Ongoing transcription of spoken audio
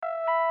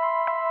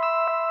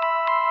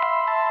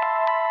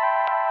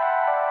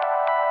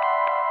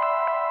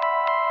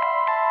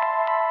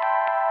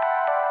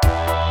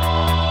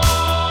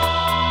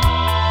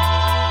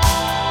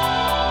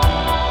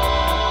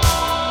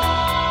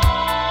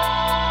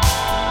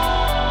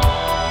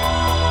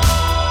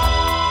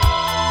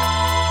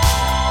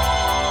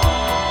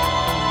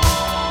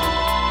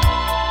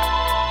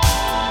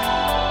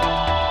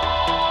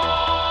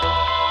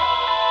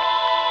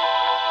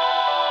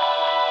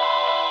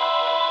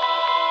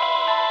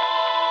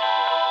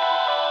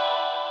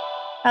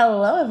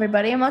Hello,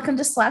 everybody, and welcome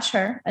to Slash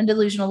Her, a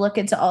delusional look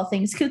into all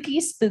things kooky,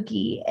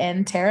 spooky,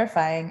 and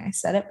terrifying. I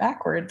said it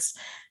backwards.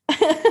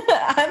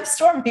 I'm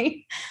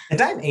Stormy. And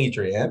I'm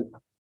Adrian.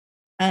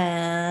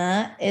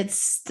 It's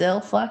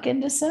still fucking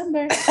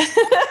December.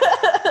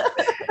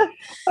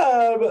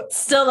 Um,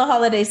 Still the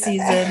holiday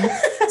season.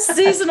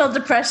 Seasonal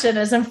depression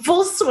is in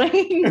full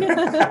swing.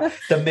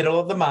 the middle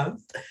of the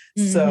month.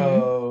 Mhm.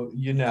 So,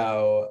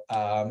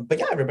 but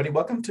yeah, everybody,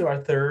 welcome to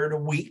our third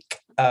week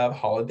of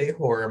Holiday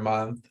Horror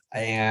Month.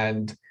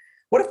 And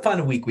what a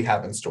fun week we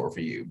have in store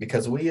for you,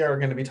 because we are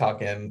going to be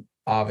talking,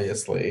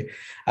 obviously,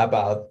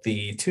 about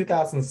the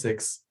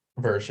 2006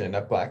 version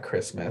of Black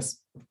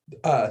Christmas,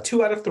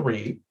 2 out of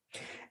 3.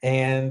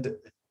 And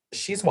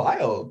she's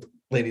wild,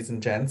 ladies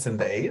and gents and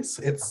days.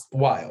 It's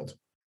wild.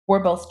 We're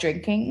both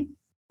drinking.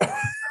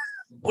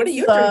 What are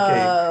you drinking?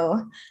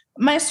 So,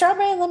 my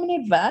strawberry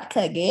lemonade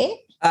vodka, gay.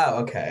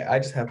 Oh, okay. I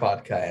just have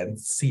vodka and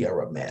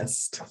Sierra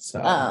Mist. So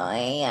Oh,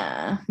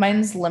 yeah.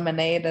 Mine's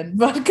lemonade and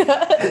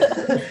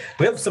vodka.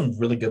 we have some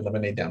really good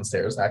lemonade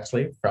downstairs,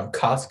 actually, from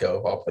Costco,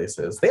 of all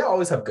places. They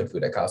always have good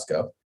food at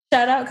Costco.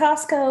 Shout out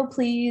Costco,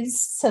 please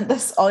send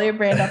us all your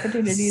brand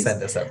opportunities.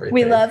 Send us everything.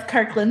 We love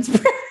Kirkland's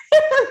brand.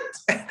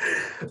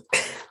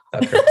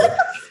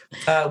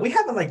 We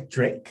haven't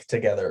drank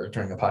together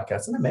during a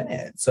podcast in a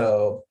minute.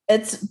 So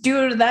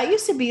Dude, that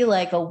used to be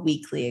like a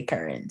weekly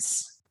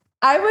occurrence.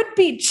 I would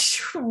be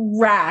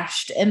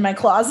trashed in my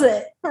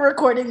closet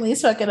recording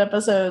these fucking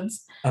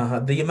episodes.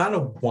 The amount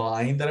of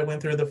wine that I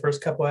went through the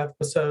first couple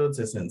episodes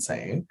is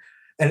insane.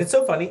 And it's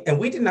so funny. And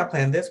we did not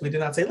plan this. We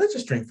did not say, let's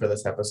just drink for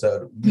this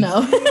episode.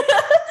 No.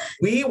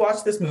 We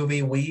watched this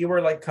movie. We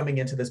were coming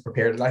into this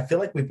prepared. And I feel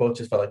like we both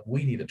just felt like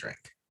we need a drink.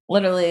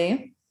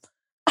 Literally.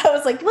 I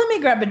was like, let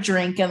me grab a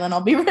drink and then I'll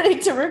be ready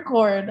to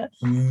record.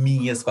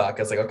 Me as fuck.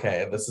 I was like,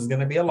 okay, this is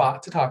going to be a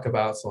lot to talk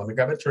about. So let me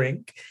grab a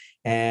drink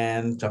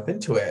and jump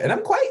into it. And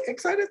I'm quite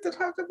excited to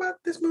talk about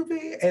this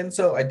movie. And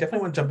so I definitely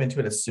want to jump into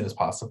it as soon as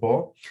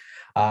possible.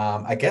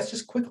 I guess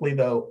just quickly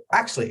though,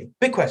 actually,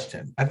 big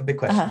question. I have a big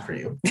question for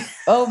you.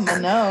 Oh,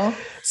 no.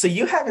 So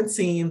you haven't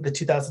seen the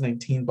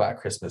 2019 Black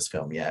Christmas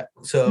film yet.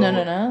 So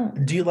No.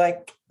 Do you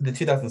like the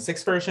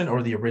 2006 version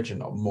or the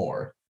original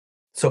more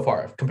so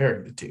far,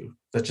 comparing the two?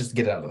 Let's just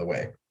get it out of the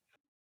way.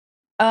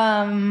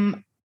 I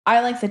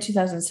like the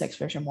 2006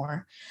 version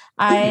more.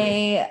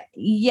 The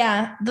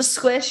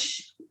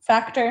squish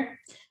factor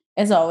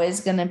is always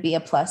going to be a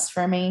plus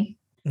for me.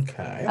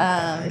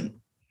 Okay.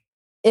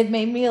 It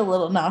made me a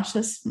little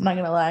nauseous, I'm not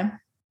going to lie,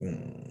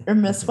 or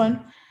miss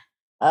one.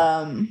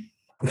 But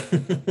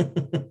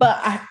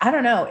I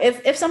don't know.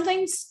 If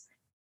something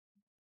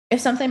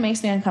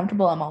makes me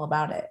uncomfortable, I'm all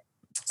about it.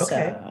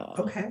 Okay. So.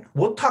 Okay.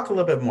 We'll talk a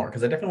little bit more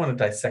because I definitely want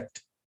to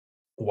dissect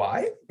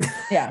why.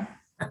 Yeah.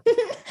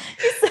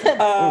 You said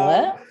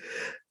what?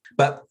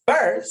 But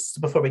first,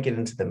 before we get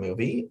into the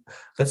movie,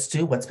 let's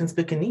do What's Been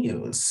Spooky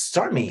News.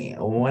 Stormy,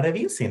 what have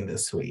you seen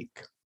this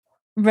week?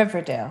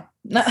 Riverdale.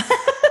 No.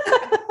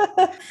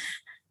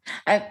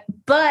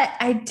 But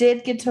I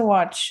did get to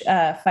watch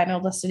Final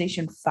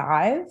Destination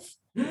 5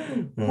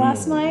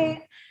 last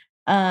night.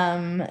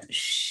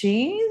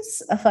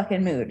 She's a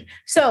fucking mood.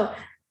 So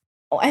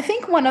I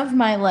think one of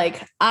my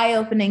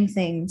eye-opening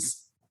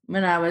things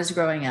when I was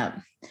growing up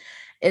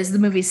is the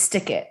movie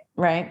Stick It,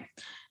 right?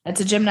 It's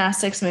a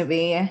gymnastics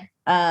movie.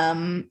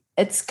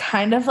 It's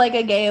kind of like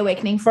a gay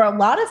awakening for a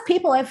lot of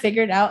people I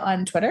figured out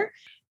on Twitter.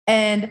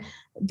 And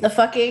the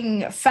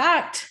fucking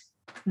fact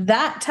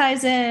that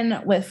ties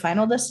in with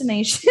Final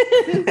Destination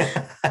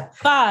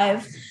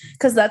 5,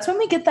 because that's when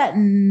we get that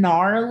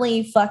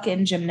gnarly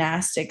fucking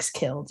gymnastics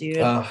kill, dude.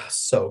 Oh,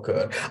 so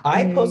good.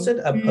 I posted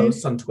a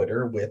post on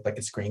Twitter with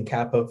a screen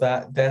cap of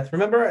that death,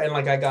 remember?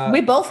 And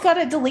we both got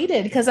it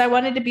deleted because I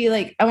wanted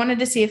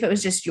to see if it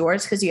was just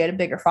yours because you had a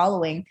bigger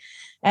following.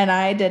 And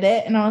I did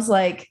it and I was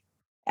like,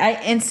 I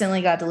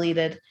instantly got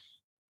deleted.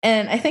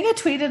 And I think I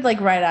tweeted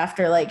right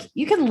after,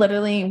 you can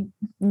literally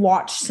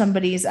watch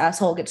somebody's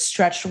asshole get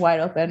stretched wide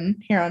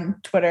open here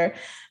on Twitter,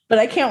 but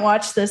I can't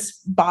watch this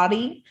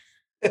body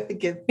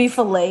be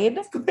filleted,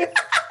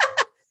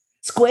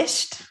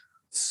 squished.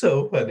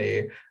 So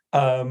funny.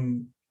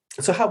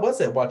 So how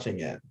was it watching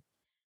it?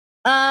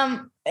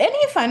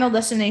 Any Final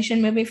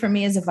Destination movie for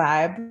me is a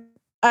vibe.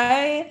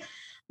 I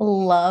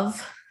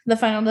love the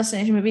Final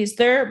Destination movies.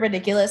 They're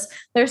ridiculous.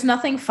 There's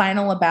nothing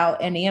final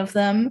about any of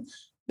them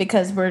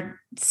because we're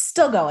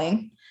still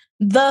going.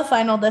 The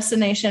Final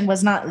Destination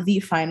was not the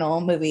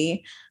final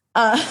movie.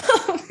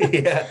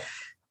 Yeah.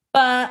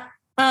 But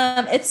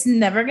it's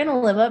never going to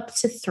live up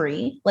to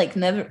 3.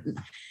 Never.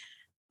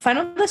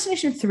 Final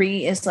Destination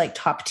 3 is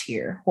top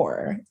tier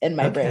horror in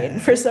my brain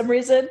for some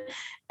reason.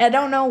 I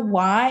don't know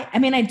why. I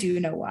mean, I do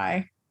know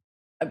why.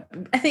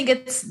 I think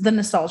it's the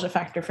nostalgia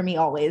factor for me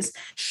always.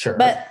 Sure.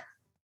 But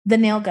the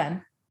nail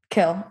gun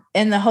kill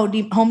in the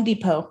Home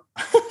Depot.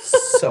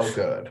 So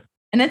good.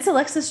 And it's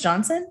Alexis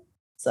Johnson.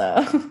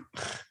 So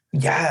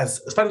Yes,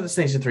 Final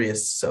Destination 3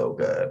 is so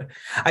good.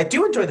 I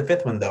do enjoy the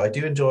fifth one, though. I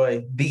do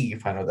enjoy the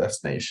Final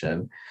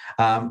Destination.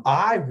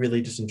 I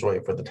really just enjoy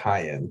it for the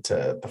tie-in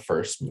to the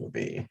first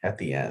movie at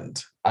the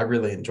end. I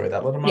really enjoy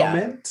that little Yeah.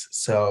 moment.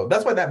 So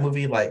that's why that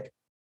movie, like,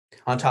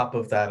 on top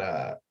of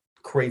that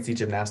crazy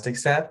gymnastics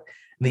step,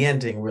 the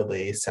ending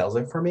really sells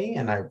it for me,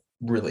 and I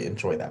really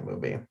enjoy that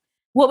movie.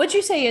 What would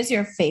you say is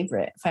your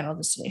favorite Final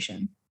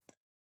Destination?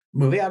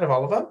 Movie out of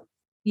all of them?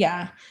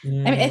 Yeah. I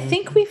mean, I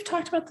think we've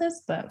talked about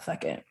this, but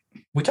fuck it.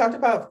 We talked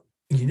about,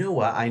 you know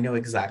what? I know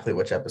exactly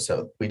which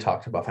episode we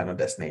talked about Final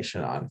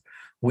Destination on.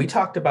 We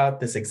talked about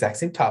this exact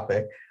same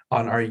topic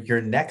on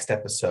your next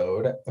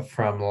episode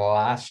from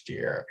last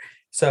year.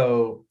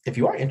 So if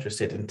you are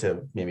interested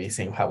into maybe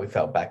seeing how we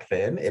felt back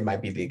then, it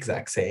might be the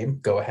exact same.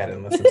 Go ahead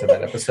and listen to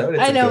that episode.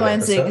 It's I know a good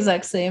mine's episode. the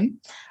exact same.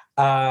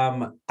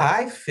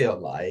 I feel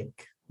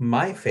like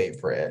my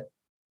favorite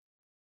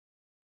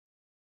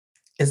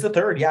is the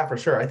third, yeah, for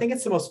sure. I think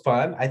it's the most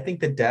fun. I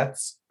think the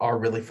deaths are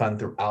really fun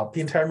throughout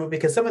the entire movie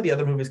because some of the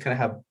other movies kind of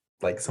have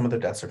like some of the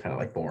deaths are kind of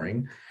like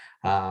boring.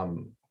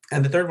 And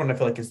the third one I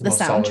feel like is the most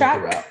solid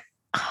throughout.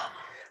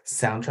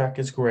 Soundtrack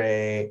is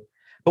great.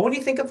 But when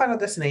you think of Final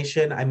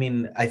Destination, I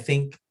mean, I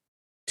think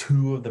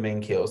two of the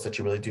main kills that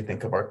you really do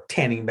think of are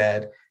Tanning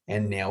Bed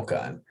and Nail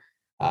Gun.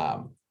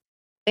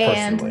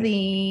 And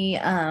the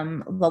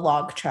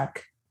log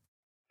truck.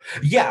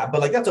 Yeah,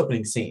 but like that's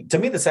opening scene. To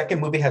me, the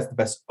second movie has the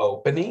best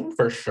opening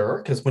for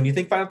sure. Because when you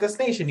think Final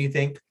Destination, you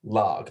think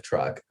log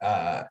truck,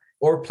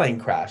 or plane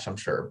crash, I'm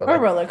sure. But or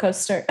roller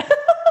coaster.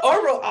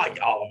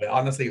 all of it.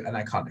 Honestly, an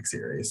iconic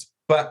series.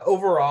 But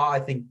overall, I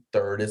think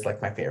third is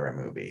like my favorite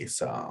movie.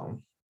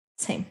 So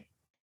same.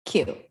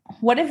 Cute.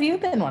 What have you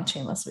been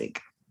watching this week?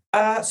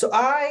 So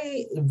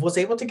I was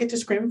able to get to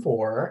Scream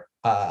 4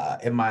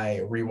 in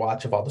my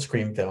rewatch of all the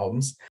Scream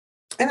films.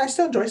 And I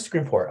still enjoy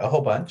Scream 4 a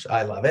whole bunch.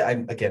 I love it.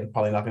 I'm, again,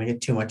 probably not going to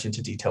get too much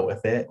into detail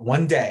with it.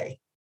 One day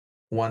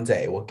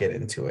we'll get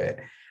into it.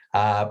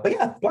 But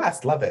yeah,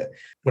 blast, love it.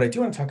 What I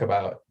do want to talk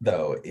about,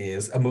 though,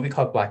 is a movie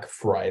called Black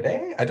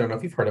Friday. I don't know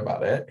if you've heard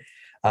about it.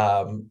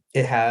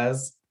 It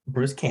has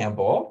Bruce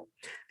Campbell,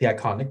 the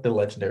iconic, the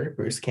legendary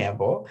Bruce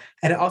Campbell,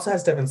 and it also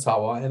has Devon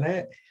Sawa in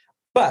it.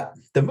 But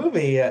the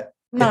movie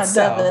not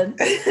itself,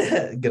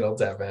 Devon. good old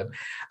Devon.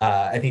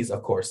 And he's,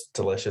 of course,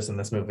 delicious in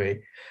this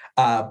movie.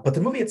 But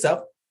the movie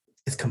itself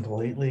is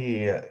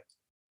completely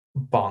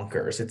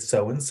bonkers. It's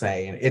so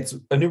insane. It's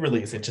a new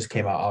release. It just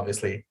came out,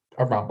 obviously,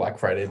 around Black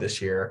Friday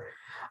this year.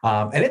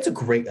 And it's a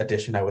great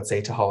addition, I would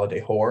say, to holiday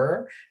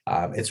horror.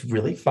 It's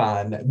really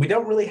fun. We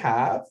don't really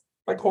have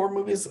like horror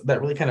movies that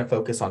really kind of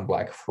focus on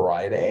Black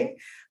Friday.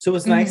 So it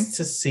was nice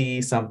to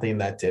see something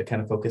that did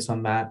kind of focus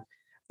on that.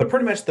 But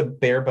pretty much the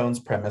bare bones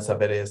premise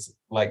of it is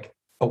like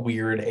a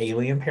weird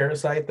alien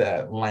parasite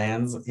that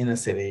lands in a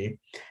city,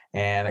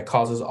 and it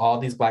causes all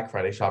these Black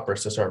Friday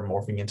shoppers to start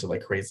morphing into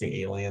like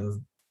crazy aliens,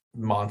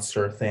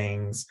 monster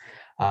things,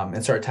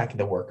 and start attacking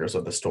the workers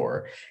of the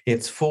store.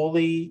 It's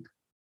fully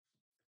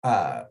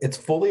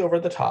over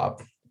the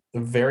top,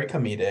 very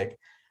comedic,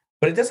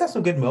 but it does have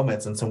some good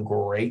moments and some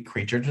great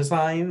creature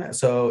design.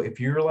 So if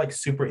you're like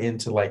super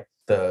into like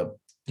the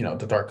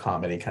dark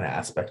comedy kind of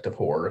aspect of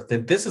horror,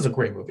 then this is a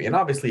great movie. And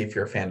obviously, if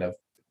you're a fan of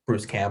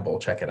Bruce Campbell,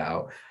 check it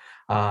out.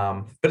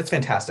 But it's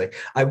fantastic.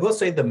 I will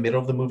say the middle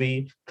of the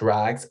movie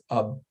drags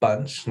a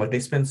bunch. Like they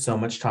spend so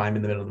much time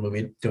in the middle of the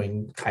movie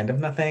doing kind of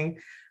nothing.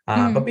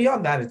 But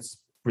beyond that, it's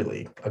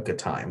really a good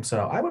time.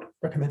 So I would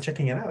recommend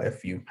checking it out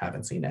if you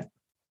haven't seen it.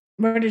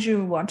 Where did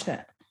you watch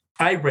it?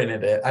 I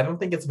rented it. I don't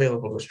think it's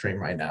available to stream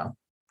right now.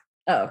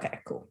 Oh, okay,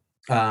 cool.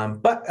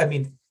 But I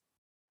mean,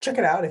 check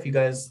it out if you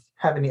guys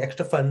have any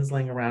extra funds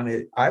laying around.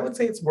 It, I would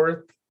say it's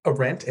worth a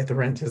rent if the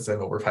rent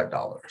isn't over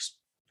 $5.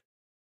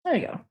 There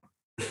you go.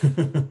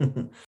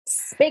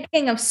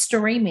 Speaking of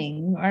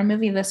streaming, our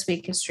movie this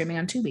week is streaming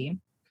on Tubi.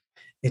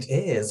 It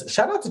is.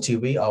 Shout out to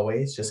Tubi,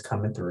 always just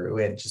coming through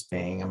and just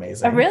being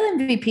amazing. A real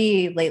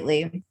MVP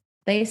lately.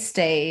 They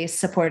stay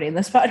supporting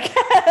this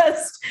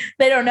podcast.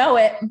 They don't know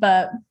it,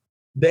 but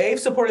they've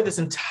supported this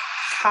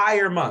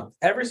entire month.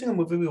 Every single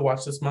movie we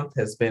watched this month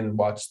has been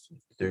watched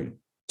through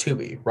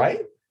Tubi,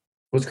 right?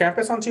 Was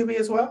Krampus on Tubi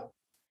as well?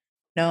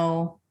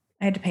 No,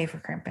 I had to pay for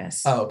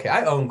Krampus. Oh, okay.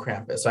 I own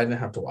Krampus, so I didn't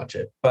have to watch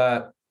it.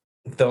 But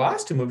the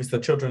last two movies, The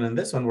Children and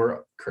this one,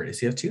 were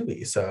courtesy of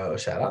Tubi. So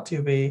shout out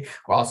Tubi.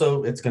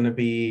 Also, it's going to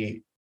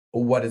be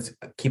what is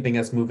keeping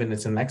us moving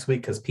into next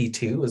week because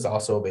P2 is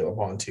also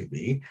available on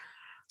Tubi.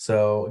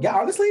 So yeah,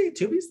 honestly,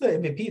 Tubi's the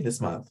MVP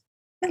this month.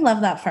 I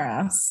love that for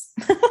us.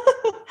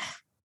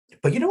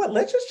 But you know what?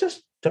 Let's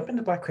just jump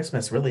into Black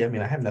Christmas. Really, I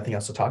mean, I have nothing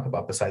else to talk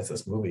about besides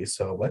this movie.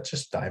 So let's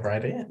just dive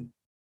right in.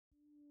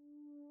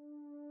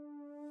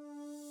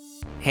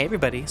 Hey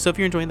everybody, so if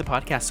you're enjoying the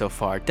podcast so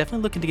far,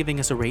 definitely look into giving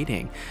us a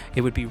rating.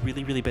 It would be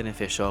really, really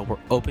beneficial. We're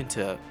open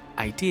to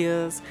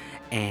ideas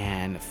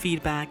and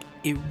feedback.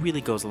 It really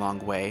goes a long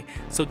way.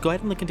 So go ahead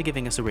and look into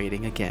giving us a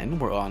rating. Again,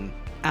 we're on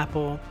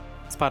Apple,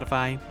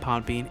 Spotify,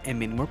 Podbean, and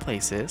many more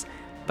places.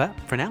 But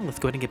for now, let's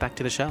go ahead and get back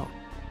to the show.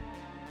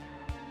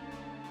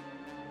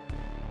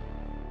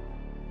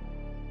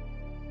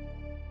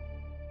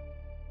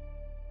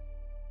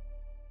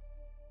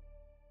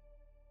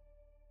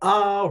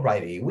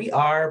 Alrighty, we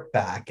are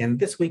back, and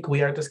this week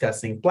we are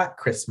discussing Black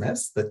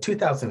Christmas, the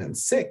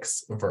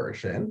 2006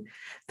 version.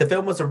 The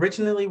film was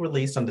originally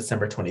released on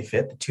December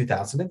 25th,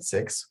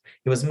 2006.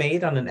 It was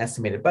made on an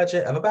estimated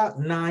budget of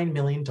about $9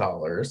 million.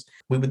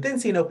 We would then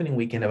see an opening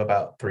weekend of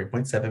about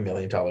 $3.7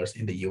 million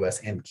in the US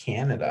and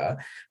Canada,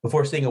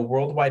 before seeing a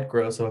worldwide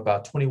gross of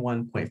about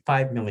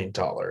 $21.5 million.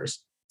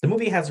 The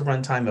movie has a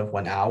runtime of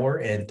 1 hour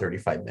and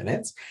 35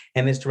 minutes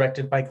and is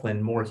directed by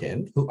Glenn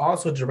Morgan, who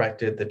also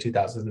directed the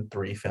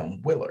 2003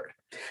 film Willard.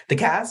 The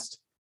cast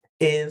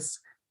is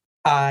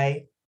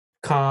iconic.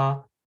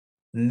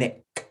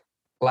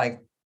 Like,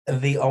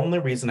 the only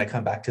reason I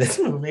come back to this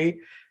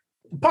movie,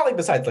 probably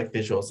besides like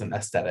visuals and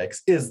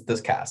aesthetics, is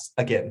this cast.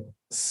 Again,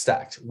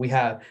 stacked. We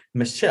have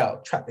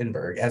Michelle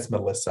Trachtenberg as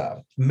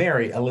Melissa,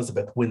 Mary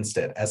Elizabeth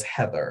Winstead as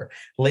Heather,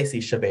 Lacey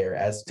Chabert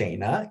as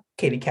Dana,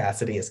 Katie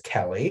Cassidy as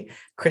Kelly,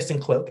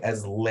 Kristen Cloak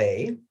as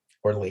Leigh,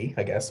 or Lee,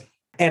 I guess,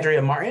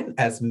 Andrea Martin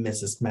as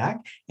Mrs. Mack,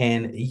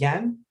 and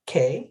Yan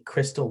K.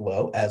 Crystal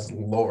Lowe as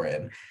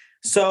Lauren.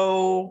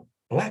 So,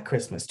 Black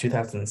Christmas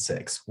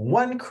 2006.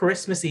 One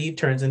Christmas Eve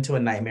turns into a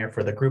nightmare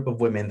for the group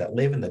of women that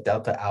live in the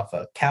Delta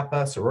Alpha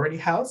Kappa sorority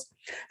house.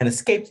 An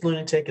escaped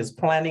lunatic is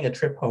planning a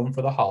trip home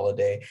for the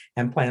holiday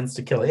and plans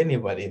to kill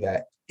anybody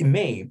that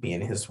may be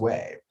in his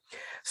way.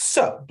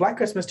 So, Black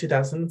Christmas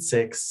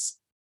 2006.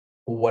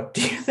 What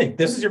do you think?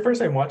 This is your first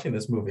time watching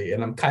this movie,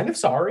 and I'm kind of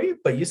sorry,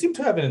 but you seem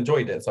to have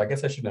enjoyed it, so I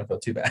guess I shouldn't feel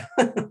too bad.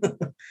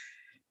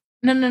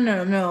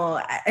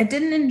 No. I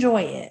didn't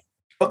enjoy it.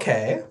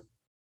 Okay.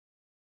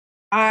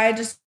 I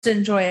just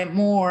enjoy it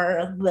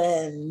more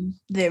than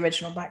the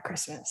original Black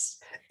Christmas.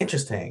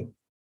 Interesting.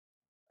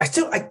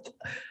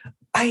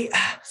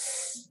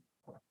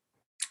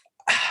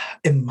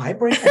 In my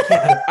brain,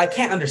 I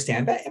can't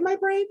understand that in my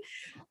brain,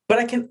 but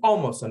I can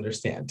almost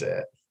understand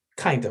it,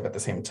 kind of at the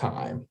same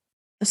time.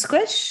 The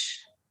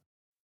squish?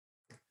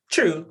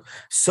 True.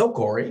 So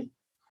gory.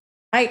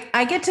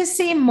 I get to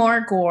see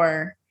more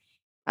gore.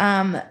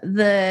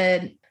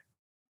 The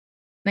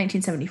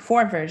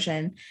 1974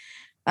 version.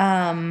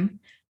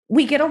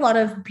 We get a lot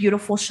of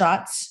beautiful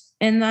shots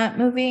in that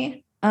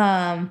movie,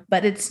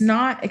 but it's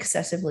not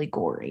excessively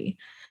gory.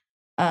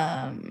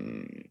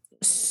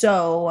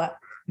 So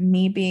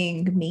me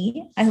being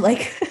me, I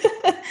like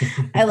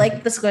I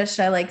like the squish,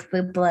 I like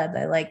the blood,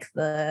 I like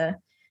the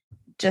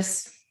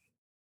just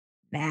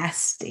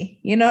nasty.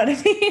 You know what I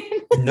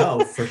mean? No,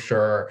 for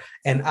sure.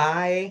 And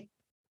I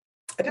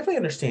definitely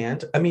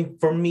understand. I mean,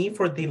 for me,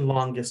 for the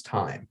longest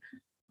time,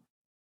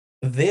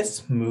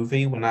 this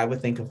movie, when I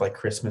would think of like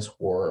Christmas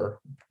horror,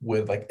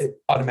 would like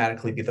it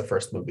automatically be the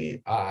first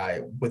movie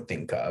I would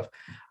think of.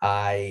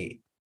 I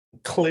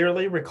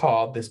clearly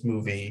recall this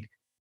movie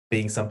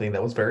being something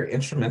that was very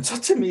instrumental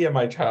to me in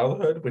my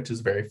childhood, which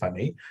is very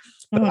funny.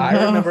 But I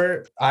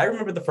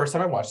remember the first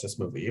time I watched this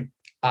movie.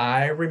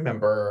 I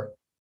remember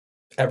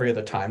every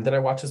other time that I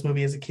watched this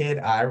movie as a kid,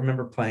 I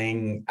remember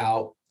playing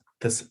out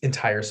this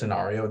entire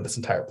scenario and this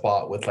entire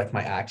plot with like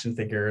my action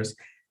figures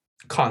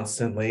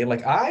constantly.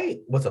 Like, I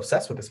was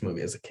obsessed with this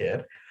movie as a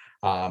kid.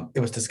 It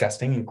was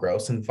disgusting and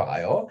gross and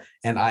vile,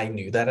 and I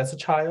knew that as a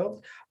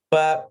child.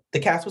 But the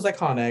cast was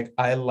iconic.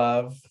 I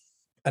love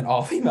an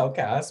all-female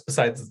cast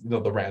besides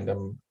the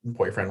random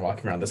boyfriend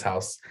walking around this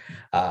house.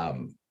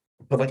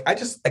 But like, I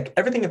just like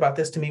everything about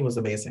this to me was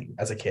amazing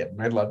as a kid,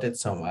 and I loved it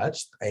so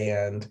much.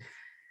 And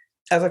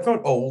as I've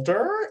grown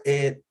older,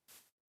 I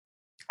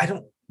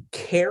don't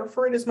care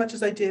for it as much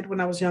as I did when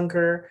I was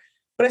younger,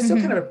 but I still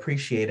kind of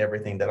appreciate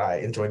everything that I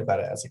enjoyed about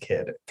it as a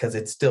kid, because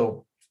it's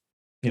still,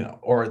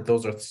 or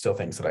those are still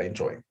things that I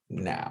enjoy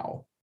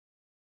now.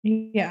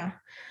 Yeah.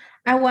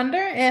 I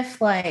wonder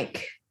if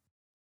like,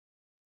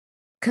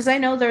 because I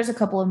know there's a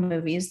couple of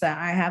movies that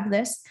I have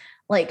this,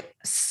 like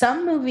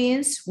some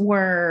movies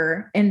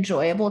were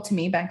enjoyable to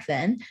me back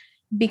then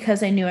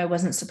because I knew I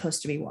wasn't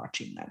supposed to be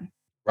watching them.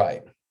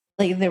 Right.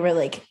 Like they were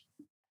like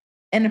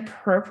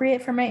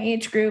inappropriate for my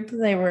age group.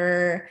 They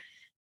were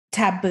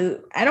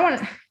taboo.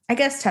 I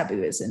guess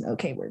taboo is an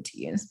okay word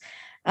to use.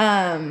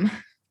 And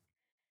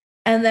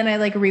then I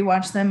like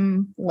rewatch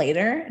them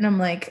later and I'm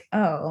like,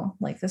 oh,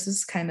 like this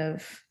is kind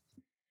of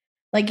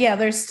like, yeah,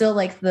 there's still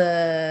like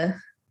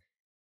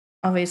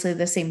obviously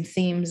the same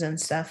themes and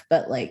stuff,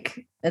 but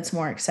like it's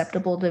more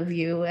acceptable to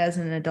view as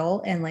an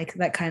adult, and like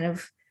that kind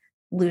of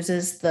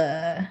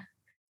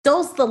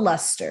dulls the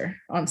luster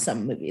on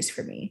some movies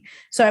for me.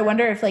 So I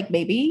wonder if like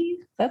maybe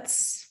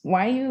that's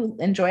why you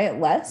enjoy it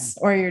less,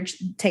 or your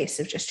tastes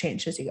have just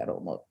changed as you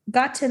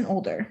gotten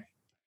older.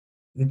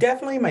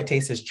 Definitely my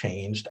taste has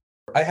changed.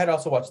 I had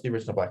also watched the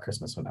original Black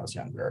Christmas when I was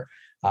younger,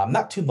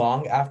 not too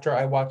long after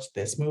I watched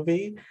this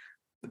movie.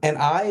 And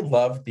I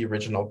loved the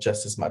original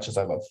just as much as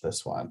I loved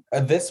this one.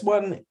 This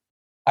one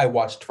I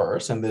watched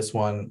first, and this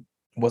one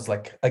was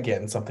like,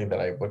 again, something that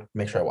I would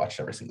make sure I watched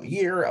every single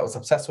year. I was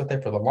obsessed with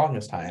it for the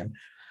longest time.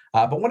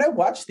 But when I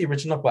watched the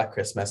original Black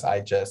Christmas,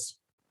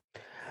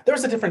 there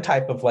was a different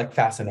type of like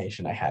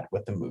fascination I had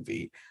with the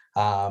movie.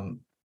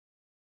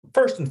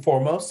 First and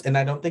foremost, and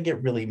I don't think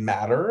it really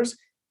matters,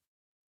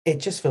 it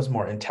just feels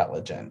more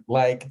intelligent.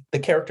 Like the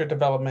character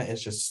development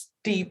is just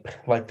deep.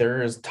 Like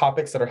there's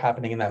topics that are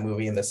happening in that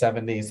movie in the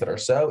 70s that are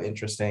so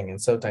interesting and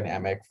so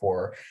dynamic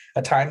for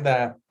a time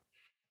that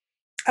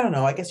I don't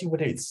know, I guess you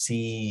wouldn't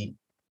see,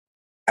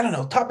 I don't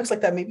know, topics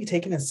like that maybe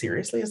taken as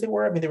seriously as they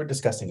were. I mean, they were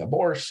discussing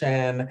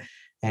abortion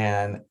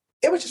and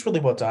it was just really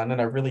well done and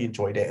I really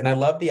enjoyed it. And I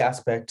love the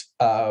aspect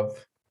of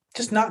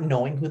just not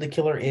knowing who the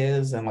killer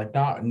is and like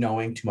not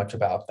knowing too much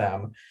about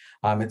them.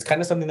 It's kind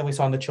of something that we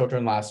saw in the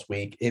children last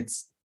week.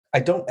 I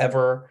don't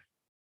ever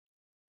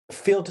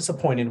feel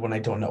disappointed when I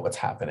don't know what's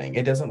happening.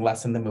 It doesn't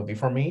lessen the movie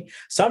for me.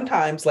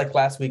 Sometimes, like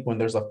last week when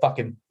there's a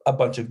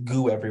bunch of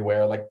goo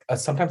everywhere, like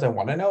sometimes I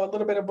want to know a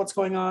little bit of what's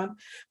going on.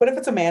 But if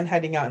it's a man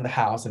hiding out in the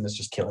house and is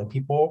just killing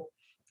people,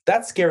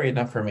 that's scary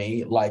enough for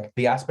me. Like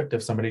the aspect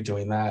of somebody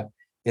doing that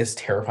is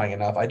terrifying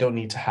enough. I don't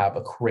need to have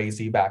a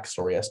crazy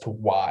backstory as to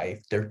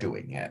why they're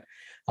doing it.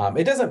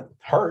 It doesn't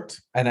hurt,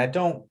 and I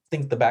don't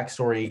think the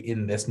backstory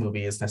in this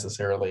movie is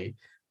necessarily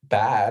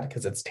bad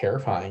because it's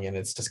terrifying and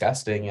it's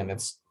disgusting and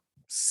it's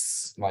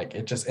like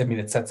it just, I mean,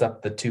 it sets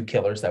up the two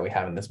killers that we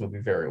have in this movie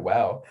very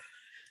well.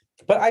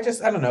 But I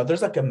don't know,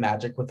 there's like a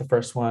magic with the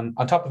first one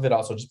on top of it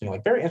also just being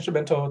like very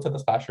instrumental to the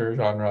slasher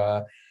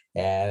genre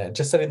and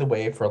just setting the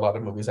way for a lot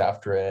of movies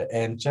after it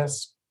and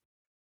just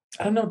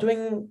I don't know,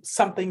 doing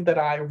something that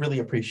I really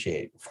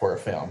appreciate for a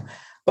film.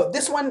 But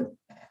this one,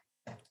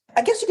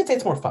 I guess you could say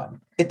it's more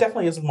fun. It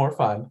definitely is more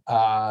fun.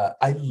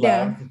 I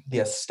love the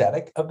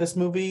aesthetic of this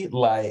movie.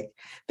 Like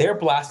they're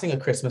blasting a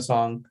Christmas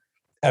song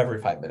every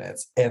 5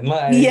 minutes. And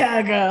like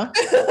yeah, girl.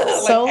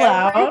 like So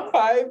loud. every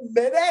 5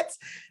 minutes,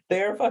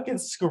 they're fucking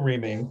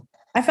screaming.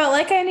 I felt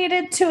like I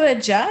needed to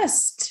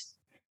adjust,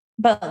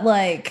 but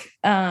like,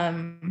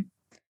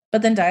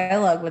 but then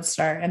dialogue would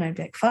start and I'd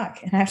be like,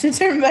 fuck, and I have to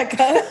turn back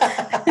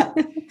up.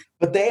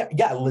 But they,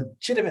 yeah,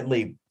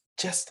 legitimately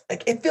just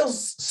like it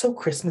feels so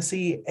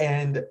Christmassy.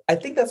 And I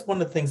think that's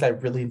one of the things I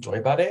really enjoy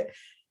about it.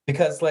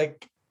 Because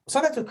like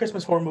sometimes with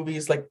Christmas horror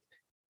movies, like,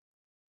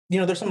 you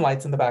know, there's some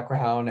lights in the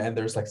background and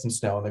there's like some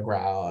snow on the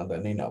ground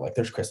and, you know, like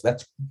there's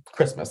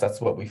Christmas.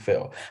 That's what we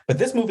feel. But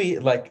this movie,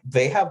 like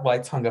they have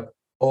lights hung up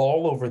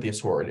all over the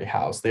sorority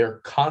house. They're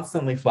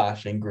constantly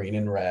flashing green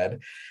and red.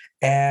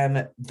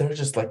 And there's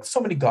just like so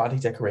many gaudy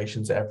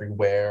decorations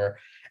everywhere.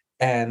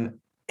 And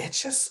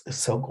it's just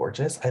so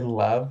gorgeous. I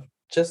love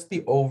just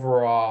the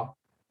overall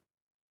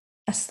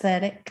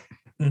Aesthetic.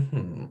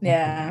 Mhm,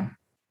 Yeah. mhm.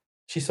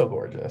 She's so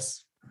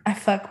gorgeous. I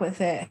fuck with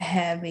it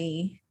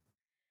heavy.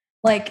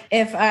 Like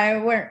if I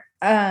were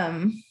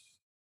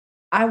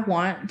I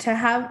want to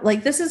have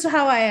like this is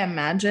how I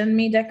imagine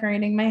me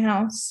decorating my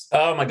house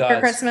Oh my God. for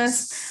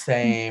Christmas.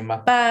 Same.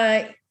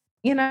 But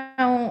you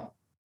know,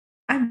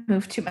 I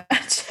move too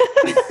much.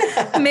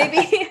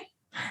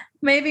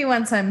 maybe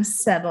once I'm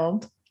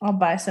settled, I'll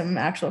buy some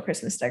actual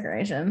Christmas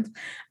decorations.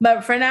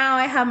 But for now,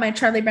 I have my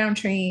Charlie Brown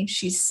tree.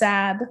 She's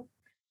sad,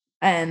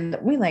 and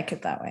we like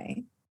it that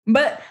way.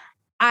 But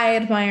I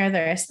admire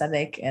their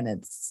aesthetic, and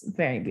it's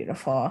very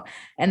beautiful.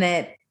 And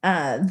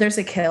there's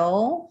a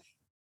kill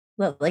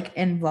that like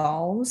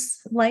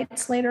involves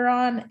lights later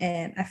on,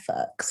 and I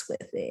fucks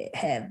with it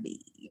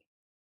heavy.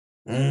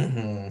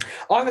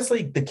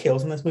 Honestly, the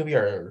kills in this movie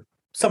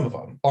some of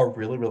them are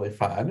really, really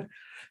fun.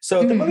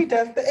 So the movie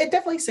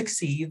definitely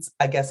succeeds,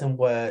 I guess, in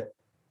what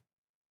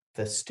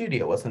the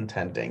studio was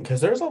intending,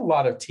 because there's a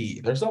lot of tea,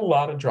 there's a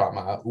lot of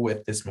drama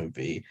with this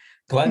movie.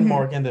 Glenn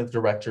Morgan, the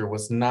director,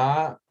 was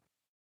not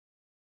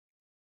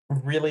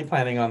really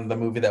planning on the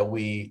movie that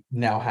we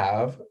now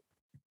have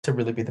to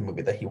really be the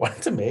movie that he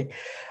wanted to make.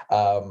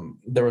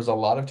 There was a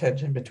lot of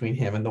tension between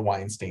him and the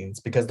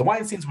Weinsteins because the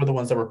Weinsteins were the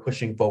ones that were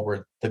pushing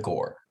forward the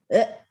gore.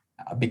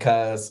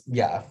 Because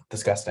yeah,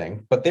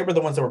 disgusting. But they were the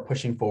ones that were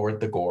pushing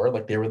forward the gore.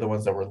 Like they were the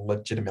ones that were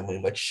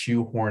legitimately like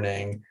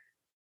shoehorning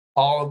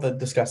all of the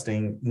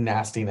disgusting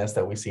nastiness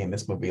that we see in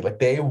this movie. Like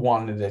they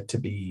wanted it to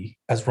be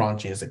as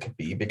raunchy as it could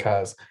be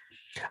because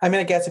I mean,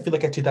 I guess if you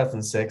look at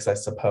 2006, I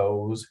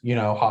suppose, you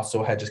know,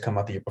 Hostel had just come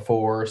out the year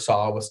before.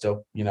 Saw was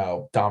still, you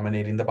know,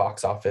 dominating the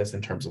box office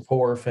in terms of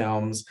horror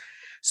films.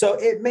 So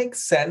it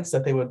makes sense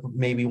that they would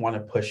maybe want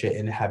to push it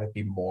and have it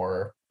be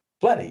more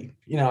bloody.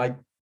 You know, I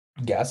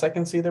guess I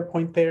can see their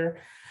point there.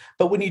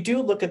 But when you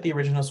do look at the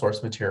original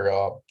source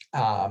material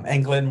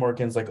and Glenn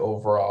Morgan's like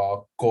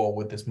overall goal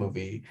with this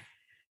movie,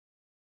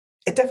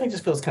 it definitely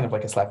just feels kind of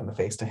like a slap in the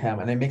face to him.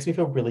 And it makes me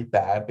feel really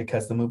bad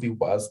because the movie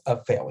was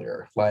a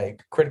failure.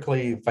 Like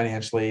critically,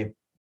 financially,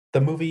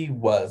 the movie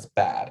was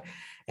bad.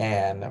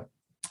 And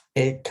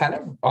it kind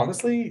of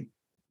honestly,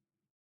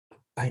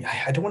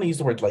 I don't want to use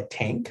the word like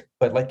tank,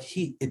 but like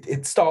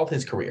it stalled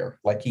his career.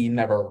 Like he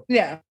never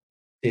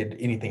did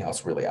anything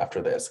else really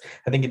after this.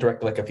 I think he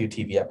directed like a few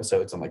TV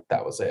episodes and like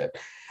that was it.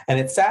 And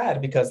it's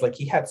sad because like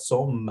he had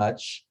so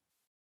much,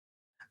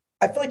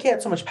 I feel like he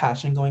had so much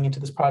passion going into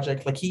this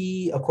project. Like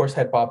he, of course,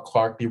 had Bob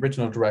Clark, the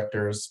original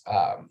director's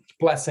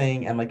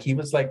blessing. And like he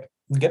was like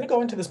going to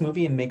go into this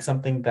movie and make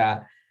something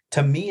that,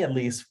 to me at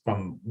least,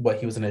 from what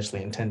he was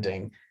initially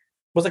intending,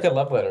 was like a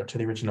love letter to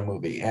the original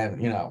movie.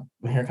 And, you know,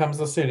 here comes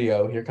the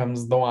studio, here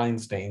comes the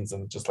Weinsteins,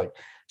 and just like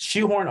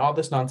shoehorn all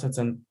this nonsense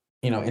and,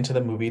 you know, into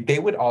the movie. They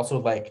would also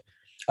like,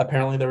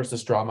 apparently there was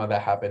this drama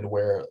that happened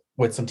where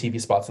with some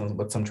TV spots and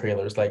with some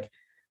trailers, like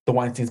the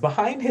Weinsteins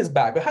behind his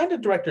back, behind the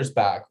director's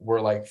back,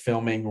 were like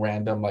filming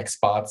random like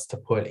spots to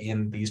put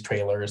in these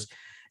trailers.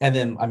 And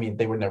then, I mean,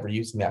 they were never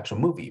used in the actual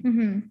movie.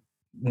 Mm-hmm.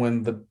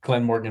 When the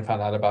Glenn Morgan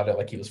found out about it,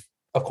 like he was,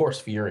 of course,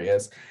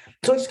 furious.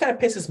 So it just kind of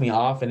pisses me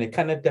off, and it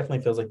kind of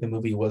definitely feels like the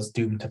movie was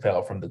doomed to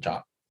fail from the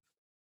jump.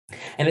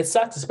 And it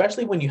sucks,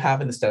 especially when you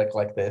have an aesthetic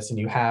like this, and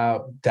you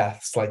have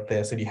deaths like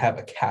this, and you have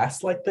a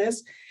cast like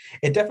this.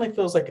 It definitely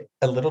feels like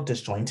a little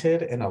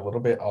disjointed and a little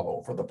bit all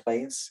over the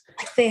place.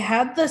 They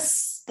had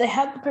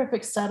the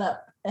perfect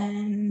setup,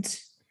 and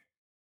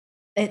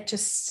it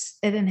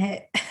didn't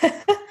hit.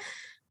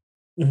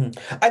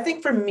 Mm-hmm. I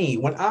think for me,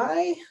 when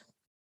I'm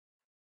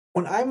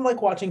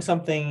like watching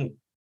something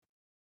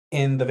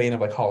in the vein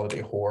of like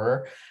holiday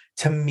horror,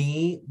 to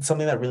me,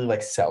 something that really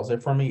like sells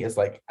it for me is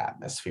like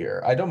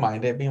atmosphere. I don't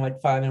mind it being like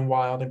fun and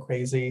wild and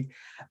crazy,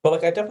 but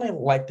like I definitely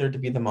like there to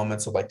be the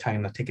moments of like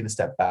kind of taking a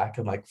step back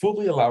and like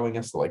fully allowing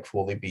us to like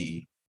fully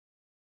be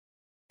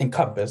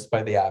encompassed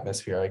by the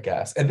atmosphere, I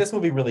guess. And this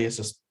movie really is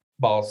just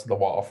balls to the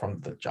wall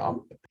from the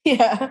jump.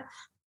 Yeah.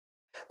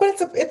 But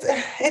it's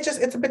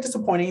a bit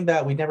disappointing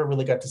that we never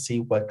really got to see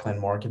what Glenn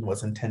Morgan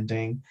was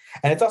intending.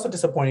 And it's also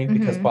disappointing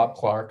because Mhm. Bob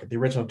Clark, the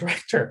original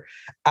director,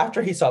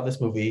 after he saw this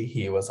movie,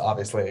 he was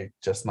obviously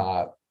just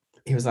not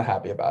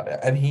happy about it.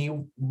 And he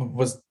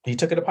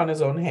took it upon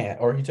his own hand,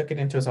 or he took it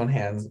into his own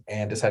hands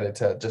and decided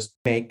to just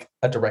make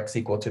a direct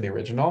sequel to the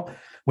original.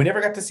 We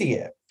never got to see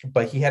it,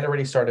 but he had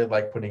already started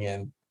like putting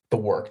in the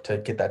work to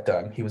get that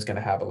done. He was going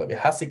to have Olivia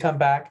Hussey come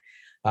back,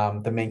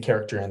 the main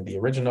character in the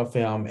original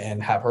film,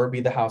 and have her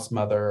be the house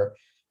mother,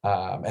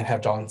 and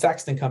have John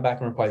Saxon come back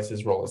and replace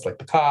his role as like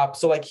the cop.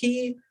 So like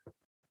he,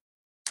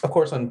 of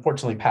course,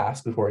 unfortunately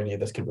passed before any of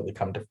this could really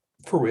come to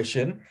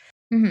fruition.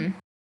 Mm-hmm.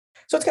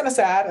 So it's kind of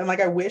sad, and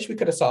like I wish we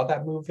could have saw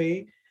that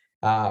movie.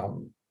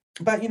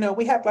 But you know,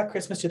 we had Black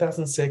Christmas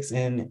 2006,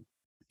 and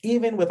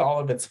even with all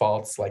of its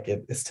faults, like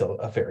it is still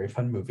a very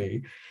fun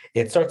movie.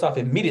 It starts off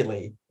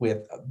immediately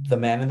with the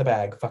man in the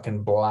bag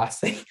fucking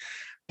blasting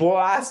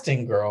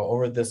girl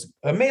over this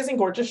amazing,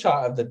 gorgeous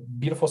shot of the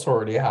beautiful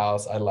sorority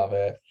house. I love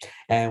it.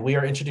 And we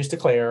are introduced to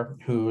Claire,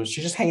 who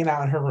she's just hanging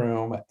out in her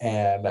room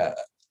and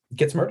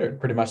gets murdered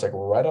pretty much like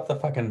right off the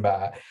fucking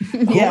bat.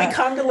 Who we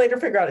come to later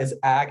figure out is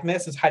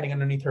Agnes, is hiding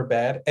underneath her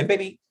bed. And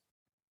baby,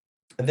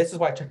 this is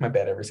why I check my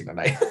bed every single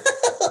night.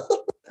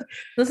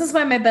 This is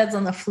why my bed's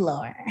on the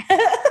floor.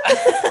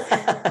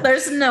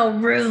 There's no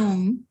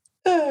room.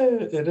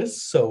 It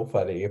is so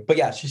funny. But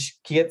yeah, she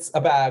gets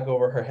a bag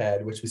over her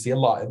head, which we see a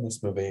lot in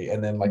this movie.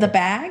 And then like the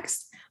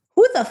bags?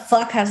 Who the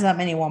fuck has that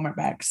many Walmart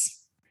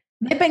bags?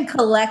 They've been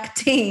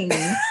collecting.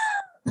 I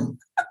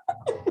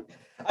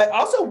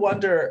also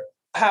wonder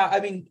how,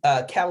 I mean,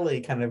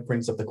 Kelly kind of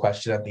brings up the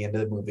question at the end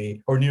of the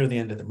movie, or near the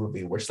end of the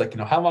movie, where she's like, you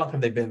know, how long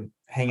have they been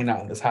hanging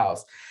out in this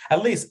house?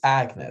 At least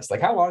Agnes.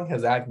 Like, how long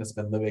has Agnes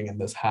been living in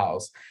this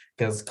house?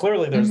 Because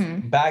clearly there's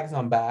bags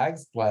on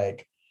bags.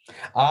 Like,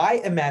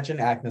 I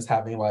imagine Agnes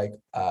having like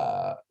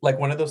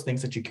one of those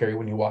things that you carry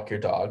when you walk your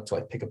dog to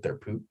like pick up their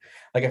poop.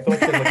 Like I feel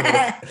like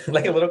there's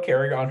like a little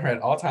carrier on her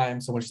at all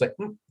times. So when she's like,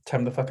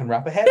 time to fucking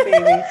wrap ahead,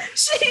 baby.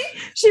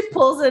 she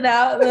pulls it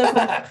out and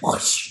then,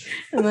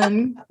 and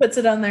then puts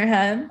it on their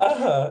head.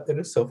 It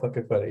is so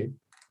fucking funny.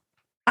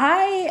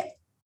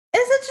 Is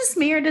it just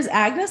me, or does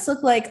Agnes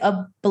look like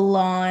a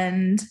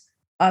blonde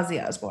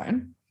Ozzy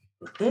Osbourne?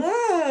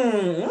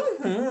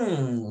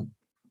 Mm-hmm.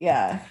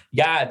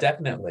 Yeah,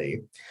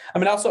 definitely. I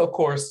mean, also, of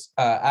course,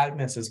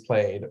 Agnes is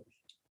played,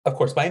 of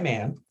course, by a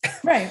man,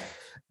 right?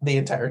 The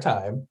entire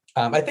time.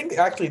 I think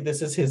actually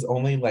this is his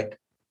only like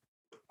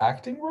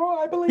acting role,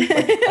 I believe.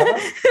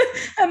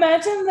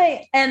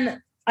 Imagine and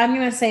I'm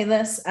gonna say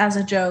this as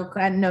a joke,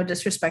 and no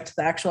disrespect to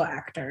the actual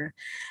actor,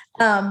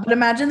 but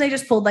imagine they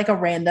just pulled like a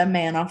random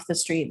man off the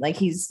street, like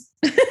he's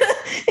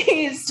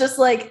he's just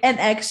like an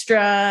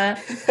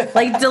extra,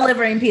 like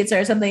delivering pizza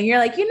or something. You're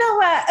like, you know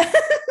what?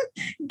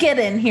 Get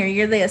in here.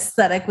 You're the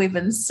aesthetic we've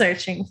been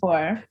searching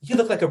for. You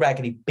look like a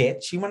raggedy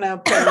bitch. You want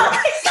to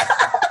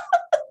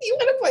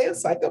play a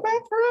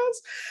psychopath for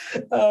us?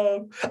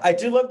 I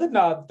do love the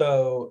nod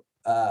though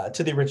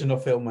to the original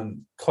film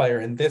when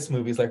Claire in this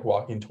movie is like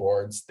walking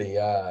towards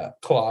the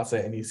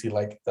closet, and you see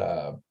like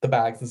the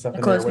bags and stuff.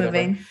 The clothes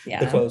moving.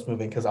 Yeah. The clothes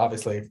moving, because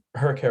obviously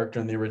her character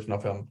in the original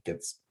film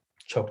gets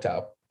choked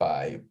out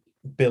by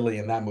Billy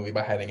in that movie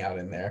by hiding out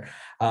in there.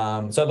 So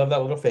I love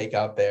that little fake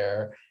out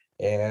there.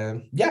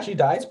 And yeah, she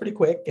dies pretty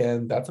quick,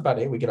 and that's about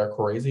it. We get our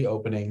crazy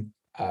opening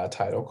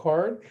title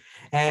card,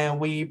 and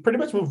we pretty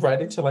much move right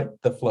into like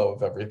the flow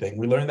of everything.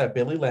 We learn that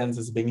Billy Lenz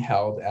is being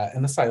held at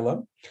an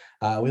asylum.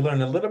 We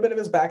learn a little bit of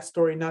his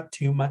backstory, not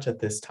too much at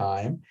this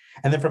time.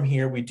 And then from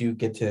here, we do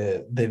get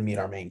to then meet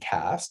our main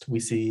cast. We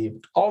see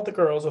all the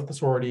girls of the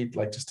sorority,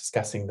 like just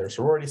discussing their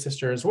sorority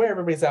sisters, where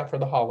everybody's out for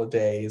the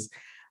holidays,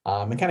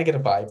 and kind of get a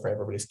vibe for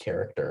everybody's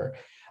character.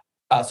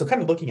 So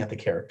kind of looking at the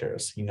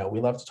characters, you know,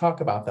 we love to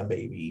talk about them,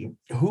 baby.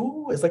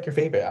 Who is like your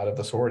favorite out of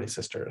the sorority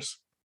sisters?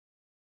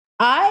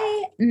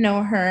 I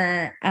know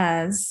her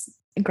as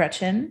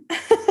Gretchen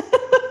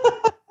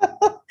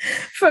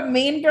from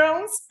Mean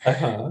Girls.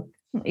 Uh-huh.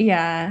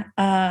 Yeah.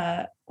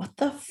 What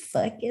the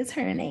fuck is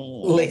her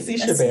name? Lacey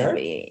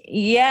Chabert?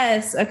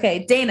 Yes.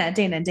 Okay. Dana.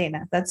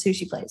 That's who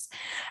she plays.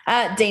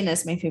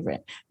 Dana's my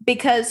favorite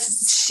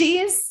because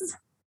she's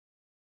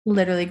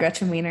literally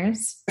Gretchen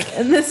Wieners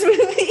in this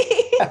movie.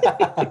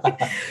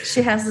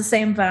 She has the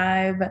same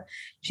vibe.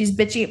 She's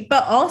bitchy,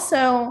 but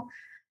also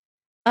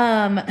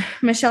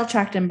Michelle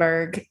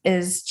Trachtenberg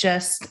is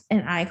just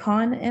an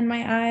icon in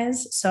my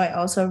eyes. So I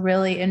also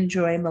really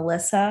enjoy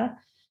Melissa.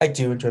 I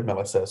do enjoy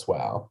Melissa as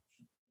well.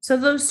 So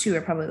those two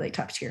are probably like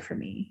top tier for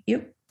me.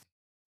 You?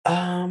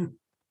 Oh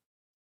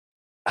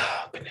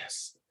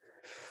goodness.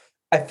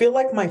 I feel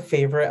like my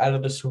favorite out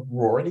of the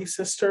sorority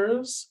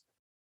sisters.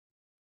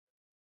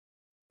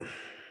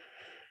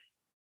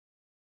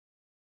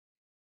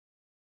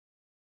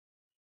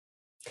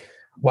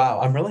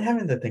 Wow, I'm really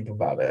having to think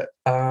about it.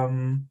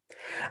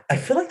 I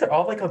feel like they're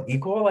all like on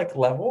equal like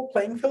level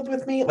playing field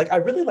with me. Like I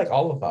really like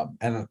all of them,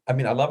 and I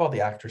mean I love all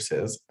the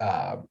actresses.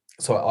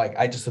 So like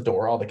I just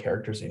adore all the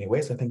characters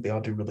anyways. I think they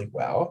all do really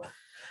well.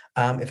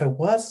 If I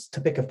was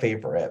to pick a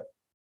favorite,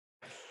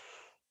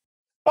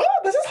 oh,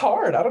 this is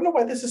hard. I don't know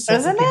why this is so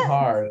Isn't fucking it?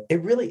 hard.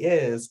 It really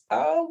is.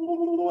 I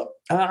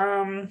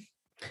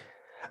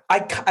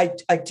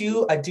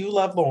do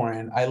love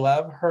Lauren. I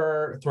love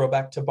her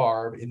throwback to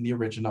Barb in the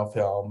original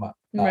film.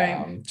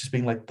 Right. Just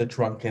being like the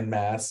drunken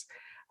mess.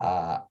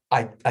 I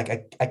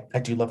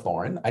do love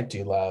Lauren. I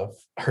do love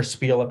her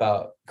spiel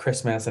about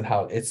Christmas and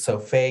how it's so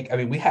fake. I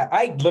mean,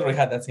 I literally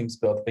had that same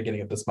spiel at the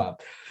beginning of this month.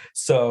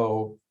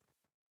 So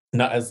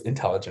not as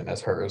intelligent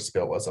as her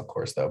spiel was, of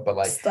course, though. But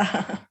like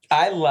Stop.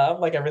 I love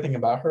like everything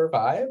about her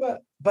vibe.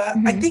 But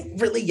I Mhm.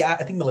 think really, yeah,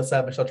 I think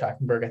Michelle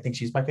Trachtenberg, I think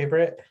she's my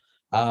favorite.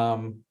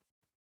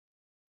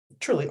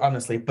 Truly,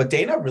 honestly, but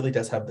Dana really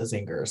does have the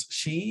zingers.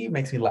 She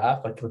makes me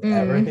laugh like with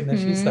everything that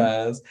she Mhm.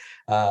 says.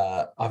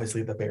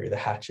 Obviously, the bury the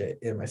hatchet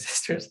in my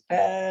sister's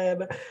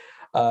head.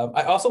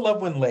 I also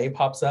love when Lay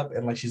pops up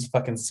and like she's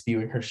fucking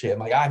spewing her shit. And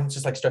like I'm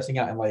just like stressing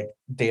out, and like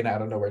Dana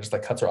out of nowhere just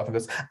like cuts her off and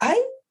goes,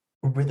 "I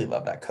really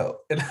love that coat."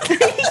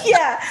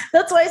 Yeah,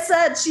 that's why I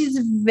said she's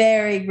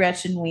very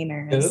Gretchen It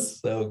Wieners. is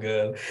so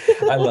good.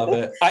 I love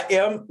it.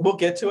 We'll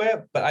get to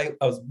it, but I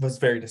was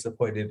very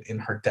disappointed in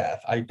her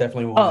death. I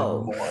definitely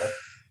wanted more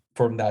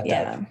from that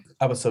death. Yeah.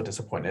 I was so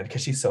disappointed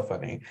because she's so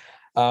funny.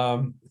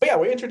 But yeah,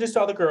 we introduced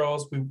all the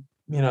girls. We,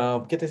 you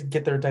know,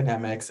 get their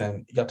dynamics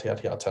and yada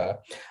yada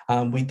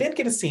yada. We did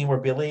get a scene where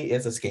Billy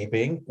is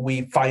escaping.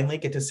 We finally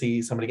get to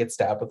see somebody get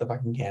stabbed with a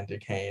fucking candy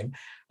cane.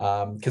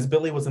 Because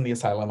Billy was in the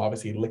asylum,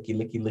 obviously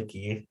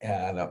licky,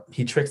 and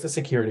he tricks the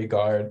security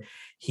guard.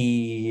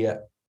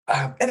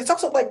 And it's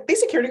also like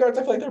these security guards,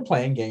 I feel like they're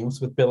playing games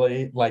with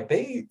Billy. Like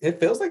it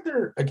feels like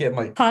they're again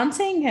like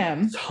Taunting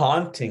him.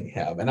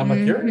 And I'm like,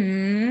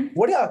 Mhm.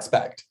 what do y'all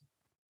expect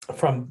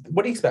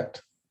what do you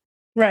expect?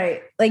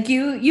 Right. Like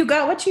you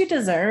got what you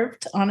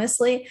deserved,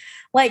 honestly.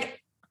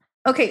 Like,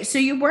 okay, so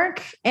you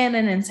work in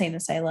an insane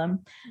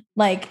asylum.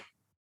 Like,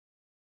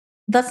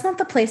 that's not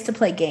the place to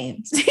play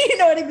games. You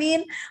know what I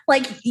mean?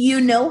 Like, you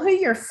know who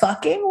you're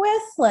fucking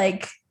with?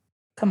 Like,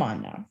 come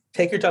on now.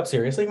 Take your job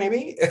seriously,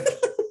 maybe.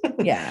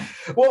 Yeah.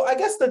 Well, I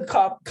guess the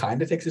cop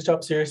kind of takes his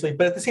job seriously,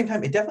 but at the same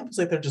time, it definitely feels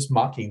like they're just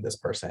mocking this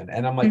person.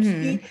 And I'm like,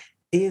 He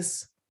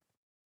is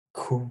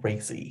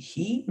crazy.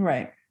 He,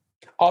 Right.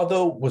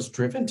 although was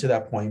driven to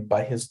that point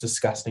by his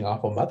disgusting,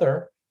 awful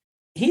mother,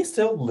 he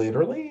still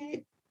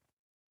literally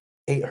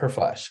ate her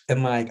flesh.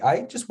 And like,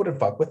 I just wouldn't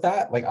fuck with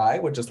that. Like, I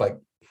would just like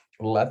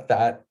let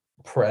that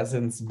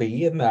presence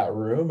be in that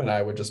room and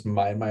I would just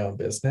mind my own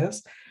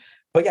business.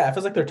 But yeah, it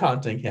feels like they're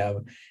taunting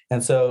him.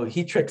 And so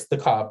he tricks the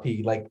cop.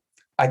 He like,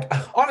 I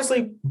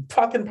honestly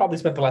fucking probably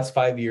spent the last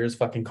 5 years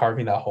fucking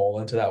carving that hole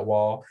into that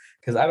wall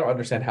because I don't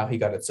understand how he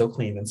got it so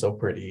clean and so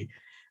pretty.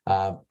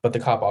 But the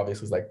cop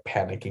obviously was like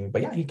panicking.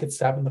 But yeah, he gets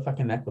stabbed in the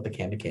fucking neck with a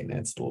candy cane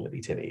and it's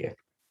litty titty.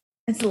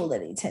 It's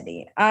litty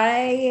titty.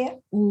 I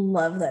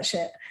love that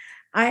shit.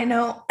 I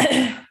know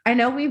I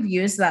know we've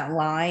used that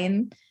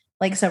line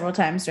like several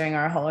times during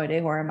our holiday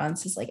horror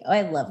months. It's like, oh,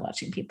 I love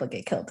watching people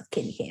get killed with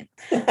candy cane.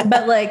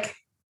 But like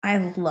I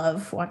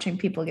love watching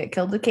people get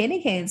killed with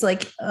candy canes.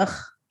 Like, ugh,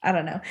 I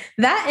don't know.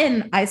 That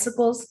and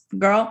icicles,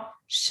 girl,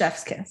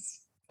 chef's kiss.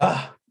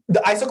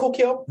 The icicle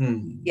kill?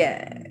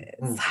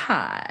 Yes.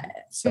 Hot.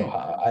 So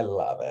hot. I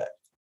love it.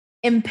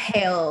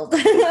 Impaled.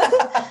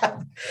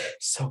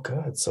 So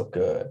good. So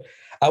good.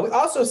 We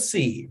also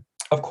see,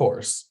 of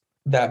course,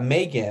 that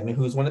Megan,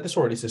 who's one of the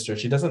sorority sisters,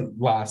 she doesn't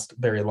last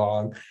very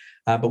long,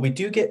 but we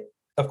do get,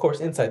 of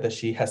course, insight that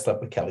she has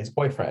slept with Kelly's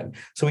boyfriend.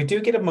 So we do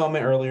get a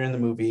moment earlier in the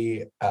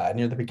movie,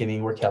 near the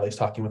beginning, where Kelly's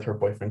talking with her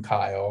boyfriend,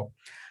 Kyle.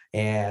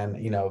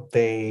 And, you know,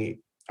 they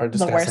are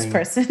discussing the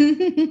worst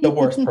person. The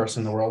worst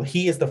person in the world.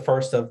 He is the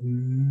first of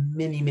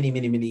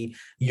many,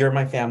 you're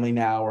my family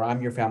now, or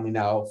I'm your family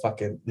now.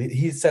 Fucking,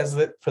 he says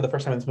it for the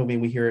first time in this movie,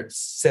 and we hear it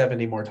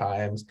 70 more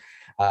times.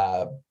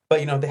 But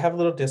you know, they have a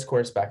little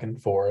discourse back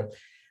and forth.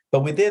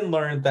 But we then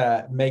learned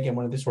that Megan,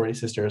 one of the sorority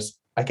sisters,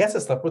 I guess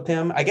has slept with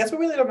him. I guess we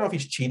really don't know if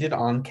he's cheated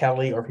on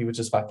Kelly or if he was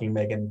just fucking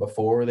Megan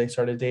before they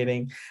started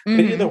dating.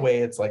 But either way,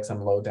 it's like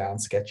some low down,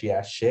 sketchy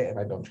ass shit, and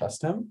I don't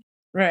trust him.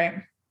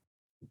 Right.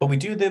 But we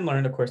do then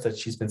learn, of course, that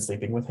she's been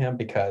sleeping with him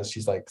because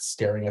she's like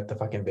staring at the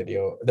fucking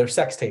video. Their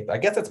sex tape. I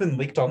guess that's been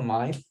leaked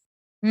online.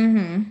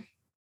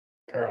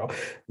 Girl,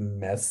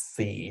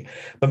 messy.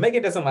 But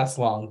Megan doesn't last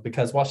long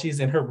because while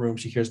she's in her room,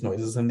 she hears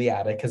noises in the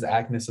attic because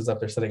Agnes is up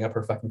there setting up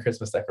her fucking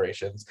Christmas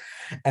decorations.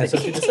 And so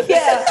she just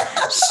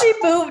she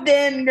moved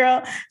in,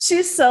 girl.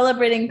 She's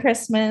celebrating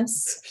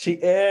Christmas. She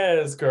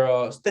is,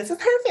 girl. This is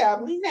her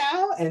family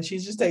now. And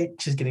she's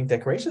getting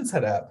decorations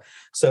set up.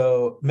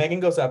 So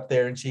Megan goes up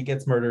there and she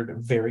gets murdered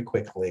very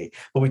quickly.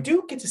 But we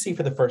do get to see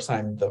for the first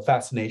time the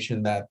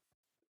fascination that,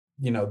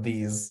 you know,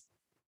 these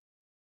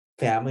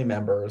family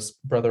members,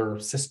 brother,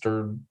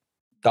 sister,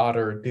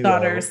 daughter, duo.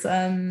 Daughters.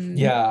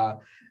 Yeah.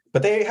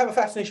 But they have a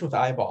fascination with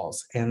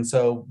eyeballs. And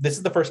so this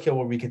is the first kill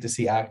where we get to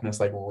see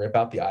Agnes like rip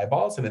out the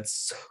eyeballs. And it's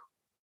so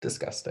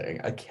disgusting.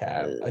 I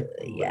can't. I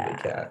really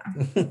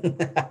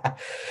can't.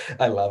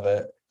 I love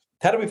it.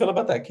 How do we feel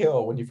about that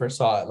kill when you first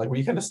saw it? Like, were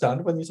you kind of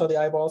stunned when you saw the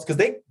eyeballs? Because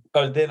they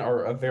then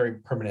are a very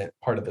permanent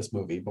part of this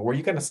movie. But were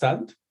you kind of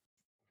stunned?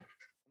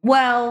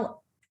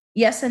 Well,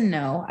 yes and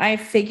no. I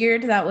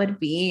figured that would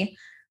be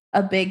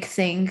a big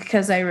thing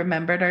because I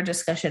remembered our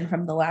discussion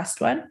from the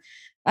last one.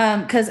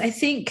 Because I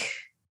think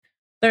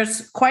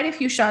there's quite a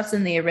few shots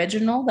in the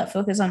original that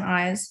focus on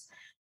eyes.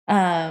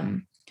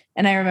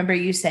 And I remember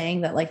you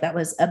saying that like that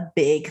was a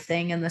big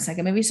thing in the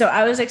second movie. So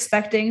I was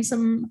expecting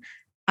some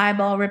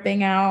eyeball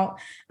ripping out.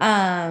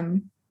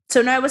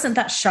 So no, I wasn't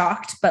that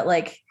shocked, but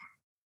like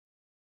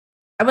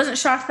I wasn't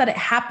shocked that it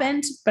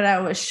happened, but I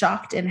was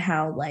shocked in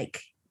how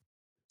like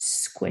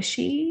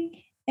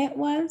squishy it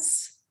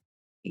was.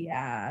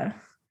 Yeah,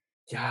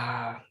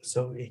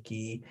 so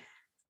icky,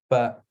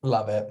 but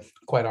love it.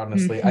 Quite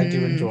honestly, I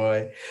do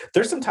enjoy.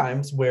 There's some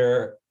times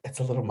where it's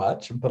a little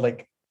much, but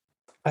like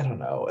I don't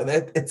know.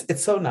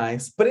 It's so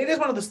nice, but it is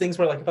one of those things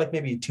where like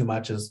maybe too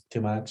much is too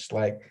much.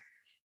 Like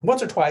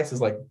once or twice is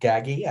like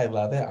gaggy. I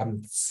love it.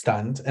 I'm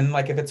stunned, and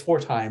like if it's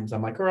 4 times,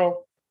 I'm like,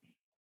 girl.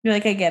 You're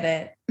like, I get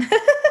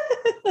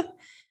it.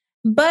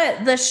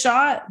 But the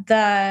shot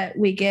that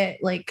we get,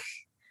 like,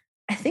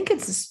 I think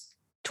it's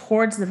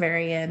towards the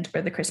very end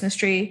where the Christmas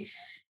tree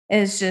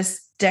is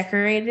just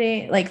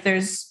decorating. Like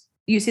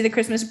you see the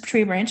Christmas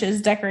tree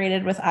branches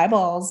decorated with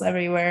eyeballs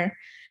everywhere.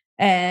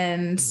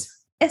 And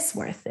it's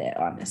worth it,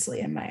 honestly,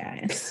 in my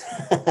eyes.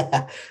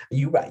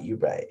 You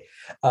right.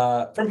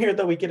 From here,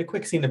 though, we get a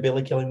quick scene of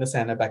Billy killing the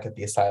Santa back at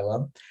the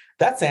asylum.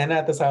 That Santa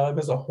at the asylum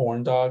is a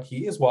horn dog.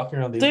 He is walking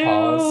around these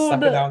halls,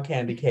 sucking down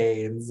candy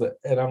canes.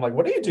 And I'm like,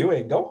 what are you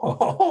doing? Go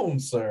home,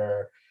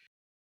 sir.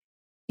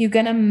 You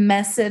gonna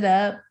mess it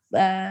up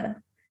the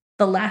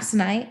last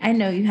night? I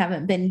know you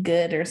haven't been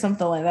good or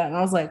something like that. And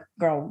I was like,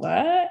 girl,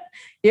 what?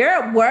 You're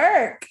at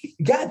work.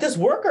 Yeah, this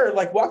worker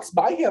like walks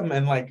by him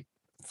and like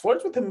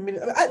flirts with him.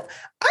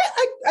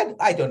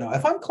 I don't know.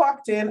 If I'm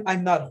clocked in,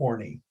 I'm not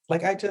horny.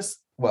 Like that's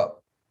a lie.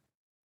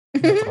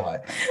 That's a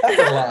lie.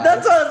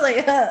 That's what I was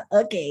like,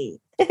 okay.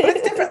 But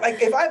it's different. Like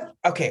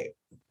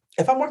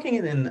if I'm working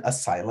in an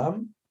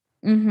asylum,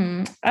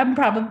 I'm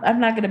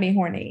not gonna be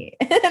horny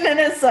in an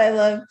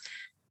asylum.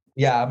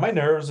 Yeah, my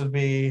nerves I would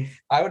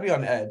be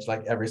on edge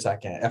like every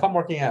second. If I'm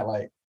working at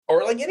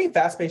or any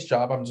fast-paced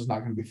job, I'm just not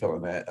going to be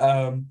feeling it.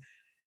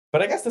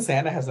 But I guess the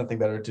Santa has nothing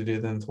better to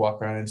do than to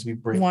walk around and to be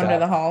briefed wander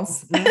up. the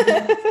halls.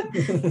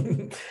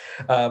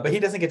 But he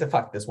doesn't get to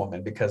fuck this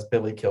woman because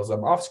Billy kills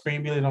him off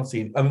screen. Billy don't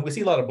see. I mean, we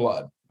see a lot of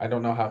blood. I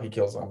don't know how he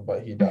kills him,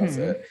 but he does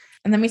it.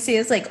 And then we see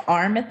his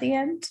arm at the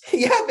end.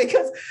 Yeah,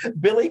 because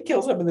Billy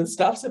kills him and then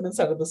stuffs him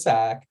inside of the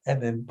sack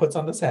and then puts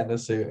on the Santa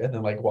suit and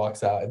then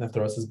walks out and then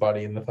throws his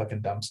body in the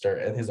fucking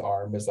dumpster. And his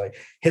arm is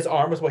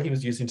what he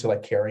was using to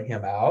carry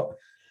him out.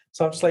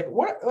 So I'm just like,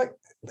 what? Like,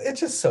 it's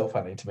just so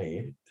funny to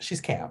me.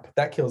 She's camp.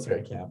 That kill's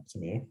very camp to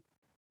me.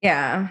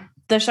 Yeah.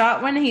 The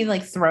shot when he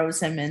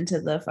throws him into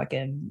the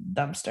fucking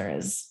dumpster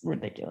is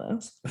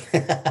ridiculous.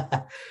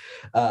 But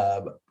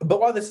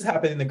while this is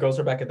happening, the girls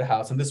are back at the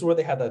house, and this is where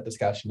they had that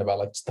discussion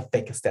about just the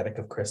fake aesthetic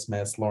of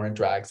Christmas. Lauren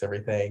drags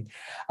everything.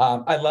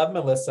 I love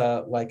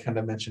Melissa kind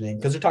of mentioning,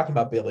 because they're talking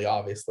about Billy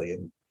obviously,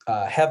 and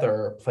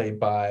Heather, played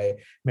by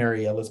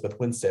Mary Elizabeth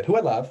Winstead, who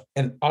I love,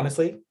 and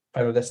honestly,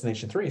 Final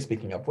Destination 3,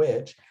 speaking of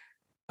which,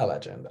 a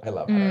legend. I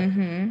love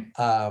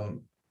her.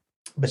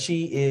 But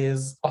she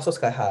is also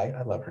Sky High.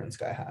 I love her in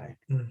Sky High.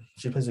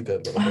 She plays a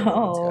good little girl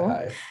in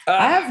Sky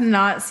High. I have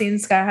not seen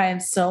Sky High in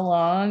so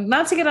long.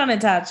 Not to get on a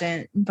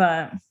tangent,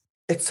 but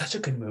it's such a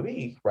good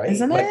movie, right?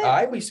 Isn't it?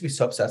 I used to be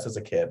so obsessed as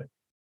a kid.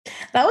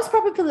 That was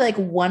probably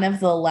one of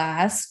the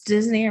last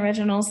Disney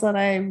originals that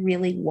I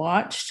really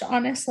watched,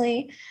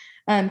 honestly.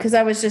 Because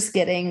I was just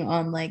getting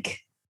on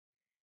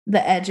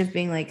the edge of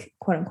being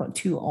quote unquote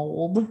too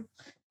old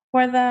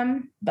for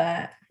them,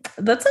 but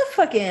that's a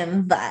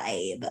fucking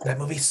vibe. That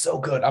movie's so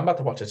good. I'm about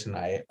to watch it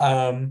tonight.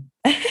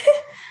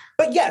 But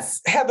But yes,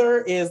 Heather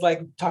is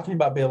like talking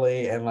about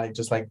Billy and like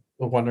just like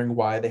wondering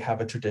why they have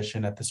a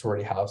tradition at the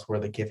sorority house where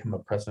they give him a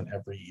present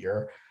every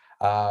year.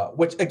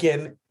 Which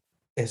again,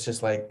 it's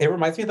just like it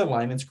reminds me of the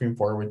line in Scream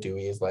 4 where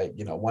Dewey is like,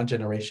 one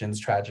generation's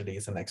tragedy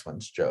is the next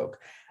one's joke.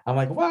 I'm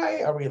like,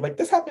 why are we like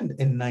this happened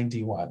in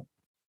 91?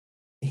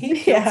 He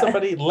killed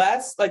somebody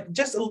less, like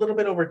just a little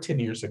bit over 10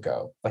 years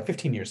ago, like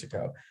 15 years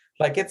ago.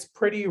 Like it's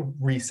pretty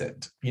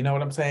recent. You know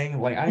what I'm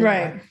saying? Like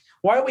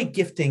why are we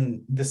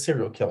gifting the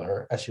serial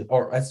killer as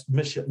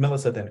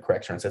Melissa then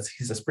corrects her and says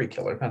he's a spree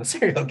killer, not a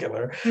serial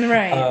killer.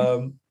 Right.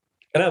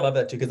 And I love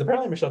that too, because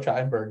apparently Michelle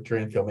Trachtenberg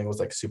during filming was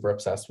like super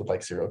obsessed with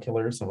like serial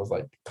killers and was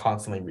like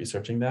constantly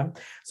researching them.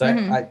 So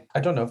I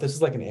don't know if this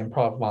is like an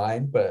improv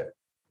line, but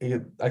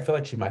I feel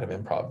like she might have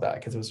improv that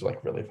because it was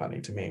like really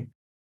funny to me.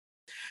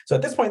 So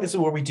at this point, this is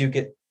where we do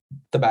get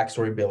the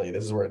backstory of Billy.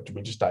 This is where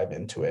we just dive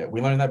into it. We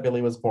learn that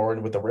Billy was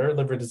born with a rare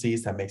liver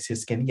disease that makes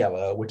his skin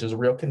yellow, which is a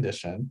real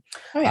condition.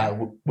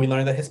 We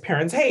learn that his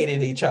parents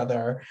hated each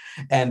other,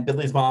 and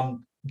Billy's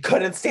mom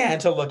couldn't stand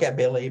to look at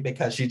Billy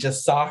because she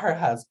just saw her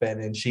husband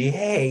and she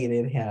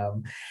hated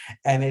him.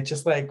 And it's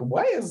just like,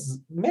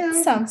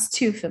 sounds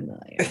too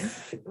familiar.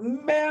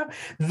 Ma'am,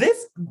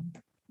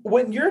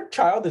 when your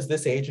child is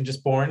this age and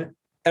just born,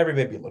 every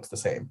baby looks the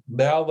same.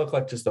 They all look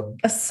like just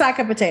a sack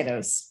of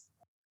potatoes.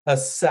 A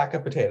sack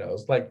of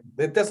potatoes. Like,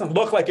 it doesn't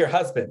look like your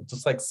husband.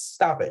 Just like,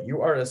 stop it.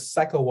 You are a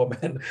psycho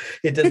woman.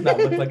 It does not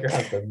look like your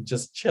husband.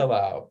 Just chill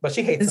out. But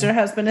she hates Is your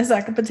husband a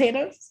sack of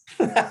potatoes?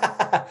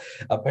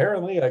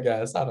 Apparently, I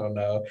guess. I don't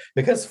know.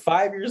 Because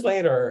 5 years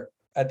later,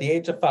 at the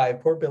age of 5,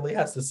 poor Billy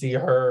has to see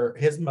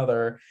his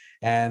mother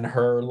and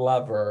her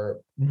lover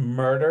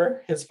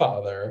murder his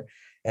father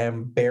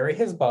and bury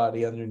his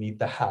body underneath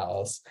the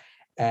house.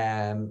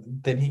 And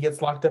then he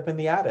gets locked up in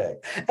the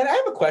attic. And I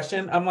have a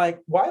question. I'm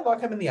like, why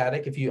lock him in the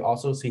attic if you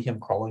also see him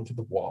crawling through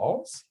the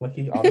walls? Like,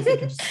 he obviously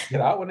can just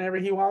get out whenever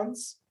he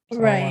wants. So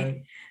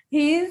right.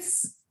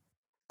 He's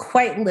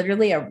quite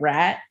literally a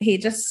rat. He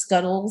just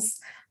scuttles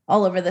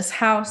all over this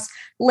house.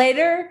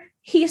 Later,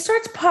 he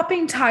starts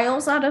popping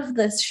tiles out of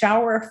the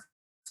shower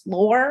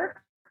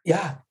floor.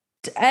 Yeah.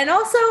 And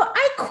also,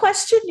 I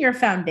question your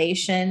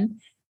foundation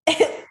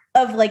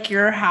of like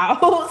your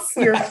house,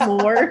 your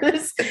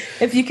floors.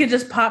 If you could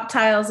just pop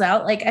tiles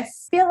out, like I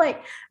feel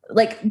like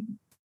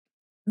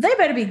they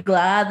better be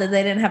glad that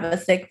they didn't have a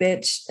thick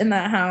bitch in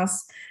that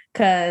house.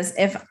 Because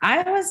if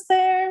I was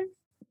there,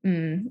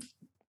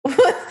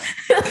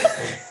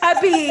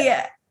 I'd be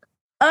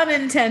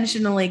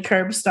unintentionally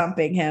curb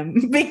stomping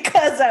him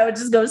because I would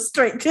just go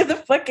straight to the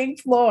fucking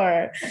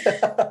floor.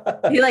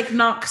 He like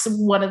knocks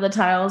one of the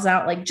tiles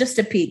out, like just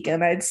a peek,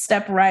 and I'd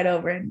step right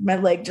over and my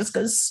leg just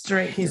goes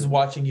straight. He's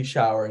watching you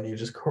shower and you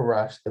just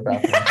crush the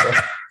bathroom.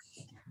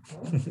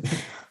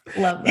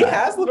 Love that. He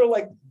has little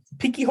like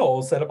peeky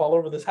holes set up all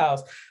over this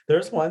house.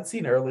 There's one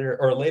scene earlier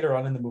or later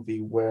on in the movie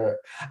where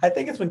I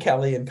think it's when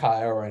Kelly and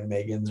Kyle are in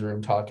Megan's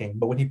room talking,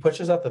 but when he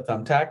pushes out the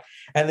thumbtack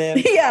and then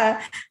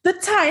the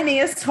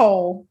tiniest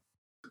hole.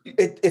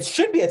 It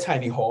should be a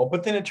tiny hole,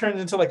 but then it turns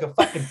into like a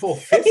fucking full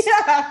fist.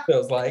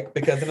 Feels like,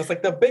 because then it's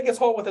like the biggest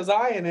hole with his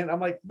eye in it.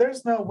 I'm like,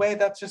 there's no way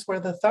that's just where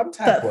the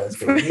thumbtack was,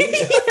 baby.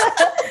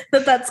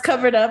 That's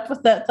covered up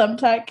with that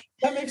thumbtack.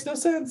 That makes no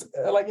sense.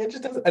 Like, it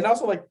just doesn't. And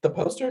also, like, the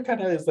poster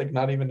kind of is like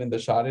not even in the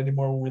shot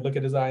anymore when we look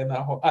at his eye in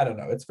that hole. I don't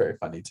know. It's very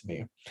funny to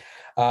me.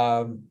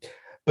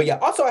 But yeah.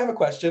 Also, I have a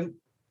question.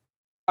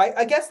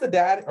 I guess the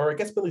dad, or I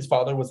guess Billy's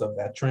father, was a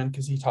veteran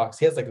because he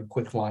has like a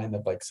quick line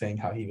of like saying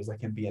how he was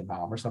like in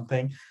Vietnam or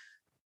something.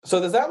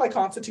 So does that like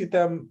constitute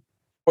them,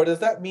 or does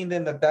that mean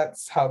then that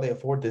that's how they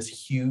afford this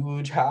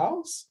huge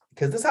house?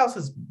 Because this house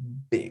is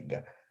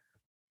big.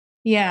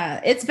 Yeah,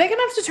 it's big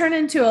enough to turn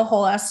into a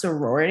whole ass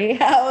sorority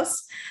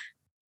house.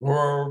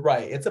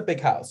 Right, it's a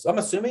big house. I'm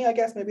assuming, I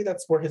guess maybe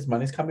that's where his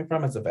money's coming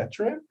from as a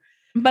veteran.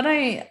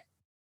 But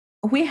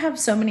we have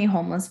so many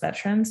homeless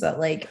veterans that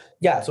like...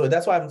 Yeah, so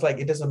that's why I'm like,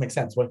 it doesn't make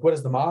sense. Like, what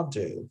does the mom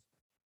do?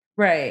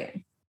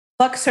 Right.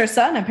 Fucks her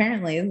son,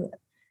 apparently.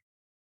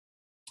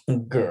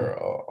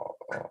 Girl.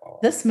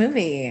 This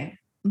movie,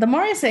 the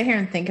more I sit here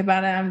and think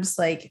about it, I'm just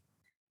like,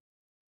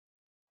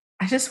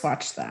 I just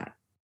watched that.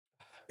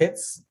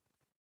 It's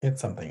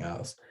something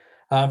else.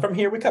 From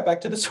here, we cut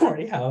back to the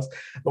sorority house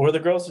where the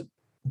girls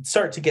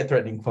start to get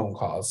threatening phone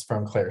calls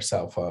from Claire's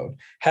cell phone.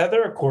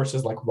 Heather, of course,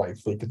 is like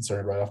rightfully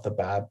concerned right off the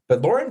bat,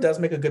 but Lauren does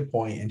make a good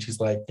point, and she's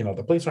like,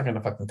 the police aren't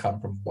gonna fucking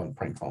come from one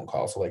prank phone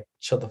call, so like,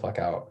 chill the fuck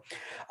out.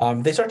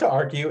 They start to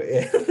argue,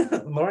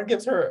 and Lauren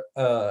gives her,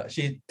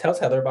 she tells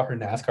Heather about her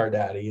NASCAR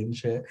daddy and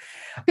shit.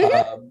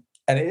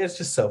 And it is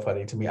just so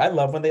funny to me. I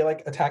love when they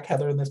like attack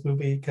Heather in this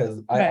movie because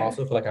I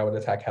also feel like I would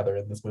attack Heather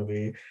in this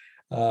movie.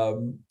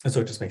 And so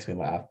it just makes me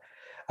laugh.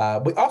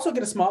 We also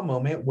get a small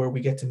moment where we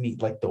get to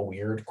meet like the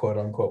weird, quote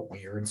unquote,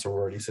 weird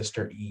sorority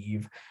sister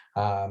Eve,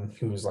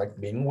 who's like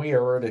being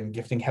weird and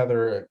gifting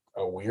Heather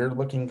a weird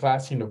looking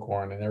glass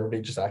unicorn, and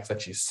everybody just acts like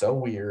she's so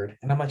weird.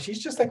 And I'm like,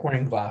 she's just like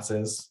wearing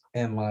glasses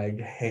and like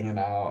hanging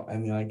out,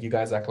 and like you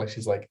guys act like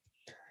she's like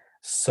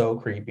so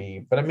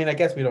creepy. But I mean, I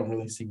guess we don't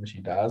really see what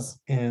she does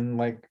in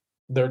like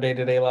their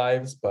day-to-day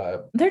lives,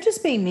 but They're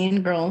just being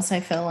mean girls, I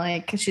feel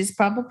like. She's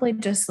probably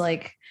just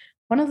like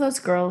one of those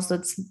girls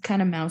that's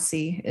kind of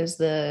mousy is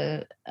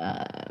the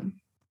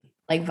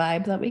like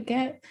vibe that we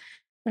get.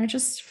 They're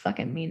just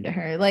fucking mean to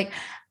her. Like,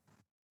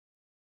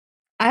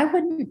 I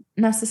wouldn't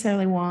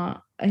necessarily want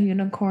a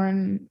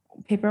unicorn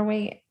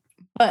paperweight,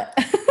 but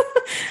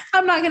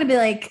I'm not gonna be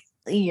like,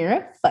 you're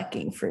a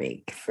fucking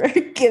freak for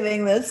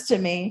giving this to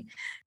me.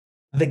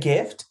 the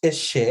gift is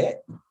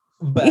shit.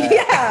 But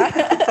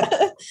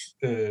Yeah.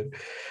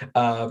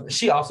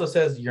 She also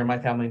says, "You're my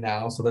family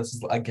now." So this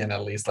is again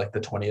at least like the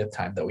 20th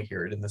time that we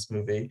hear it in this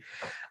movie.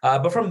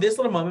 But from this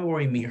little moment where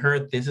we meet her,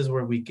 this is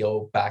where we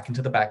go back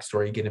into the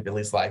backstory, get into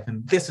Billy's life,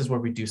 and this is where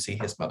we do see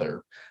his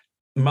mother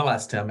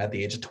molest him at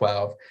the age of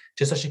 12,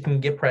 just so she can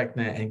get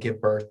pregnant and give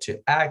birth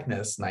to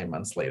Agnes 9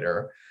 months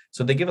later.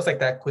 So they give us like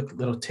that quick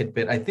little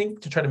tidbit, I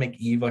think, to try to make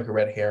Eve like a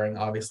red herring,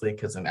 obviously,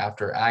 because then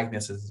after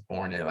Agnes is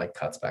born, it like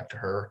cuts back to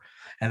her.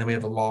 And then we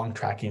have a long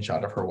tracking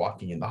shot of her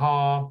walking in the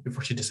hall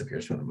before she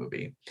disappears from the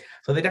movie.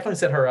 So they definitely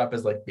set her up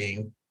as like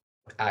being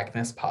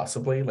Agnes,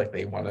 possibly. Like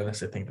they wanted us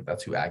to think that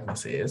that's who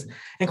Agnes is.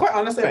 And quite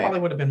honestly, I Right. probably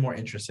would have been more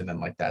interested in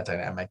like that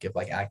dynamic if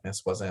like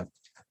Agnes wasn't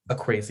a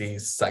crazy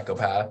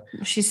psychopath.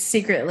 She's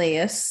secretly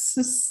a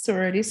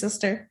sorority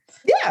sister.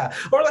 Yeah.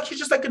 Or like she's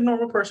just like a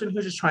normal person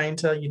who's just trying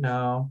to,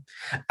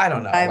 I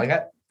don't know.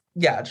 Vibe.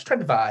 Just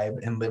trying to vibe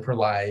and live her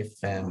life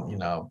and,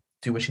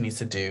 do what she needs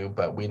to do.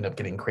 But we end up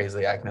getting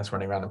crazy Agnes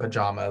running around in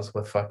pajamas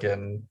with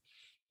fucking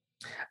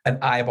an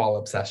eyeball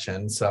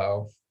obsession.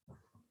 So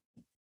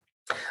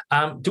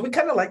do we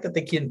kind of like that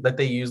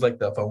they use like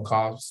the phone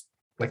calls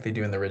like they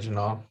do in the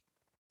original?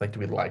 Like, do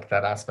we like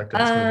that aspect of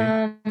this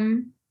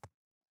movie?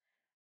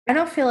 I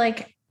don't feel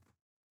like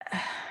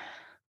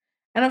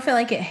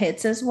it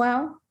hits as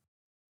well.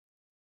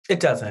 It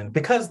doesn't,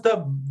 because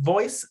the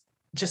voice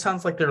just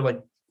sounds like they're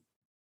like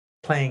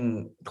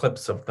playing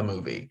clips of the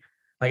movie.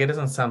 Like it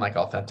doesn't sound like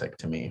authentic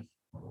to me.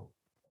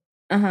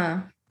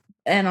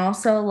 And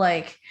also,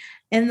 like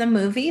in the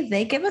movie,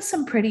 they give us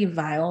some pretty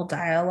vile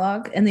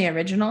dialogue in the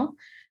original.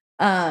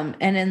 And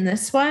in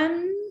this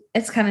one,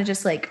 it's kind of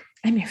just like,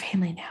 I'm your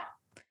family now.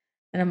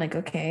 And I'm like,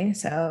 okay,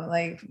 so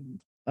like,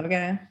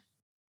 okay.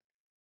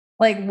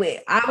 Like, wait,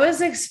 I was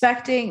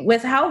expecting,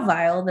 with how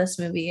vile this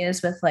movie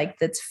is, with like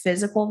its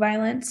physical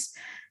violence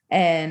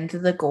and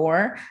the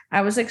gore,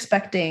 I was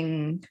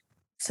expecting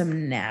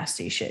some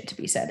nasty shit to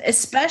be said,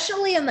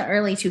 especially in the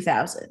early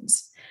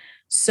 2000s.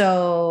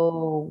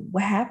 So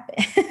what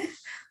happened? I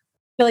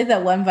feel like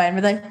that one vine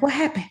where like, what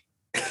happened?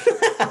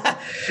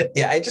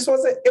 Yeah,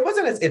 it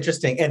wasn't as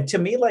interesting. And to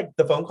me, like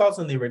the phone calls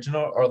in the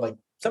original are like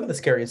some of the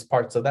scariest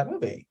parts of that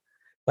movie.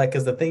 Like,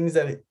 because the things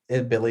that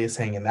Billy is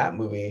saying in that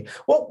movie,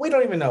 well, we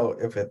don't even know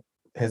if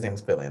his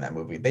name's Billy in that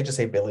movie. They just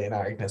say Billy and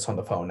Agnes on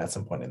the phone at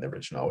some point in the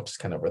original, which is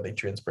kind of where they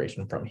drew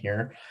inspiration from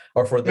here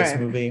or for this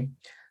movie.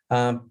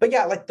 But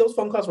yeah, like those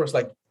phone calls were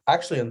like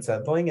actually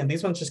unsettling, and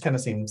these ones just kind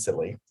of seem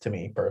silly to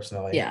me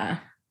personally. Yeah.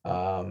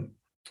 But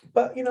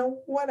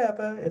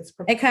whatever.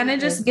 It kind of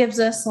just gives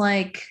us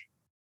like,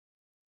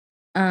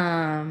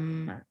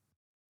 I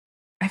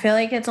feel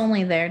like it's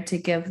only there to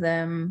give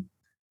them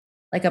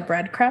like a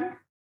breadcrumb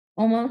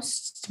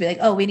almost to be like,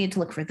 oh, we need to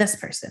look for this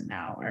person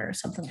now or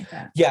something like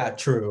that. Yeah,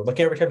 true. Like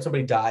every time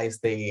somebody dies,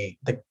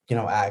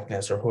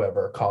 Agnes or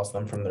whoever calls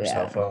them from their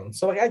cell phone.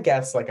 So like, I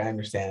guess like I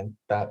understand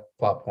that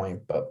plot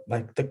point, but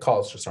like the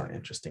calls just aren't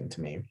interesting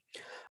to me.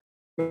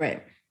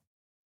 Right.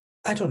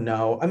 I don't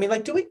know. I mean,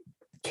 like,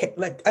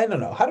 I don't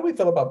know. How do we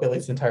feel about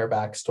Billy's entire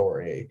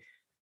backstory?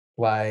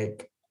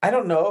 Like, I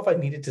don't know if I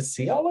needed to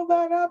see all of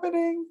that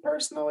happening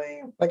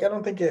personally. Like, I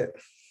don't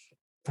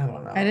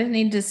know. I didn't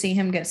need to see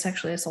him get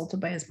sexually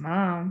assaulted by his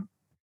mom.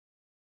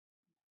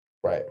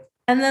 Right.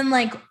 And then,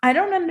 like, I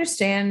don't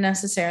understand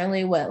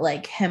necessarily what,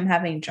 like, him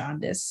having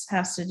jaundice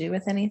has to do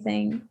with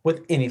anything.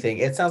 With anything.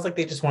 It sounds like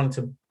they just wanted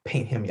to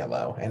paint him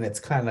yellow, and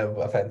it's kind of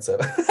offensive.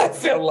 I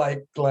feel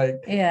like.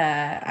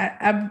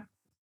 Yeah,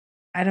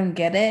 I don't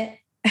get it.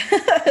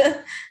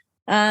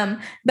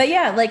 But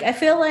yeah, like, I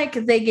feel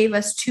like they gave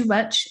us too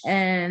much,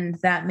 and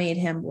that made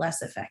him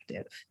less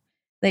effective.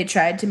 They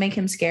tried to make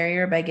him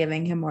scarier by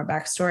giving him more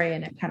backstory,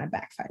 and it kind of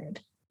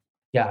backfired.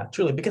 Yeah,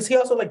 truly, because he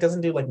also like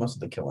doesn't do like most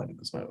of the killing in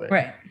this movie.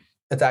 Right.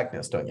 It's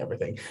Agnes doing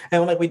everything,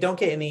 and like we don't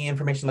get any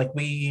information. Like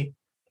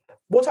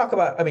we'll talk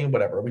about. I mean,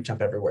 whatever. We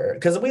jump everywhere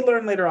because we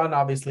learn later on,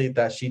 obviously,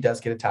 that she does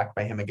get attacked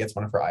by him and gets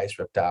one of her eyes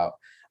ripped out.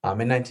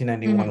 In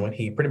 1991, when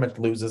he pretty much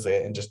loses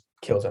it and just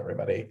kills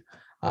everybody,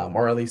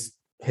 or at least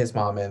his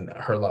mom and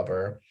her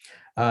lover,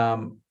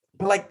 and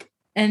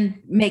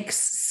makes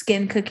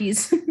skin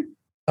cookies.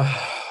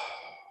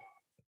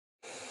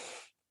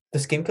 The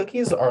skin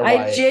cookies are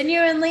I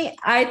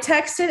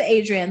texted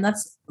Adrian.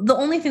 That's the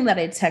only thing that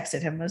I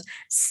texted him was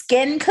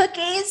skin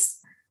cookies.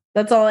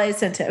 That's all I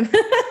sent him.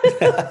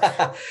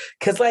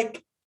 Because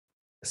like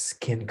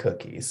skin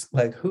cookies,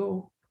 like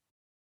who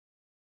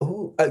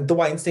the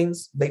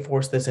Weinsteins, they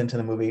forced this into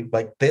the movie.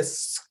 Like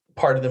this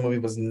part of the movie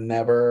was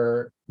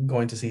never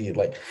going to see,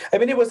 like, I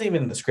mean, it wasn't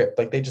even in the script.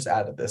 Like, they just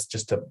added this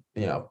just to,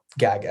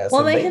 gag us.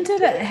 Well, And they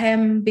hinted at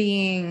him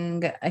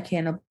being a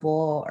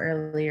cannibal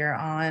earlier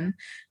on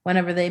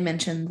whenever they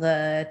mentioned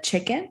the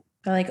chicken.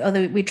 They're like,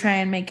 oh, we try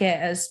and make it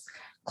as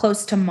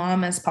close to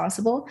mom as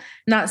possible.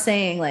 Not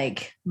saying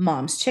like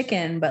mom's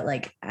chicken, but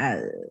like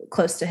as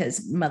close to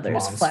his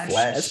mother's flesh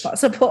as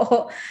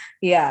possible.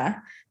 Yeah.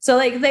 So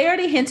like they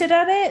already hinted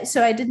at it.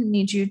 So I didn't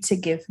need you to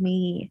give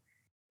me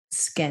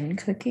skin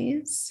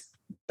cookies,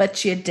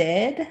 but you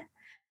did.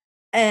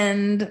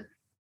 And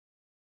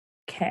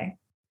okay.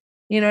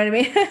 You know what I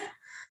mean?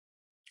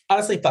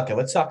 Honestly, fuck it.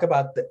 Let's talk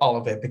about all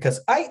of it, because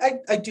I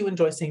do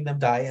enjoy seeing them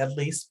die. At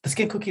least the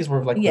skin cookies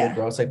were like really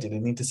gross. I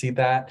didn't need to see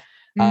that.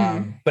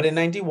 But in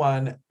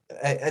 91,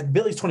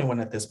 Billy's 21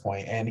 at this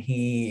point, and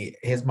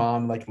his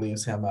mom like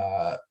leaves him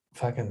a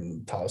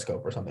fucking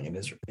telescope or something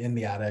in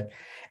the attic,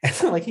 and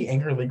so like he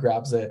angrily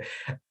grabs it.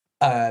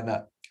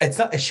 And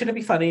it shouldn't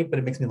be funny, but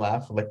it makes me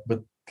laugh, like,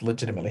 with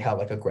legitimately how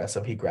like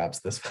aggressive he grabs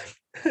this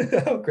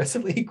how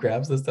aggressively he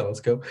grabs this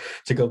telescope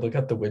to go look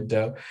out the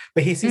window.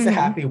 But he sees a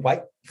happy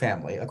white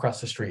family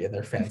across the street in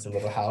their fancy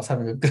little house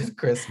having a good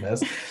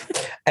Christmas.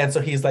 And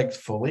so he's like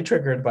fully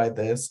triggered by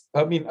this.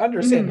 I mean,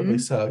 understandably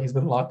so. He's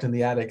been locked in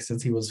the attic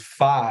since he was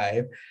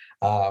 5.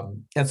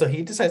 And so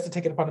he decides to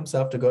take it upon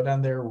himself to go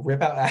down there,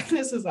 rip out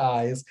Agnes's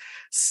eyes,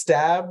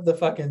 stab the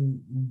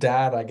fucking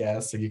dad, I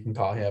guess, so you can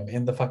call him,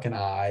 in the fucking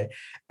eye.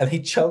 And he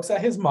chokes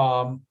at his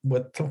mom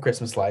with some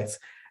Christmas lights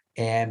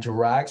and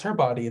drags her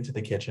body into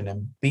the kitchen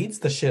and beats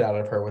the shit out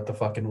of her with the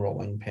fucking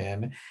rolling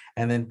pin,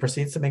 and then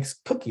proceeds to make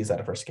cookies out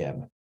of her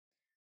skin.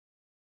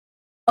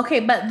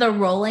 Okay, but the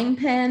rolling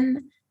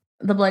pin,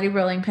 the bloody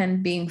rolling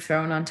pin being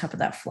thrown on top of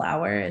that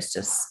flower is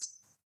just...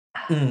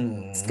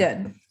 It's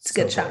good. It's a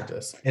good shot.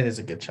 Gorgeous. It is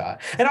a good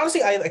shot. And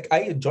honestly, I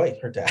enjoy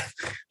her death.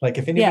 Like,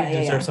 if anybody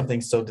deserves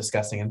something so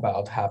disgusting and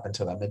vile to happen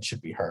to them, it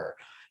should be her.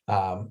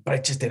 But I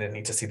just didn't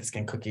need to see the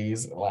skin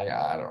cookies. Like,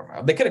 I don't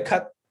know. They could have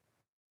cut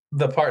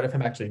the part of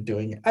him actually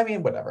doing it. I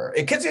mean, whatever.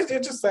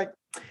 It's just like,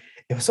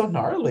 it was so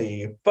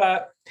gnarly.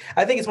 But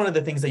I think it's one of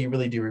the things that you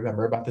really do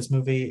remember about this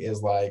movie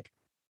is like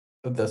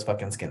this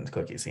fucking skin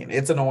cookie scene.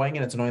 It's annoying,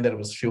 and it's annoying that it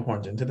was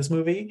shoehorned into this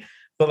movie.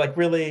 But like,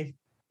 really,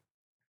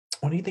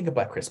 when you think of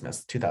Black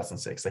Christmas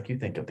 2006, like, you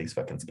think of these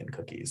fucking skin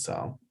cookies.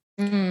 So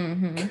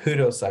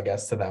kudos, I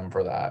guess, to them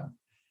for that.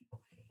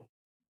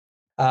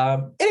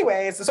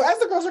 Anyways, so as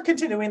the girls are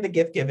continuing the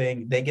gift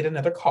giving, they get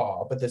another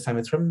call, but this time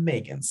it's from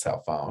Megan's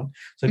cell phone.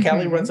 So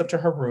Callie runs up to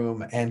her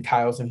room, and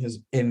Kyle's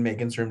in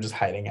Megan's room just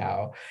hiding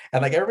out.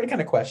 And like, everybody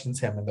kind of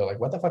questions him, and they're like,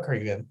 what the fuck are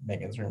you in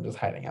Megan's room just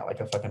hiding out like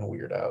a fucking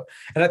weirdo?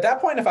 And at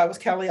that point, if I was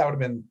Callie, I would have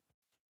been,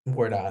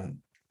 we're done.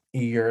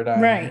 You're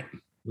done. Right.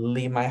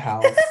 Leave my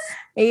house.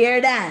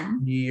 You're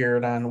done. You're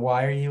done.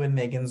 Why are you in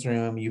Megan's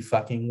room, you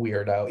fucking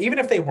weirdo? Even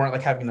if they weren't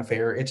like having an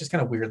affair, it's just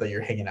kind of weird that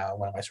you're hanging out in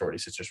one of my sorority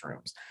sisters'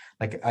 rooms.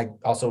 Like, I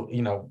also,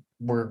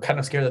 we're kind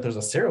of scared that there's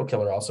a serial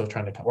killer also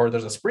trying to come, or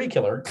there's a spree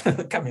killer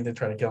coming to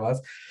try to kill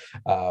us.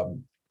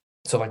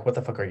 So like, what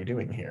the fuck are you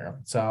doing here?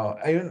 So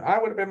I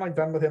would have been like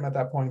done with him at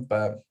that point,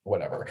 but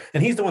whatever.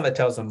 And he's the one that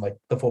tells them like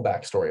the full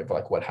backstory of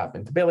like what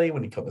happened to Billy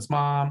when he killed his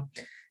mom,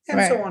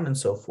 and so on and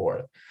so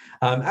forth.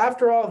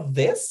 After all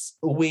this,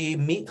 we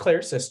meet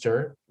Claire's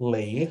sister,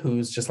 Lee,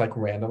 who's just like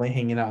randomly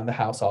hanging out in the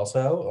house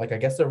also. Like, I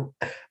guess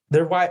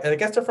they're wide. I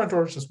guess their front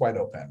door is just wide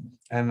open.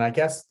 And I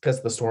guess because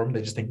of the storm,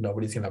 they just think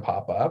nobody's going to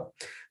pop up.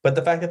 But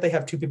the fact that they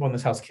have 2 people in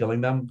this house killing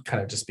them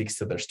kind of just speaks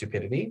to their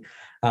stupidity.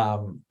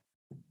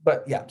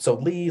 But yeah, so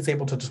Lee is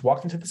able to just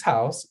walk into this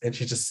house, and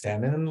she's just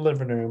standing in the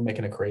living room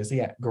making a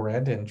crazy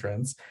grand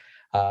entrance.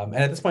 And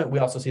at this point, we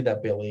also see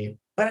that Billy,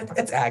 but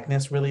it's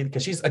Agnes really,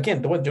 because she's,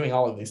 again, the one doing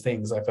all of these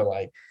things. I feel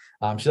like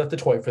she left the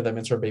toy for them.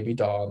 It's her baby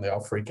doll, and they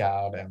all freak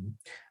out and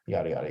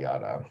yada, yada,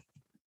 yada.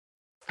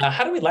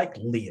 How do we like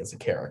Lee as a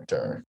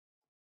character?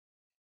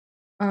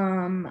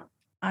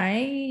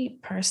 I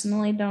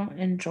personally don't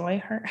enjoy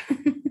her.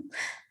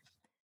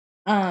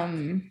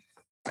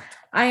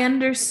 I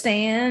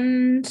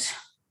understand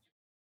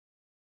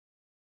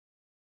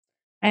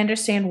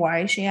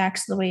why she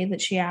acts the way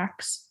that she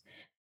acts.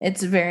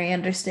 It's very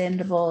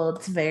understandable.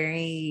 It's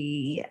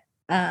very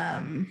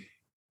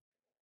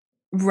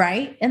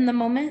right in the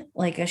moment.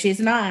 Like, she's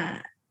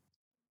not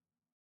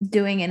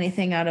doing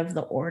anything out of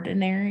the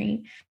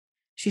ordinary.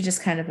 She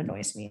just kind of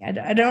annoys me. I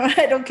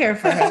don't care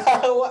for her.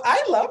 Well,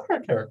 I love her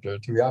character,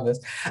 to be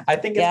honest. I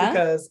think it's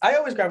because I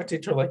always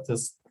gravitate to like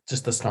this,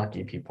 just the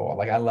snarky people.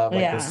 Like, I love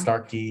like the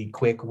snarky,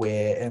 quick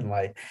wit and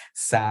like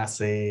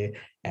sassy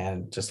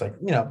and just like,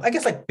 I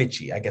guess like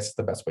bitchy, I guess is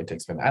the best way to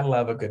explain it. I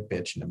love a good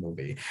bitch in a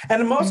movie.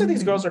 And most of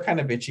these girls are kind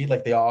of bitchy.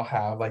 Like, they all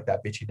have like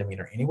that bitchy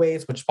demeanor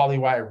anyways, which is probably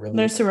why I really...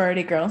 They're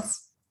sorority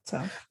girls.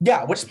 So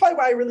yeah, which is probably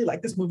why I really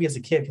liked this movie as a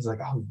kid, because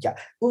like,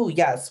 oh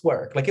yes,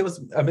 work. Like, it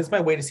was, it's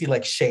my way to see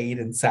like shade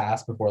and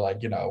sass before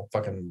like,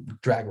 fucking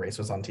Drag Race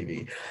was on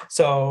TV.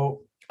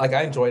 So like,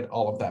 I enjoyed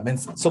all of them. And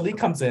so Lee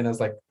comes in as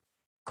like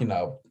you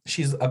know,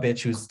 she's a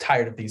bitch who's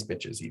tired of these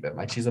bitches even.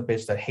 Like she's a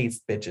bitch that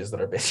hates bitches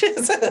that are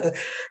bitches.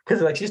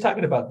 Because like she's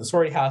talking about the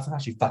sorority house and how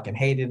she fucking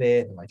hated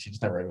it. And like she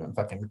just never even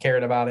fucking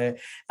cared about it.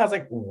 I was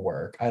like,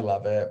 work. I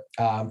love it.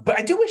 But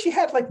I do wish she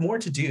had like more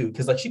to do.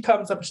 Because like she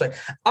comes up and she's like,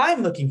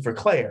 I'm looking for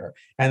Claire.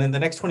 And then the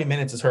next 20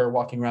 minutes is her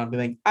walking around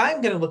being like, I'm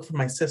gonna look for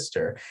my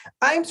sister.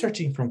 I'm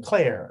searching for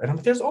Claire. And I'm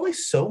like, there's only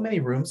so many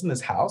rooms in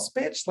this house,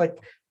 bitch. Like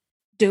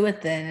Do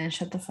it then and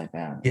shut the fuck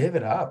up. give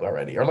it up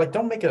already. Or like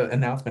don't make an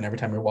announcement every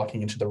time you're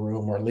walking into the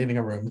room or leaving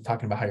a room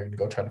talking about how you're gonna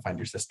go try to find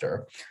your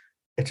sister.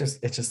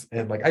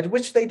 Like I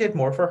wish they did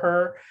more for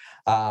her.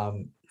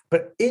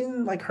 But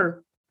in like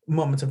her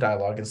moments of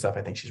dialogue and stuff,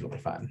 I think she's really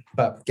fun.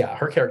 But yeah,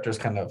 her character is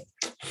kind of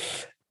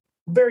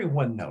very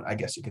one note, I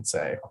guess you could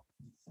say.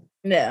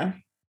 Yeah.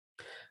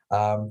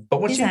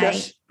 But when She's she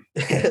does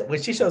when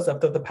she shows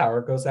up, the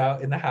power goes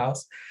out in the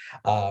house.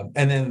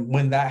 And then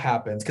when that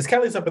happens, because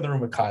Kelly's up in the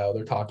room with Kyle,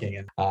 they're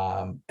talking,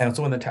 and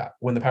so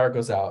when the power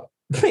goes out,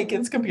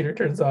 Megan's computer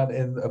turns on,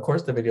 and of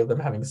course the video of them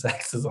having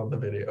sex is on the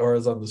video or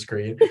is on the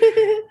screen.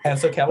 And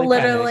so Kelly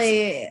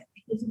literally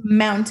he's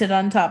mounted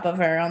on top of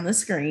her on the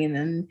screen,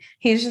 and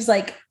he's just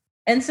like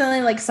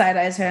instantly like side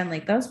eyes her and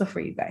like, that was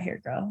before you got here,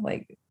 girl.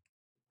 Like,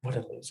 what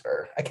a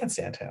loser. I can't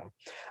stand him.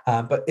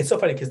 But it's so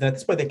funny because at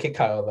this point they kick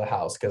Kyle out of the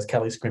house because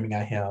Kelly's screaming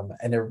at him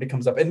and everybody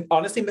comes up. And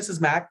honestly,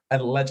 Mrs. Mack, a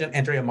legend,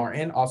 Andrea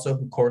Martin, also,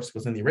 of course,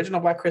 was in the original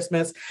Black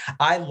Christmas.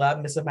 I love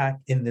Mrs. Mack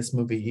in this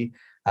movie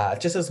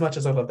just as much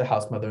as I love the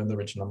house mother in the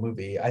original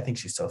movie. I think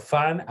she's so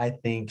fun. I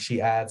think she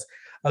adds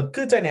a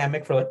good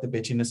dynamic for like the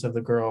bitchiness of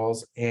the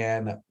girls.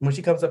 And when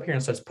she comes up here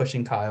and starts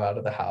pushing Kyle out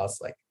of the house,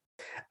 like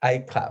I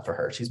clap for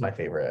her. She's my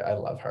favorite. I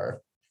love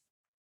her.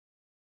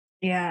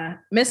 yeah,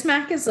 Miss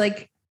Mac is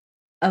like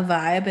a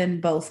vibe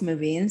in both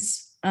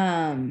movies.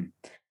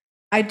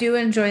 I do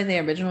enjoy the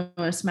original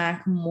Miss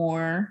Mac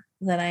more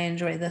than I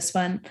enjoy this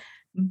one,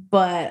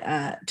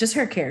 but just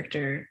her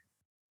character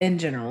in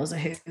general is a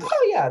hoot.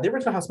 Oh yeah, the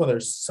original house mother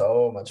is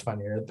so much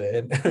funnier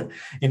than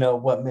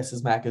what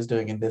Mrs. Mac is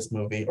doing in this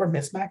movie, or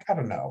Miss Mac. I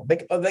don't know. They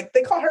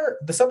call her,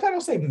 the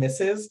subtitles say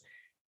Mrs.,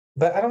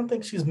 but I don't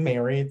think she's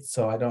married,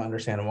 so I don't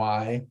understand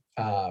why.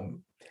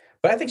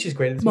 But I think she's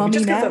great in this movie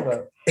just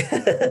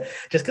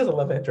because I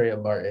love Andrea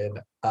Martin,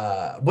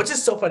 which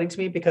is so funny to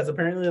me because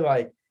apparently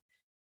like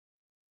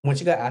when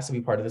she got asked to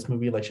be part of this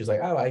movie, like she was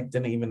like, oh, I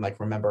didn't even like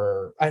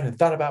remember, I hadn't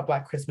thought about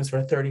Black Christmas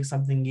for 30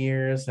 something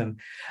years. And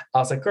I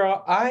was like,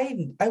 girl,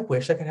 I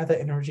wish I could have that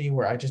energy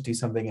where I just do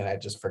something and I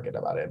just forget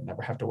about it and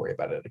never have to worry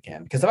about it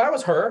again. Because if I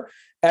was her,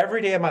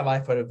 every day of my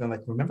life would have been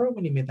like, remember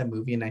when you made that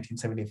movie in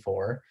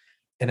 1974?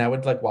 And I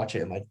would like watch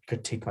it and like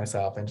critique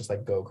myself and just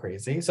like go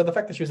crazy. So the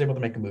fact that she was able to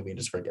make a movie and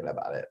just forget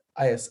about it,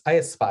 I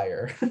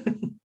aspire.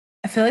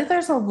 I feel like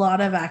there's a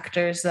lot of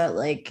actors that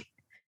like,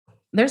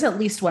 there's at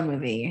least one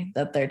movie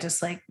that they're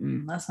just like,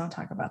 let's not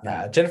talk about that.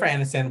 Yeah, Jennifer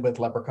Aniston with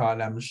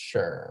Leprechaun, I'm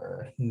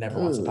sure never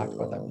wants to talk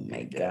about that movie. Oh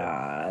my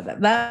God.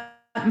 That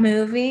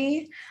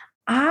movie,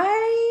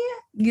 I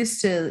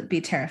used to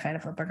be terrified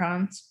of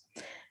leprechauns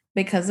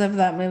because of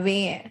that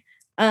movie.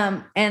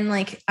 And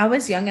like I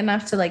was young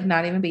enough to like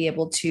not even be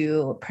able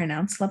to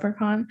pronounce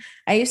leprechaun.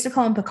 I used to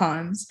call them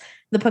pecans.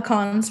 The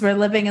pecans were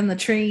living in the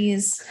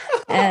trees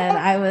and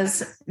I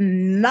was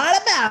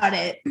not about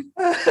it.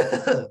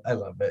 I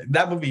love it.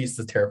 That movie used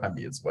to terrify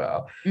me as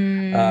well.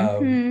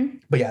 Mm-hmm.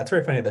 But yeah, it's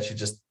very funny that she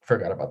just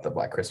forgot about the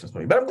Black Christmas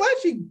movie. But I'm glad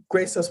she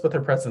graced us with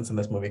her presence in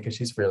this movie because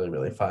she's really,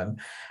 really fun.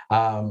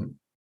 While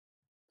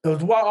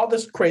all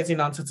this crazy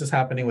nonsense is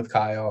happening with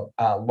Kyle,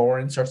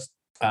 Lauren starts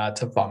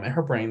to vomit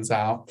her brains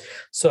out.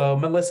 So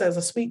Melissa is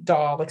a sweet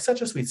doll, like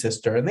such a sweet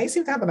sister, and they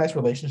seem to have a nice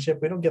relationship.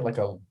 We don't get like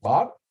a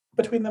lot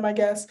between them, I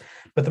guess,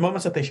 but the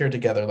moments that they share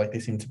together, like they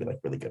seem to be like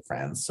really good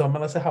friends. So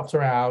Melissa helps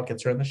her out,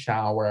 gets her in the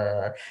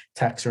shower,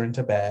 tucks her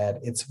into bed.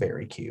 It's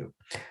very cute.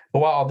 But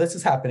while all this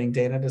is happening,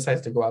 Dana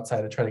decides to go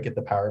outside to try to get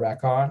the power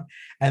back on,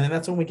 and then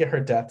that's when we get her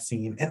death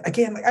scene. And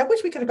again, like, I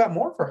wish we could have got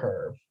more for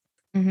her.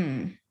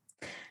 Mm-hmm.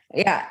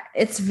 Yeah,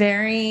 it's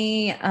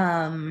very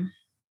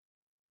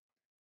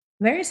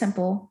very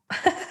simple.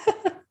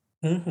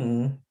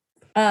 Mm-hmm.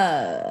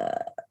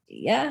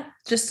 Yeah,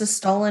 just a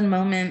stolen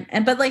moment.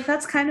 But like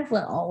that's kind of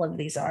what all of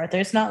these are.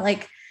 There's not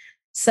like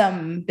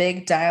some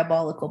big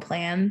diabolical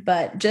plan,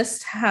 but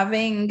just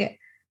having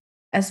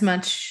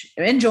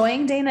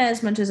enjoying Dana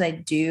as much as I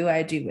do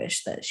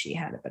wish that she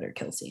had a better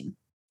kill scene.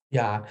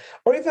 Yeah.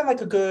 Or even like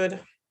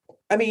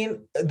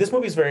this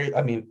movie is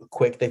very,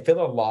 quick. They fit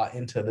a lot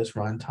into this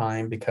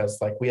runtime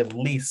because like we at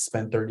least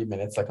spent 30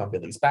 minutes like on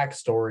Billy's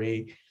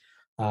backstory.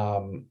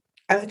 And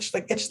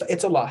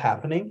it's a lot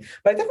happening,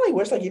 but I definitely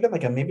wish like even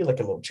like maybe like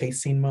a little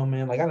chase scene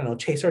moment, like I don't know,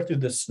 chase her through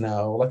the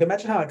snow. Like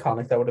imagine how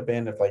iconic that would have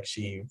been if like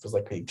she was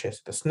like being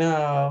chased through the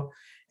snow,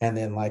 and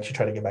then like she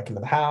tried to get back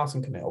into the house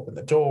and couldn't open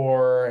the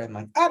door, and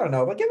like I don't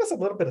know, but give us a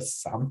little bit of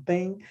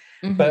something.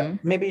 Mm-hmm.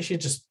 But maybe she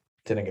just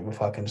didn't give a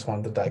fuck and just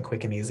wanted to die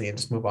quick and easy and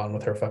just move on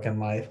with her fucking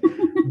life.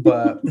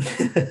 But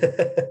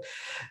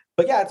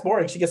but yeah, it's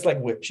boring. She gets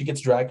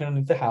dragged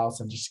underneath the house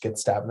and just gets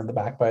stabbed in the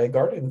back by a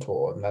garden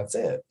tool, and that's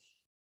it.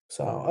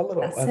 So a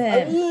little That's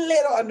it.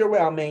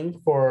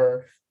 underwhelming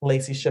for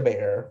Lacey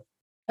Chabert.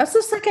 That's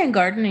the second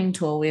gardening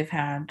tool we've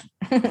had.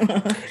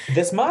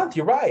 This month,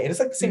 you're right.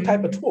 It's like the same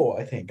type of Mhm. tool,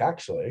 I think,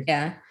 actually.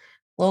 Yeah.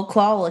 Little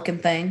claw looking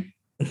thing.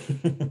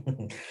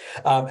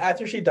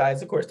 After she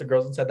dies, of course, the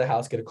girls inside the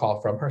house get a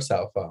call from her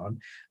cell phone.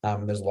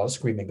 There's a lot of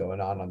screaming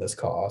going on this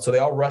call. So they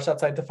all rush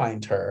outside to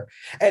find her.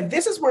 And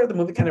this is where the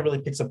movie kind of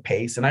really picks up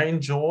pace. And I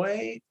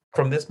enjoy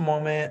from this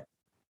moment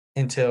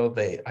until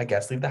they, I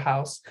guess, leave the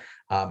house.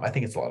 I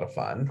think it's a lot of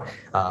fun.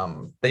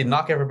 They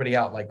knock everybody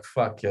out like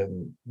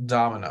fucking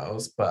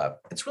dominoes, but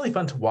it's really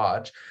fun to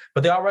watch.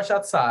 But they all rush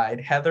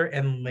outside. Heather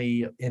and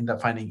Lee end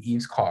up finding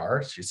Eve's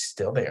car. She's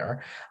still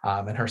there.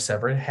 And her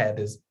severed head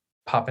is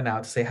popping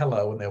out to say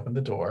hello when they open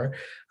the door.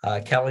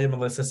 Kelly and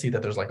Melissa see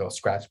that there's like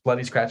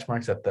bloody scratch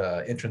marks at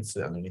the entrance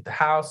underneath the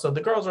house. So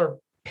the girls are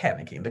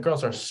panicking. The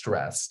girls are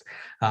stressed.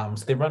 So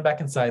they run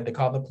back inside. They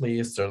call the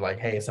police. They're like,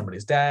 hey,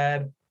 somebody's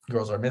dead.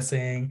 Girls are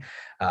missing.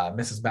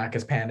 Mrs. Mack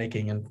is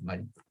panicking and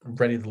like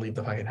ready to leave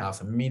the fucking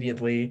house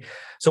immediately.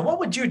 So what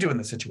would you do in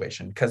this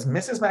situation? Because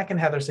Mrs. Mack and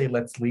Heather say,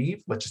 let's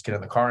leave. Let's just get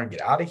in the car and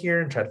get out of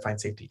here and try to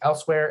find safety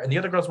elsewhere. And the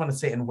other girls want to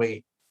sit and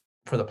wait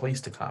for the police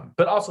to come.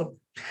 But also,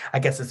 I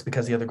guess it's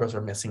because the other girls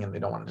are missing and they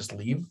don't want to just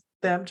leave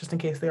them just in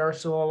case they are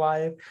still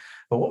alive.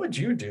 But what would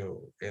you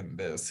do in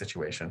this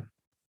situation?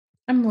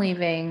 I'm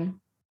leaving.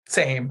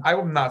 Same. I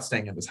am not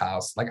staying in this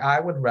house. Like,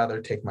 I would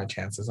rather take my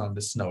chances on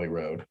this snowy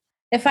road.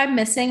 If I'm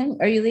missing,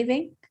 are you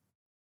leaving?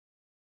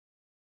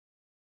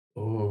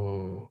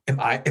 Ooh. If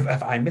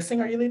I'm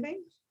missing, are you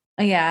leaving?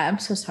 Oh, yeah, I'm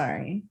so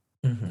sorry.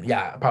 Mm-hmm.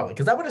 Yeah, probably.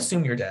 Because I would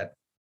assume you're dead.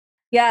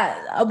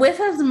 Yeah,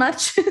 with as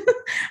much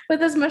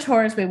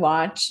horror as we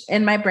watch,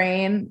 in my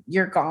brain,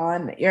 you're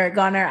gone. You're a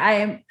goner.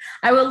 I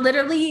will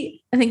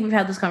literally, I think we've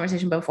had this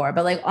conversation before,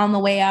 but like on the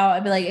way out,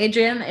 I'd be like,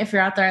 Adrian, if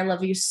you're out there, I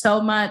love you so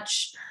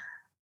much.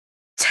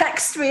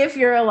 Text me if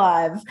you're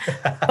alive.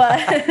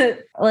 But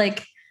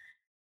like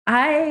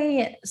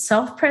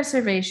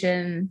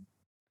self-preservation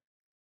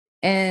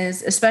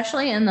is,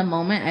 especially in the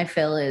moment, I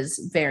feel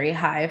is very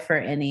high for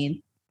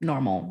any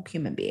normal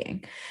human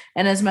being.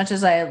 And as much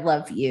as I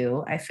love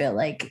you, I feel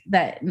like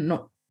that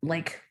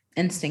like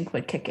instinct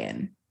would kick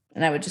in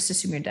and I would just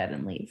assume you're dead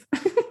and leave.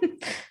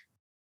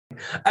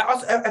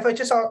 Also, if I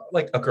just saw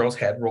like a girl's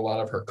head roll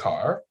out of her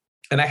car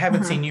and I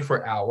haven't seen you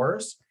for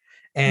hours,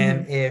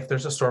 and if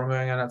there's a storm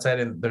going on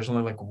outside and there's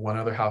only like one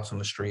other house on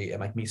the street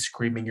and like me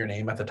screaming your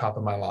name at the top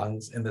of my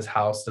lungs and this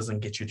house doesn't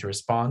get you to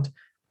respond,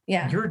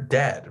 yeah, you're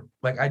dead.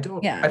 Like I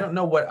don't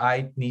know what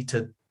I need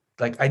to,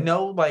 like, I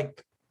know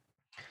like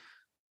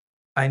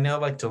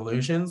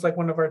delusions, like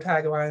one of our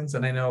taglines,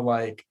 and I know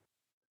like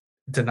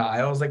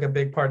denial is like a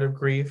big part of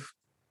grief.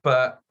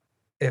 But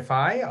if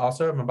I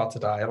also am about to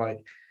die,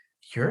 like,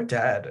 you're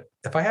dead.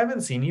 If I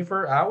haven't seen you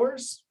for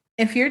hours,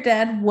 if you're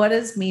dead, what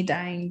does me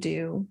dying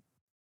do?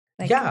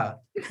 Like, yeah.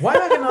 Why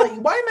am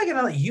I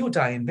gonna let you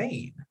die in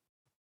vain?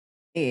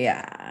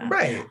 Yeah.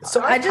 Right.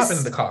 So I just hop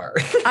into the car.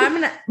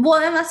 And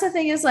that's the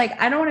thing is like,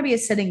 I don't want to be a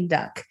sitting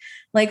duck.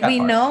 Like we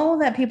know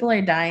that people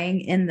are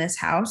dying in this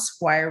house.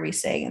 Why are we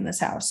staying in this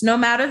house? No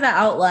matter the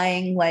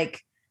outlying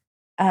like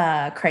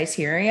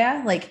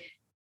criteria, like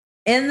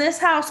in this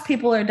house,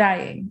 people are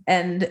dying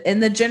and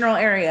in the general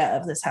area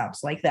of this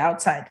house, like the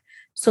outside.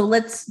 So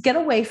let's get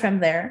away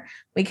from there.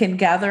 We can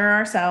gather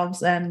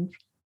ourselves and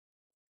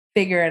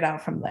figure it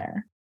out from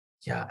there.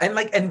 Yeah.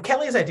 And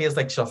Kelly's idea is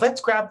like,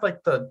 let's grab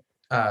like the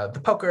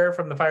poker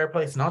from the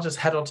fireplace and I'll just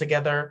huddle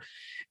together.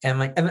 And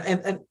like,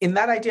 and in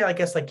that idea, I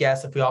guess, like,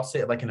 yes, if we all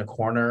sit like in a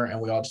corner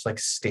and we all just like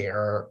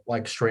stare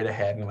like straight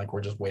ahead and like we're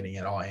just waiting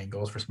at all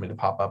angles for somebody to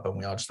pop up and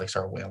we all just like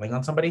start wailing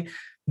on somebody,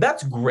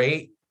 that's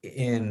great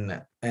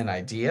in an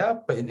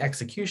idea, but in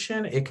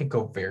execution, it could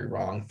go very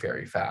wrong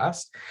very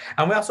fast.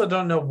 And we also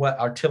don't know what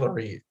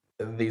artillery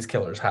these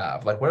killers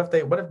have. Like, what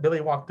if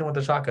Billy walked in with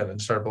a shotgun and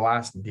started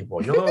blasting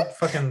people? Your little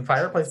fucking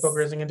fireplace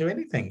poker isn't gonna do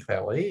anything,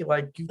 Kelly.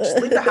 Like, you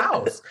just leave the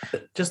house.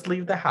 Just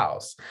leave the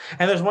house.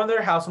 And there's one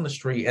other house on the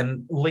street,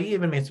 and Lee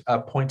even made a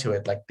point to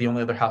it, like the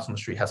only other house on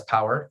the street has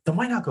power. Then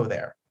why not go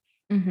there?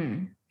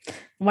 Mm-hmm.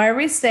 Why are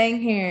we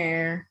staying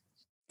here?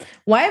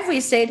 Why have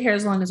we stayed here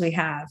as long as we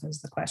have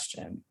is the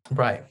question.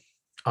 Right.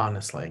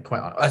 Honestly,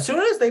 quite honest. As soon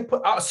as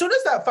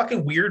that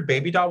fucking weird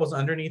baby doll was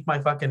underneath my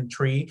fucking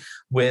tree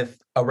with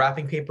a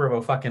wrapping paper of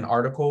a fucking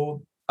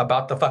article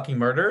about the fucking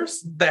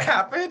murders that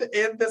happened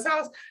in this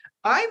house,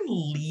 I'm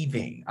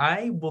leaving.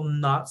 I will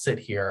not sit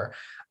here.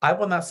 I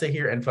will not sit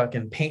here and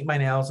fucking paint my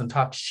nails and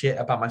talk shit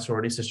about my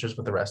sorority sisters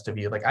with the rest of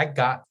you. Like, I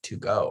got to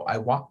go. I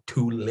want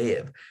to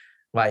live.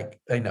 Like,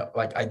 I know,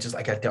 like, I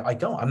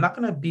don't. I'm not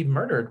going to be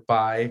murdered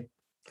by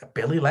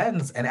Billy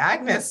Lenz and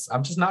Agnes.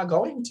 I'm just not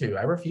going to.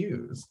 I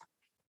refuse.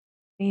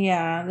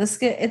 Yeah,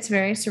 it's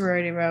very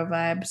sorority row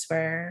vibes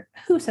where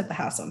who set the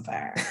house on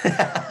fire?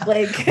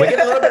 Like we get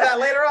a little bit of that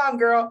later on,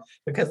 girl,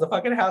 because the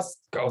fucking house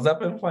goes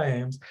up in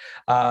flames.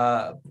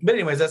 But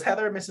anyways, as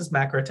Heather and Mrs.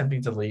 Mack are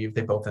attempting to leave,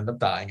 they both end up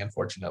dying,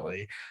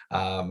 unfortunately.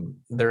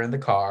 They're in the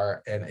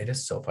car, and it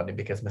is so funny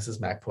because Mrs.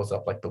 Mack pulls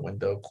up like the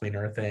window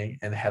cleaner thing,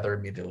 and Heather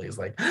immediately is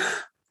like,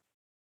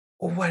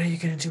 what are you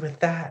gonna do with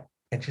that?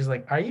 And she's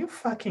like, are you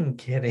fucking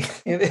kidding?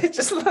 And it's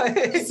just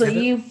like, So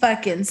you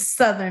fucking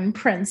Southern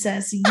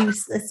princess,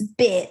 useless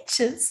bitch.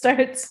 It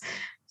starts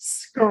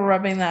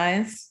scrubbing the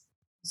eyes.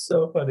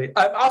 so funny.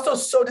 I'm also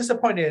so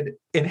disappointed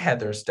in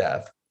Heather's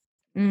death.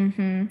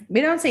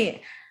 We don't see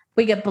it.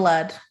 We get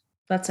blood.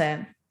 That's it.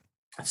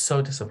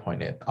 So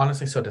disappointed.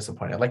 Honestly, so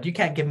disappointed. Like, you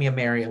can't give me a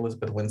Mary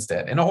Elizabeth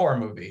Winstead in a horror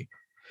movie.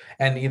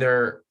 And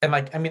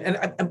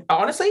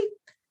honestly,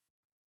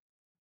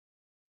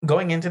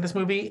 going into this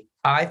movie,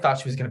 I thought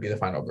she was going to be the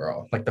final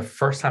girl. Like, the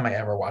first time I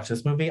ever watched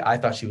this movie, I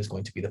thought she was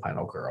going to be the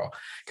final girl.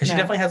 Because she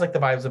definitely has like the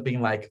vibes of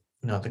being like,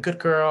 the good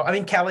girl. I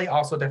mean, Kelly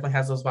also definitely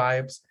has those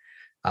vibes.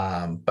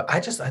 But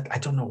I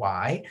don't know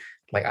why.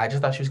 Like, I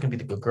just thought she was gonna be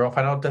the good girl.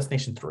 Final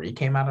Destination 3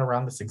 came out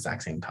around this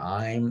exact same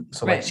time.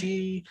 So like,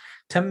 she,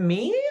 to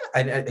me,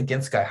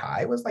 Against Sky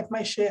High was like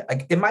my shit.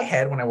 Like, in my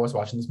head when I was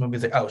watching this movie,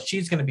 it's like, oh,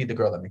 she's gonna be the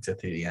girl that makes it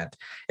to the end.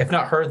 If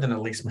not her, then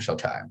at least Michelle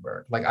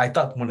Trachtenberg. Like, I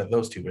thought one of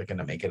those two were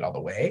gonna make it all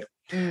the way.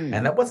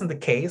 And that wasn't the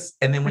case.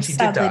 And then when she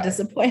did die,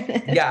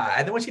 disappointed. Yeah.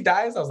 And then when she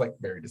dies, I was like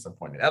very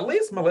disappointed. At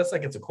least Melissa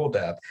gets a cool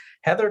death.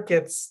 Heather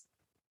gets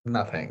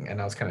nothing,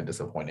 and I was kind of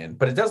disappointed.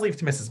 But it does lead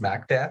to Mrs.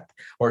 Mack's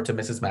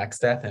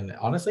death, and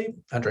honestly,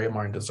 Andrea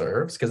Martin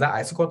deserves, because that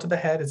icicle to the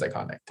head is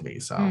iconic to me.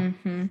 So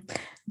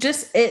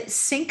just it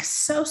sinks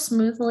so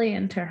smoothly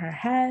into her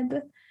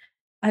head.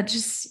 I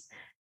don't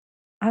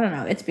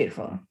know. It's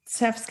beautiful.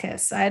 Chef's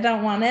kiss. I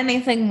don't want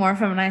anything more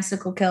from an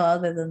icicle kill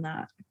other than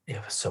that. It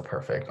was so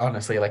perfect.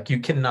 Honestly, like,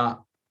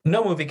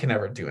 no movie can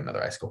ever do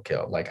another icicle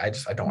kill. Like, I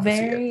don't want to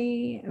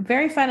see it.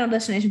 Very Final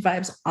Destination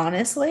vibes,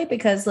 honestly,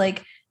 because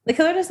like, the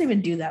killer doesn't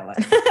even do that one.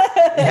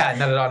 Yeah,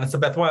 not at all. It's the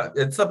best one.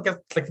 It's like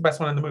the best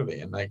one in the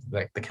movie, and like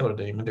the killer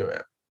didn't even do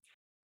it.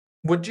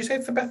 Would you say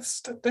it's the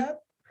best death?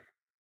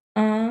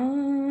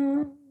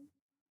 I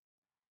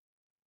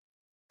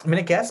mean,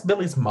 I guess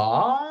Billy's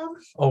mom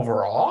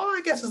overall, I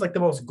guess, is like the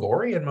most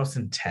gory and most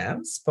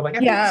intense. But like, I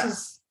think this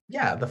is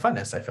the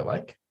funnest, I feel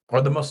like,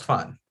 or the most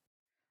fun.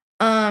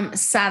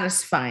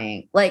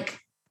 Satisfying. Like,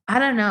 I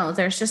don't know.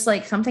 There's just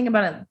like something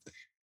about it.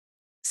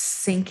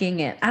 Sinking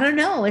it. I don't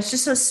know. It's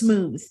just so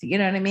smooth. You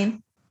know what I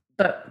mean?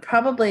 But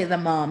probably the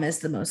mom is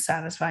the most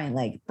satisfying,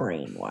 like,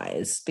 brain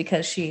wise,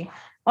 because she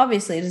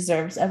obviously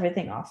deserves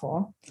everything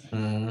awful.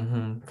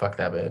 Fuck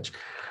that bitch.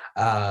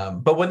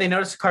 But when they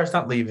notice the car's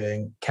not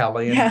leaving,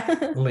 Kelly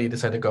and Lee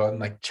decide to go and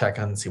like check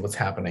on and see what's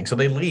happening. So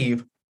they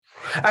leave.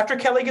 After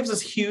Kelly gives this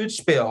huge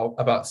spiel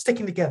about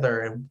sticking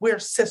together and we're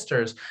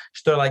sisters,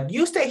 they're like,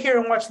 you stay here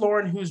and watch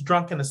Lauren, who's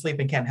drunk and asleep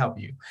and can't help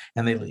you.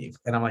 And they leave.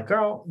 And I'm like,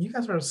 girl, you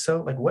guys are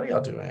so, like, what are y'all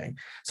doing?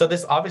 So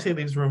this obviously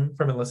leaves room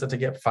for Melissa to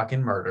get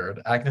fucking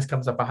murdered. Agnes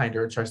comes up behind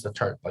her and tries to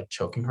start like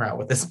choking her out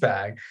with this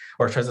bag,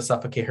 or tries to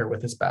suffocate her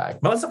with this bag.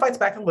 Melissa fights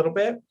back a little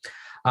bit.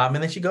 And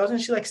then she goes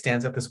and she like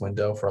stands at this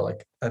window for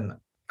like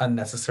an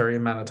unnecessary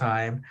amount of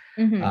time.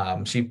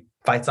 She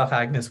fights off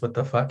Agnes with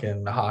the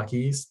fucking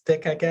hockey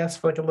stick, I guess,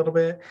 for like a little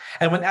bit.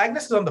 And when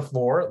Agnes is on the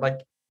floor,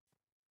 like,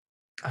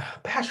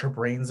 bash her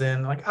brains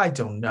in. Like, I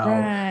don't know.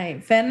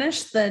 Right.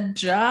 Finish the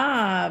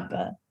job.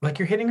 Like,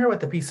 you're hitting her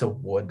with a piece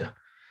of wood.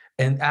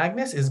 And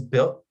Agnes is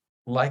built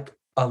like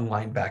a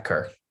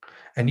linebacker.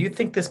 And you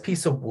think this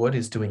piece of wood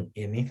is doing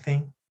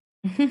anything?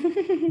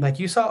 Like,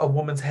 you saw a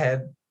woman's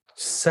head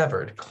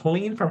severed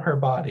clean from her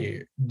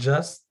body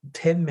just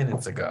 10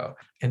 minutes ago,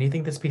 and you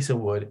think this piece of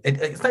wood,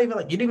 it's not even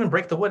like you didn't even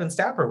break the wood and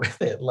stab her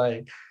with it.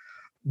 Like,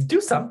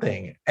 do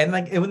something. And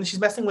like, when she's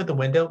messing with the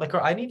window, like,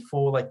 girl, I need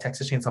full like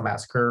Texas Chainsaw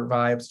Massacre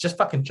vibes. Just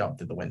fucking jump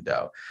through the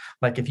window.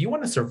 Like, if you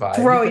want to survive,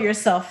 throw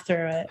yourself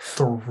through it,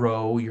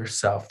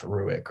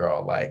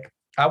 girl. Like,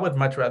 I would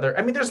much rather,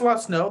 I mean, there's a lot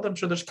of snow. I'm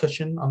sure there's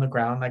cushion on the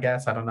ground, I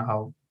guess. I don't know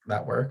how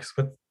that works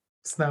with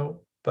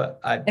snow,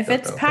 but if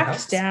it's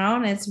packed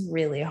down, it's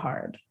really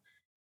hard.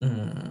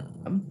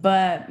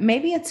 But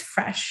maybe it's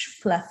fresh,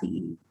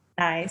 fluffy,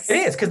 nice. It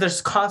is, because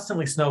there's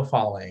constantly snow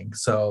falling,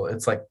 so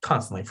it's like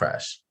constantly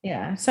fresh.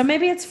 Yeah, so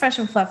maybe it's fresh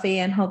and fluffy,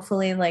 and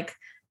hopefully like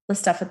the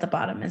stuff at the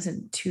bottom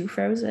isn't too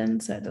frozen,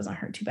 so it doesn't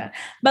hurt too bad.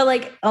 But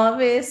like,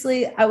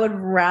 obviously I would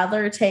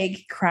rather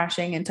take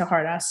crashing into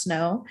hard ass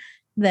snow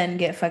than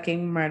get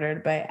fucking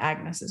murdered by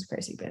Agnes's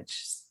crazy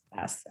bitch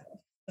ass.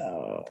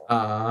 So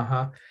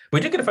we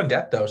did get a fun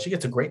death though. She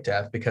gets a great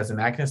death, because in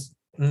Agnes,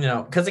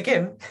 because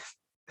again,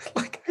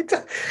 like,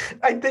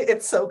 I think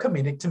it's so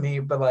comedic to me,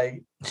 but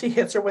like, she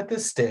hits her with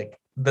this stick.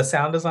 The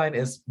sound design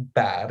is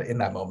bad in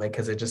that moment,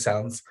 because it just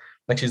sounds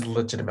like she's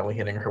legitimately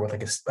hitting her with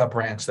like a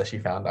branch that she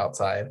found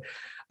outside.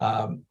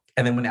 And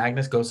then when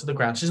Agnes goes to the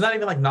ground, she's not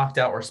even like knocked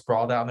out or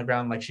sprawled out on the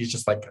ground. Like, she's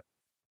just like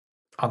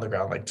on the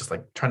ground, like just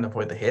like trying to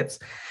avoid the hits.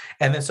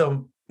 And then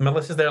so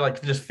Melissa's there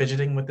like just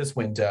fidgeting with this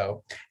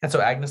window. And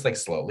so Agnes like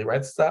slowly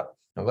rises up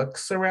and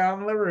looks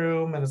around the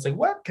room, and it's like,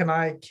 what can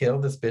I kill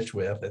this bitch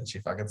with? And she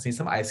fucking sees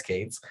some ice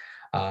skates.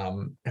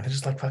 And it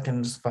just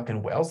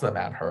fucking wails them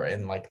at her,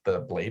 and like the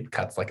blade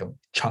cuts like a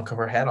chunk of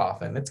her head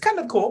off, and it's kind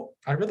of cool.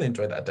 I really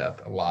enjoyed that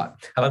death a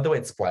lot. I love the way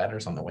it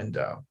splatters on the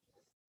window.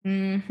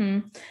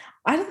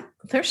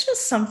 There's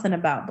just something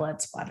about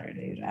blood splatter,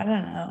 dude. I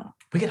don't know.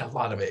 We get a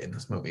lot of it in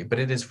this movie, but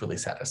it is really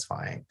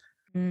satisfying.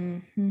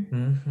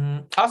 Mm-hmm.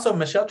 Also,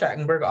 Michelle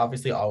Trachtenberg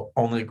obviously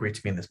only agreed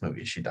to be in this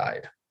movie. She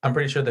died. I'm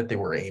pretty sure that they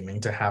were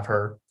aiming to have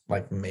her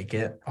like make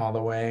it all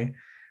the way,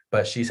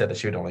 but she said that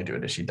she would only do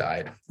it if she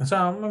died. So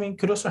I mean,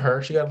 kudos to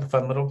her. She got a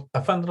fun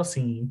little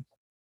scene.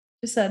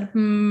 She said,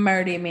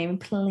 "Murder me,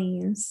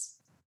 please."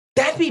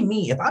 That'd be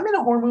me. If I'm in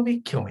a horror movie,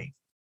 kill me.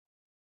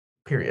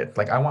 Period.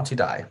 Like I want to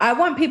die. I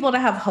want people to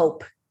have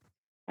hope.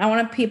 I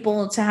want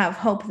people to have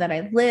hope that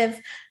I live.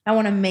 I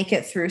want to make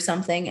it through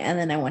something. And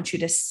then I want you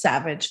to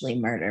savagely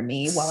murder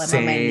me while I'm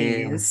on my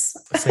knees.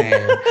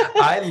 Same.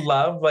 I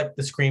love like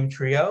the Scream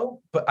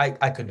trio, but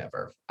I could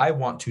never. I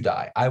want to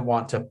die. I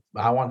want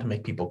to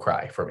make people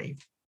cry for me.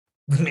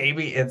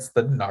 Maybe it's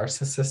the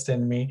narcissist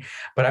in me,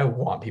 but I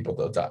want people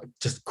to die,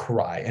 just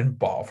cry and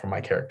bawl for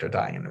my character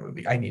dying in the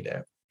movie. I need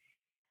it.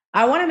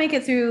 I want to make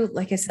it through,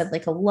 like I said,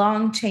 like a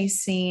long chase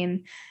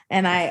scene,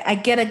 and I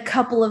get a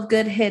couple of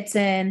good hits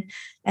in,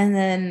 and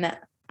then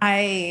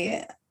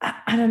I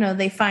don't know,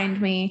 they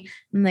find me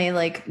and they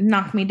like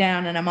knock me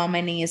down and I'm on my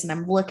knees and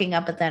I'm looking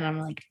up at them. I'm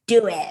like,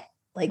 do it,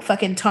 like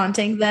fucking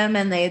taunting them,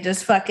 and they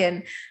just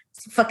fucking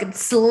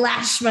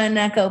slash my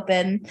neck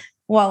open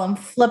while I'm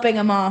flipping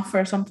them off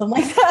or something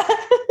like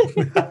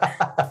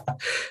that.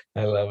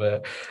 I love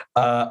it.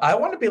 I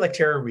want to be like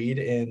Tara Reid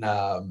in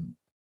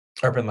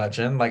Urban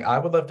Legend. Like I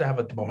would love to have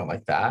a moment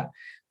like that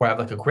where I have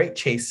like a great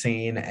chase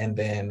scene, and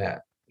then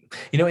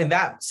in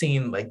that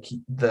scene, like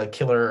the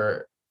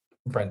killer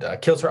Brenda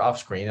kills her off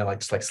screen and like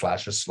just like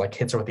slashes, like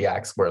hits her with the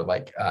axe where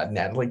like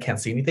Natalie can't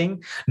see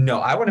anything. No,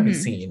 I want to be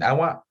seen. I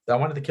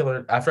wanted the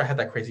killer, after I had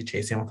that crazy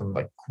chase scene with him,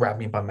 like grab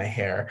me by my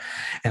hair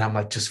and I'm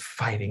like just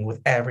fighting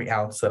with every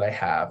ounce that I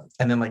have,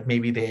 and then like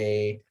maybe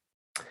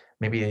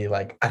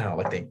like I don't know,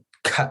 like they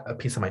cut a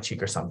piece of my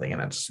cheek or something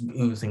and it's just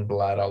oozing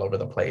blood all over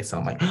the place, and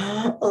I'm like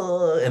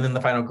and then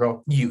the final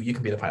girl, you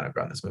can be the final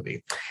girl in this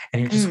movie,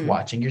 and you're just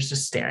watching, you're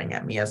just staring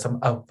at me as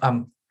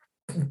I'm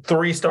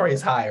 3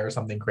 stories high or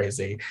something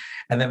crazy,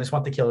 and then I just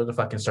want the killer to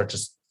fucking start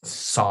just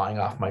sawing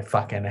off my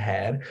fucking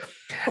head.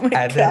 Oh my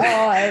God.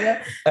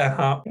 Then,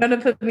 you want to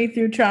put me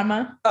through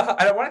trauma?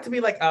 I want it to be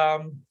like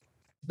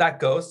that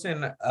ghost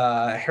in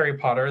Harry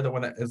Potter, the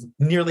one that is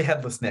nearly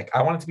headless Nick.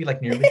 I want it to be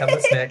like nearly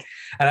headless Nick,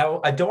 and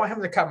I don't want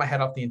him to cut my head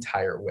off the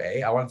entire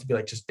way. I want it to be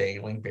like just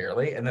dangling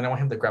barely, and then I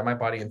want him to grab my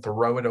body and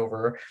throw it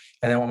over,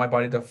 and I want my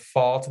body to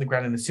fall to the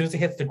ground, and as soon as it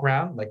hits the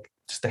ground, like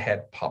just the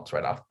head pops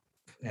right off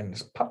and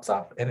just pops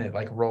off, and it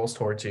like rolls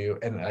towards you,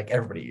 and like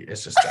everybody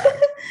is just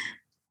stabbed.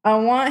 I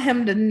want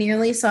him to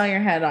nearly saw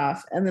your head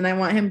off, and then I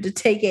want him to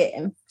take it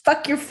and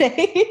fuck your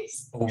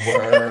face.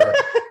 Word.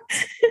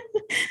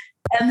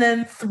 And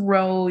then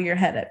throw your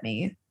head at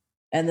me.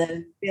 And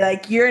then be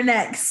like, you're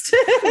next.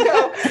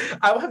 No,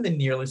 I want him to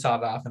nearly saw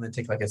it off and then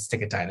take like a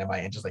stick of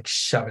dynamite and just like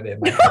shove it in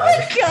my head. Oh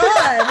my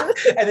God.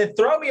 And then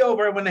throw me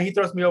over. When he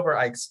throws me over,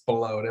 I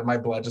explode and my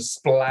blood just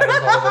splatters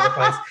all over the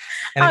place.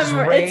 And it's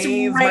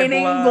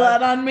raining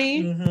blood on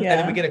me. Mm-hmm. Yeah. And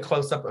then we get a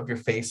close up of your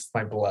face.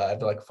 My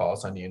blood like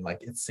falls on you and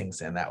like it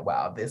sinks in that,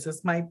 wow, this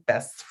is my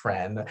best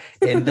friend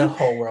in the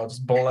whole world.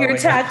 Just blowing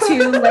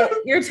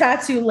your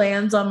tattoo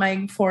lands on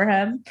my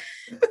forehead.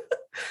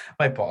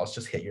 My balls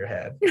just hit your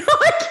head. Oh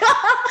my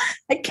God.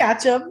 I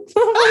catch them.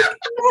 Oh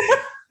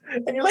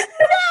and you're like,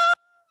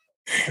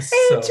 no!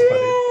 So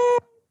funny.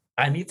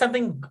 I need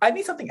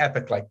something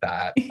epic like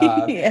that.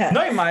 Yeah.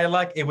 Knowing my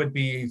luck, it would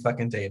be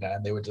fucking Dana,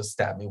 and they would just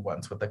stab me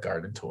once with a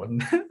garden tool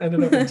and then it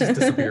would just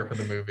disappear from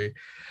the movie.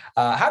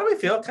 How do we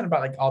feel kind of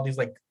about like all these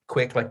like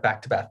quick like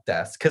back-to-back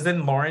deaths? Because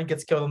then Lauren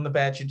gets killed on the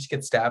bed, she just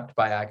gets stabbed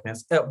by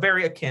Agnes.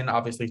 Very akin,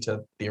 obviously,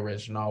 to the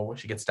original, where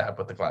she gets stabbed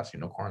with the glass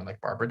unicorn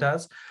like Barbara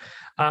does.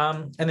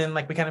 And then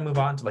like we kind of move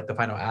on to like the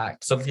final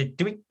act. So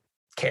do we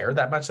care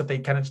that much that they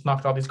kind of just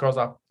knocked all these girls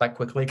off that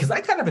quickly? Because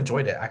I kind of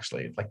enjoyed it,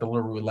 actually, like the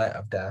little roulette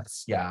of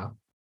deaths. Yeah,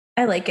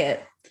 I like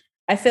it.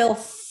 I feel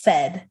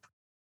fed.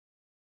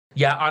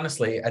 Yeah,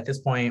 honestly, at this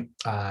point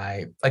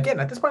in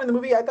the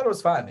movie, I thought it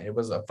was fun. It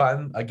was a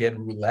fun, again,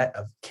 roulette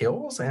of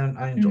kills, and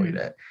I enjoyed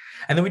it.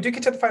 And then we do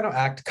get to the final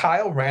act.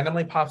 Kyle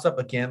randomly pops up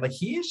again. Like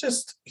he's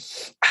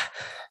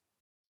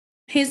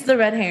the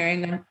red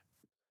herring.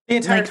 The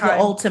entire time.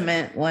 The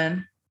ultimate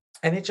one.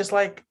 And it's just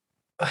like,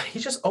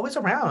 he's just always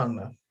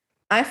around.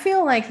 I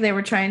feel like they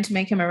were trying to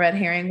make him a red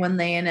herring when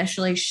they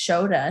initially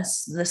showed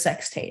us the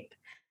sex tape.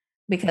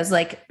 Because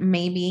like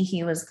maybe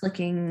he was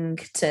looking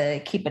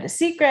to keep it a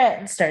secret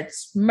and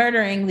starts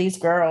murdering these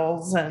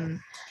girls. And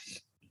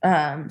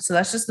so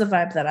that's just the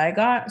vibe that I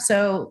got.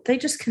 So they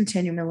just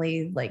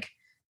continually like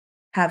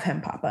have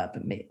him pop up.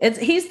 And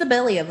he's the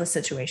Billy of the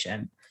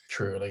situation.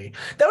 Truly.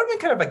 That would have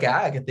been kind of a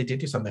gag if they did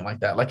do something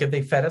like that. Like if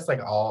they fed us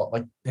like all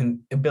like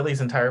in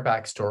Billy's entire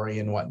backstory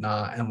and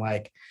whatnot, and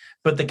like,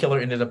 but the killer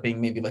ended up being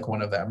maybe like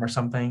one of them or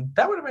something.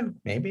 That would have been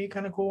maybe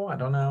kind of cool. I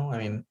don't know. I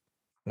mean,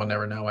 we'll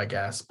never know, I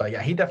guess. But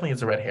yeah, he definitely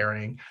is a red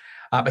herring.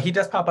 But he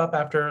does pop up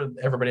after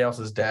everybody else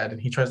is dead, and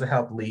he tries to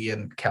help Lee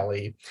and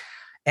Kelly.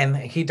 And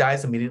he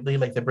dies immediately.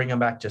 Like they bring him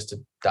back just to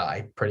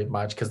die pretty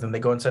much. Cause then they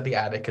go inside the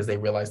attic because they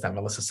realize that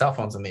Melissa's cell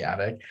phone's in the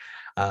attic.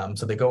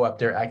 So they go up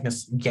there.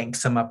 Agnes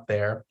yanks him up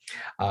there.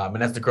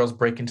 And as the girls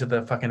break into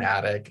the fucking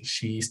attic,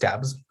 she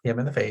stabs him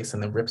in the face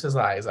and then rips his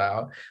eyes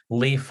out.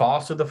 Lee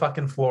falls to the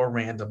fucking floor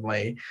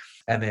randomly.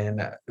 And then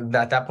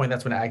at that point,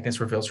 that's when Agnes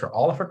reveals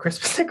all of her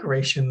Christmas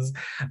decorations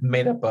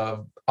made up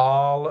of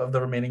all of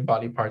the remaining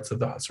body parts of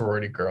the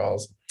sorority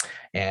girls.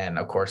 And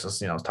of course, it's,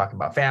 talking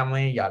about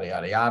family, yada,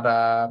 yada,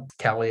 yada.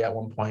 Kelly at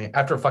one point,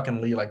 after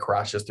fucking Lee like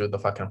crashes through the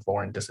fucking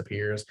floor and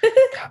disappears,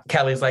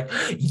 Kelly's like,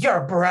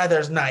 your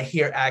brother's not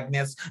here,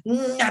 Agnes.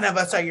 None of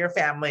us are your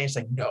family. She's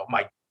like, no,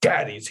 my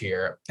daddy's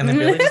here. And then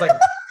Billy just like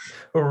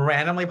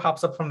randomly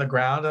pops up from the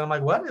ground. And I'm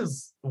like, what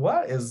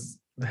is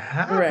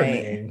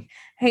happening? Right.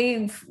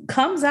 He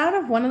comes out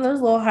of one of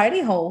those little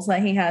hidey holes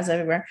that he has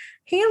everywhere.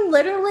 He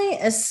literally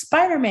is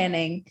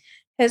Spider-Manning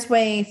his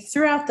way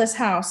throughout this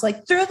house,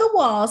 like through the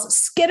walls,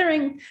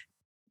 skittering,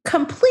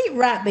 complete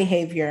rat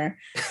behavior.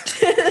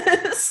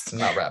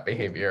 Not rat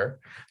behavior.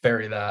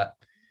 Very that.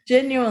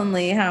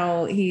 Genuinely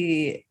how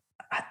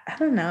I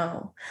don't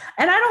know.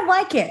 And I don't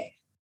like it.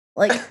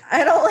 Like,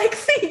 I don't like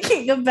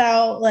thinking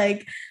about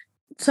like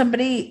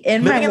somebody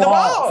in living my in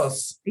walls. The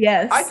walls.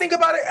 Yes. I think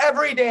about it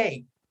every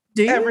day.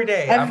 Do you? Every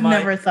day. I've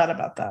never thought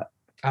about that.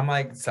 I'm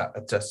like,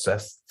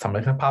 just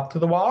somebody can pop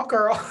through the wall,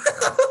 girl.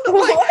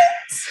 What?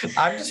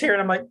 I'm just hearing,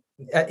 I'm like,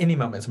 at any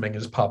moment, somebody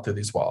can just pop through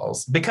these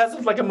walls because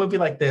of like a movie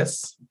like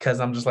this. Because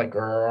I'm just like,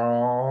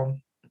 girl,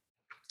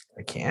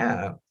 I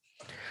can't.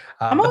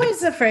 I'm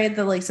always afraid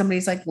that like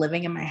somebody's like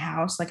living in my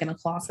house, like in a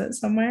closet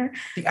somewhere.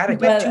 The attic.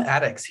 We have 2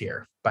 attics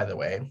here, by the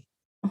way.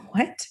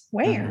 What?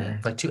 Where?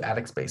 Mm-hmm. Like 2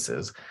 attic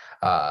spaces.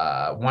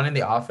 One in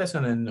the office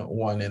and then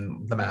one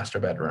in the master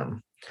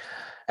bedroom.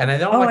 And I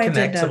don't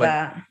connect to like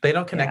that. They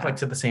don't connect like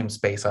to the same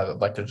space. And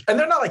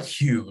they're not like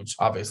huge,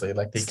 obviously.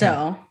 Like they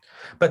still,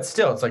 but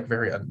still, it's like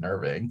very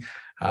unnerving.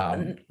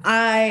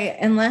 I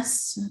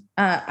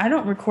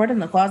don't record in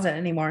the closet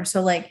anymore.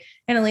 So like,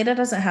 and Alita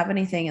doesn't have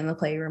anything in the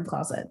playroom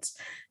closets.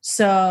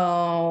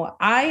 So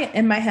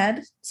in my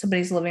head,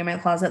 somebody's living in my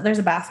closet. There's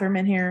a bathroom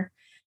in here.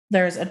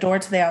 There's a door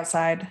to the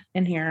outside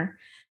in here.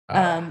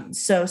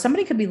 So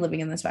somebody could be living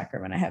in this back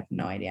room and I have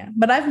no idea,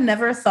 but I've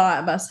never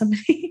thought about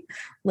somebody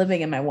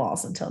living in my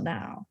walls until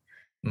now.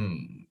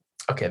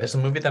 Okay. There's a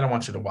movie that I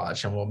want you to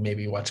watch and we'll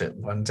maybe watch it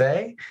one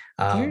day.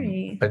 But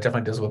it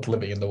definitely deals with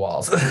living in the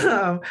walls.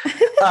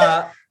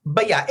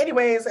 But yeah,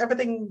 anyways,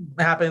 everything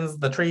happens.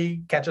 The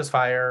tree catches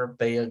fire.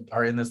 They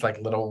are in this like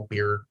little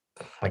weird,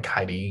 like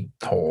hidey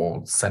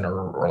hole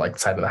center or like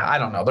side of the house. I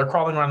don't know. They're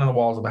crawling around in the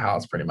walls of the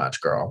house pretty much,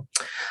 girl.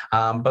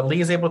 But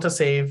Lee is able to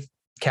save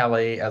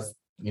Kelly as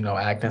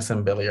Agnes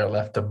and Billy are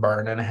left to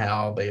burn in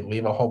hell. They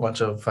leave a whole bunch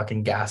of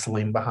fucking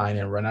gasoline behind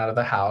and run out of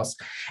the house.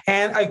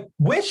 And I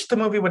wish the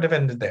movie would have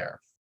ended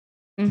there.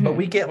 Mm-hmm. But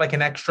we get like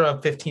an extra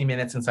 15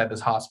 minutes inside this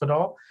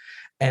hospital.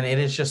 And it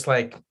is just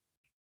like,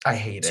 I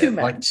hate it. Too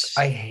much.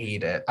 Like, I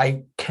hate it.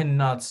 I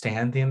cannot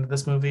stand the end of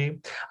this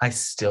movie. I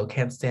still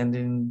can't stand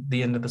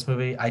the end of this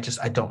movie. I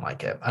don't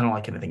like it. I don't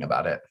like anything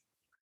about it.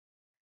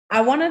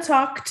 I want to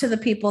talk to the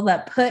people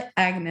that put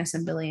Agnes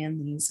and Billy in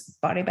these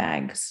body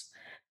bags.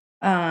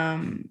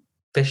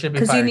 They should be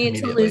because you need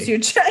to lose your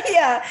job.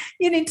 Yeah,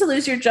 you need to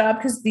lose your job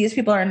because these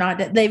people are not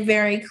dead. They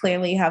very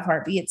clearly have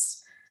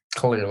heartbeats.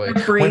 Clearly,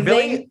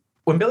 breathing.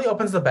 When Billy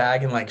opens the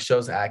bag and like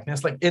shows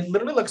Agnes, like it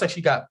literally looks like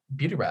she got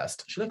beauty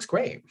rest. She looks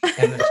great,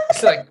 and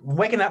she's like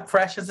waking up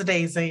fresh as a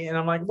daisy. And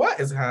I'm like,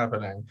 what is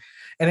happening?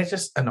 And it's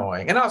just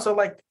annoying. And also,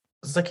 like,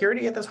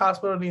 security at this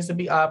hospital needs to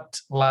be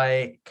upped.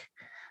 Like,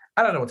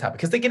 I don't know what's happening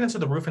because they get into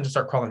the roof and just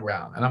start crawling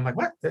around, and I'm like,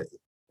 what?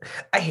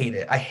 I hate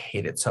it. I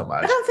hate it so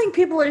much. I don't think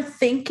people are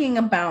thinking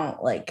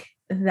about like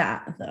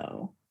that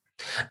though.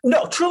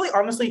 No, truly,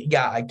 honestly,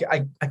 yeah, I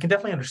can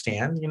definitely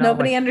understand.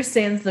 Nobody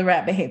understands the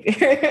rat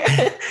behavior.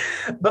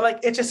 But like,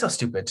 it's just so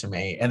stupid to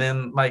me. And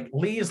then like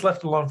Lee is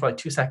left alone for like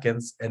 2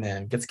 seconds and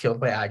then gets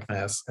killed by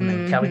Agnes. And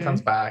then Kelly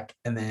comes back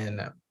and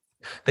then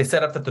they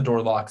set up that the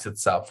door locks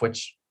itself,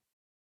 which,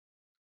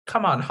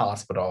 come on,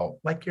 hospital.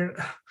 Like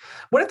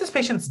what if this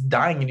patient's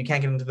dying and you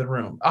can't get into the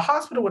room? A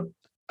hospital would,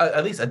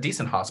 at least a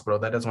decent hospital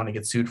that doesn't want to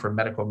get sued for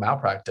medical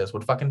malpractice,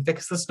 would fucking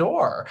fix this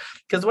door.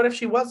 Because what if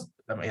she was,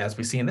 I mean, as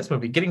we see in this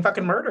movie, getting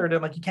fucking murdered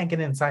and like you can't get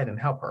inside and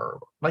help her?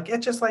 Like,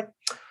 it's just like,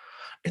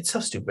 it's so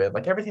stupid.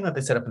 Like everything that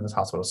they set up in this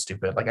hospital is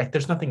stupid. Like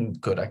there's nothing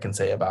good I can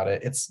say about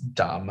it. It's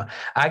dumb.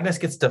 Agnes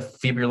gets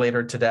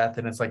defibrillated to death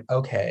and it's like,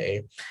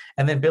 okay.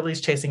 And then Billy's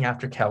chasing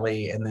after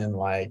Kelly. And then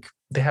like,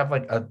 they have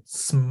like a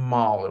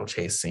small little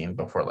chase scene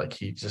before like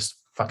he just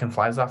fucking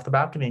flies off the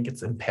balcony and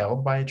gets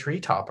impaled by a tree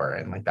topper.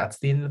 And like, that's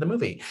the end of the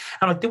movie.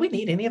 I'm like, do we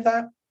need any of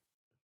that?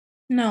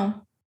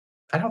 No.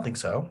 I don't think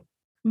so.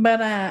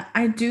 But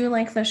I do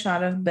like the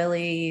shot of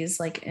Billy's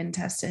like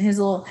intestine, his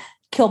little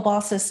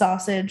kielbasa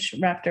sausage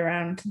wrapped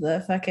around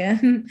the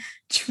fucking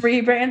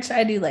tree branch.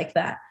 I do like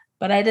that.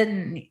 But I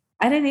didn't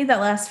need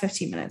that last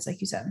 15 minutes, like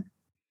you said.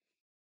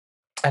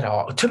 At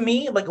all. To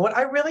me, like what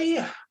I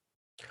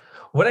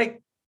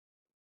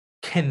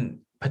can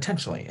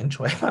potentially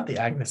enjoy about the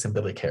Agnes and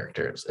Billy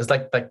characters is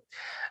like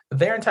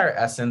their entire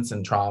essence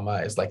and trauma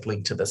is like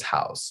linked to this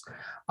house.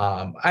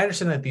 I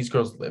understand that these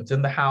girls lived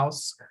in the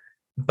house,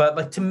 but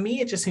like to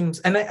me, it just seems,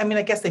 and I mean,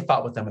 I guess they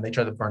fought with them and they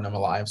tried to burn them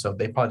alive, so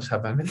they probably just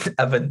have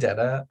a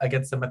vendetta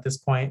against them at this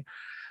point.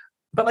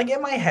 But like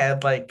in my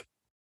head, like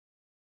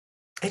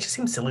it just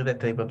seems silly that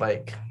they would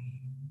like,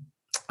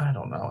 I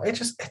don't know. It's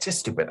just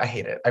stupid. I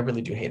hate it. I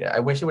really do hate it. I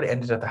wish it would have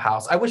ended at the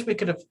house. I wish you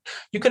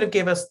could have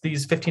gave us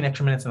these 15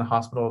 extra minutes in the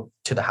hospital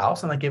to the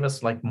house and like give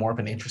us like more of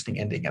an interesting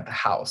ending at the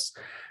house.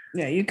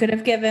 Yeah, you could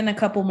have given a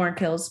couple more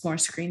kills, more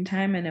screen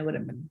time, and it would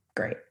have been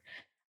great.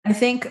 I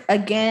think,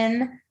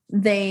 again,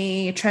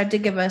 they tried to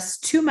give us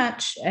too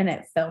much and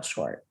it fell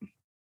short.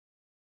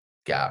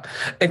 Yeah.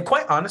 And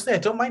quite honestly, I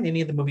don't mind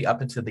any of the movie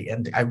up until the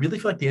ending. I really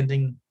feel like the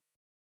ending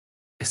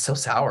is so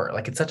sour.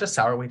 Like it's such a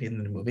sour way to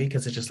end the movie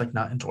because it's just like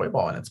not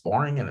enjoyable and it's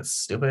boring and it's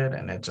stupid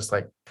and it just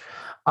like,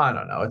 I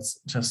don't know. It's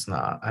just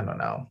not, I don't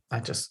know.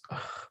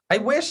 I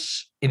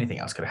wish anything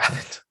else could have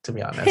happened, to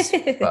be honest.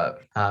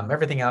 But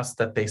everything else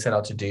that they set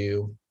out to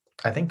do,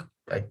 I think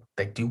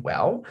they do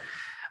well.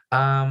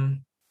 I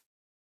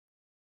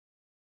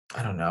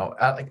don't know.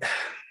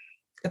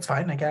 It's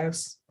fine, I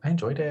guess. I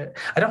enjoyed it.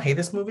 I don't hate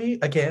this movie.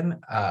 Again,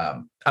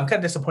 I'm kind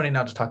of disappointed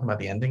now just talking about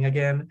the ending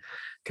again,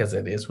 because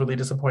it is really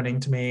disappointing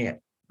to me.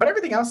 But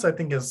everything else I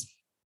think is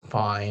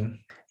fine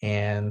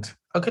and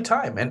a good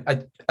time.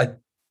 And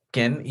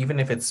again, even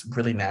if it's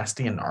really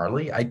nasty and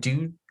gnarly, I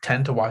do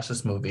tend to watch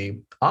this movie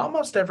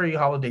almost every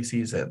holiday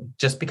season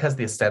just because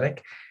the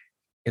aesthetic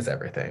is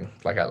everything.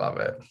 Like I love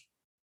it.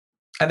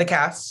 And the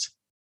cast,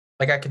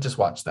 like I could just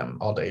watch them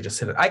all day.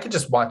 I could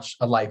just watch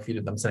a live feed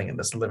of them sitting in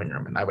this living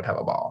room and I would have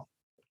a ball.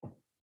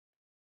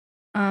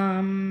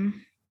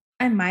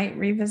 I might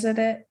revisit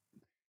it.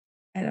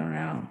 I don't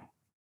know.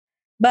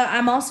 But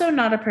I'm also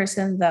not a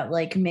person that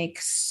like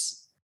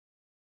makes,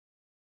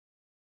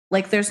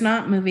 like there's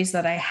not movies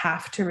that I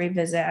have to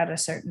revisit at a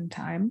certain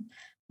time.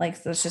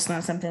 Like that's just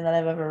not something that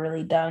I've ever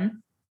really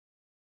done.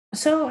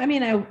 So, I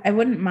mean, I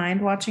wouldn't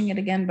mind watching it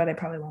again, but I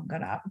probably won't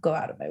go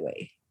out of my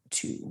way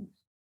to.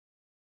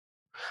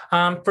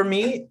 For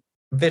me,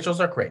 visuals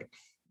are great.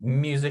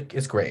 Music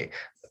is great.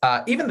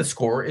 Even the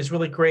score is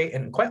really great.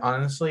 And quite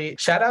honestly,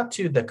 shout out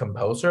to the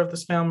composer of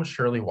this film,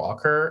 Shirley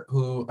Walker,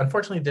 who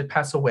unfortunately did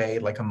pass away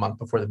like a month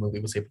before the movie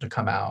was able to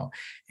come out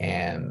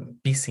and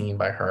be seen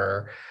by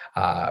her.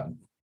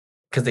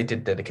 Because they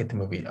did dedicate the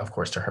movie, of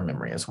course, to her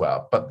memory as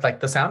well. But like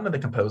the sound of the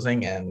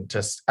composing and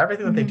just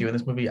everything that they do in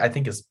this movie, I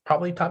think is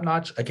probably top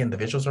notch. Again, the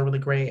visuals are really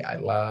great. I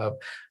love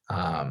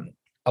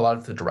a lot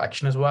of the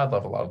direction as well. I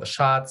love a lot of the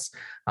shots.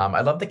 I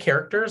love the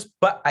characters,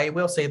 but I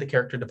will say the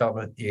character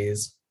development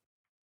is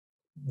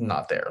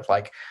not there.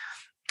 Like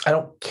I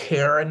don't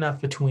care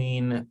enough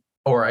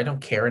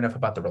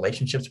about the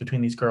relationships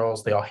between these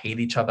girls. They all hate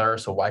each other.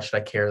 So why should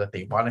I care that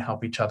they want to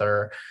help each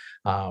other?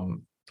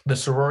 The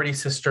sorority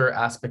sister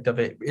aspect of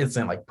it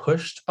isn't like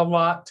pushed a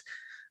lot,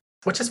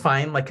 which is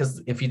fine. Like,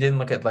 cause if you didn't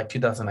look at like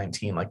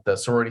 2019, like the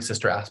sorority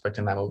sister aspect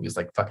in that movie is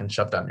like fucking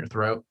shoved down your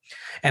throat.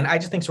 And I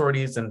just think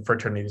sororities and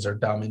fraternities are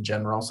dumb in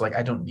general. So like,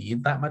 I don't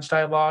need that much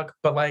dialogue,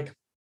 but like,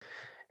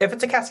 if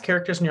it's a cast of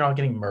characters and you're all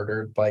getting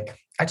murdered, like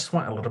I just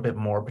want a little bit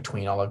more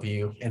between all of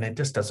you, and it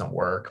just doesn't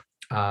work.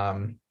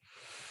 And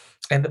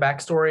the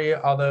backstory,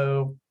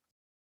 although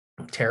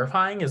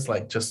terrifying, is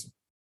like just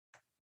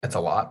it's a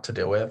lot to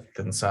deal with.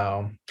 And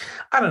so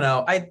I don't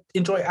know. I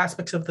enjoy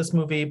aspects of this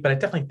movie, but I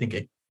definitely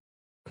think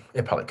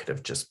it probably could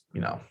have just,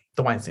 the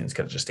Weinsteins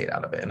could have just stayed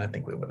out of it, and I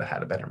think we would have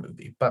had a better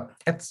movie. But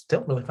it's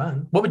still really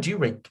fun. What would you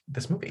rate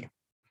this movie?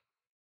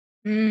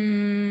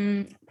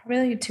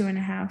 Probably like a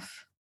 2.5.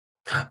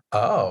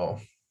 Oh.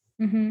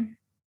 Mm-hmm.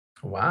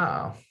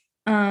 Wow.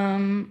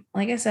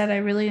 Like I said, I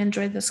really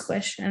enjoyed the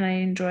Squish, and I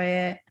enjoy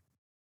it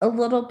a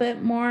little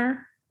bit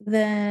more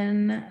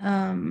than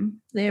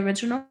the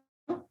original.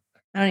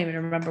 I don't even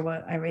remember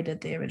what I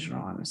rated the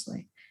original,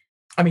 honestly.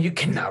 I mean, you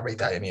cannot rate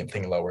that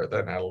anything lower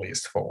than at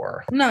least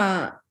 4.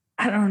 No,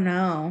 I don't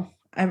know.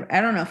 I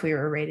don't know if we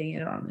were rating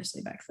it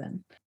honestly back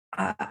then.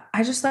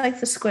 I just like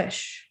the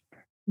Squish,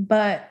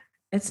 but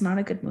it's not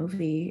a good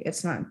movie.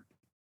 It's not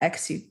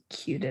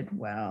executed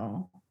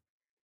well.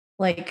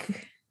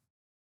 Like,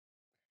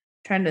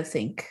 trying to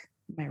think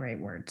my right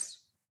words.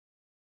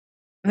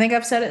 I think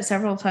I've said it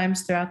several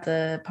times throughout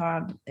the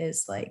pod,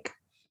 is like,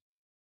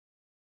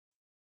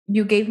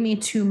 you gave me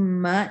too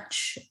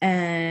much,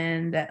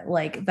 and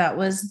like that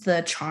was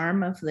the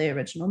charm of the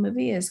original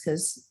movie, is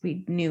because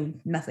we knew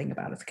nothing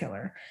about the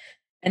killer,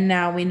 and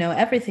now we know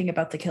everything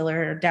about the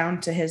killer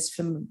down to his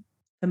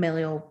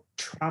familial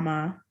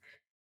trauma,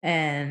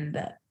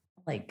 and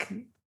like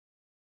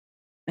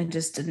it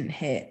just didn't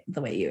hit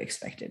the way you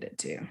expected it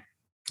to.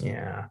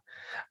 Yeah.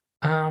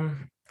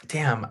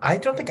 Damn, I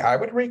don't think I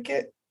would rate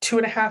it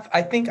 2.5.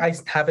 I think I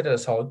have it at a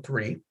solid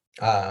 3.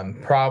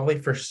 Probably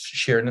for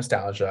sheer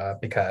nostalgia,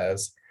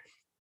 because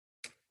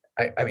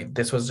I mean,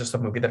 this was just a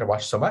movie that I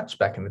watched so much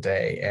back in the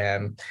day,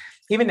 and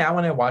even now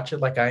when I watch it,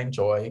 like I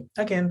enjoy,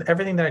 again,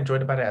 everything that I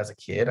enjoyed about it as a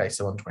kid, I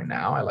still enjoy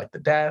now. I like the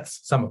deaths,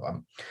 some of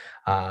them.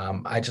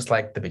 I just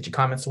like the bitchy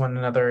comments to one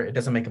another. It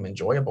doesn't make them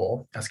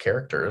enjoyable as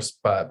characters,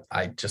 but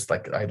I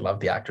love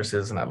the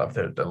actresses and I love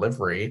their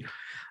delivery.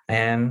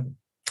 And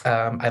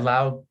I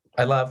love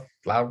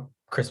loud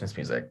Christmas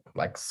music.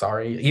 Like,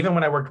 sorry, even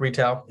when I worked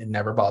retail, it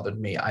never bothered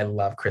me. I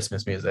love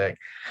Christmas music.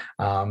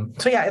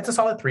 So yeah, it's a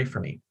solid 3 for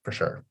me, for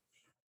sure.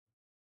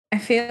 I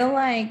feel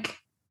like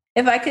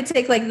if I could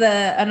take like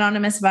the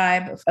anonymous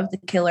vibe of the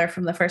killer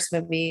from the first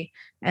movie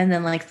and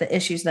then like the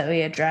issues that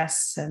we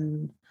address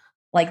and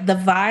like the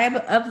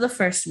vibe of the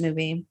first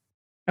movie,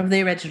 of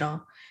the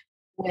original,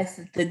 with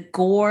the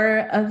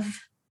gore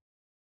of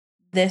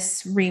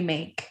this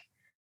remake,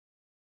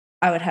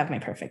 I would have my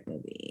perfect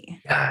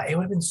movie. Yeah, it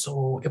would have been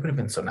so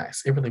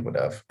nice. It really would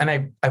have.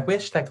 And I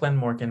wish that Glenn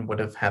Morgan would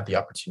have had the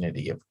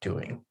opportunity of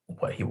doing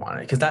what he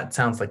wanted, because that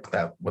sounds like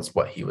that was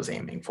what he was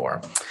aiming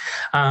for.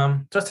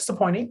 So it's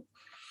disappointing.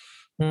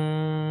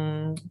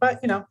 But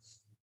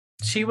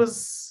she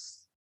was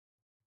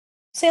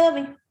C'est la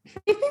vie.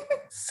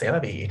 C'est la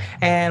vie.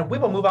 And we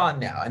will move on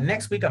now. And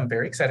next week, I'm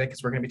very excited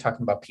because we're going to be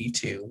talking about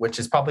P2, which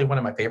is probably one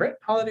of my favorite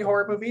holiday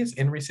horror movies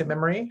in recent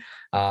memory.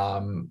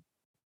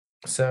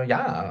 So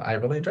yeah, I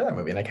really enjoyed that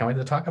movie and I can't wait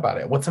to talk about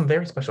it with some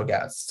very special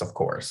guests, of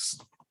course.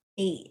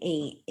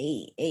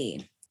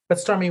 But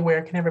Stormy,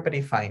 where can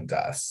everybody find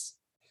us?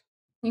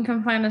 You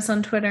can find us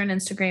on Twitter and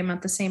Instagram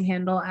at the same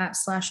handle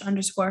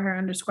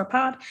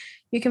 @/_her_pod.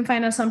 You can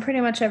find us on pretty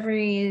much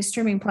every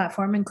streaming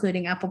platform,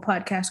 including Apple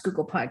Podcasts,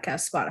 Google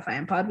Podcasts, Spotify,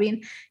 and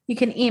Podbean. You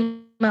can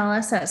email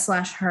us at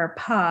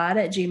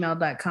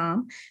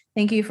 /herpod@gmail.com.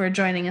 Thank you for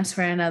joining us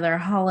for another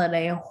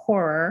holiday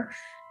horror.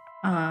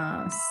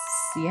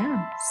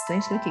 Yeah,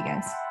 stay spooky,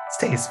 guys.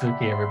 Stay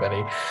spooky,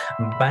 everybody.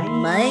 Bye.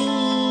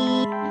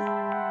 Bye.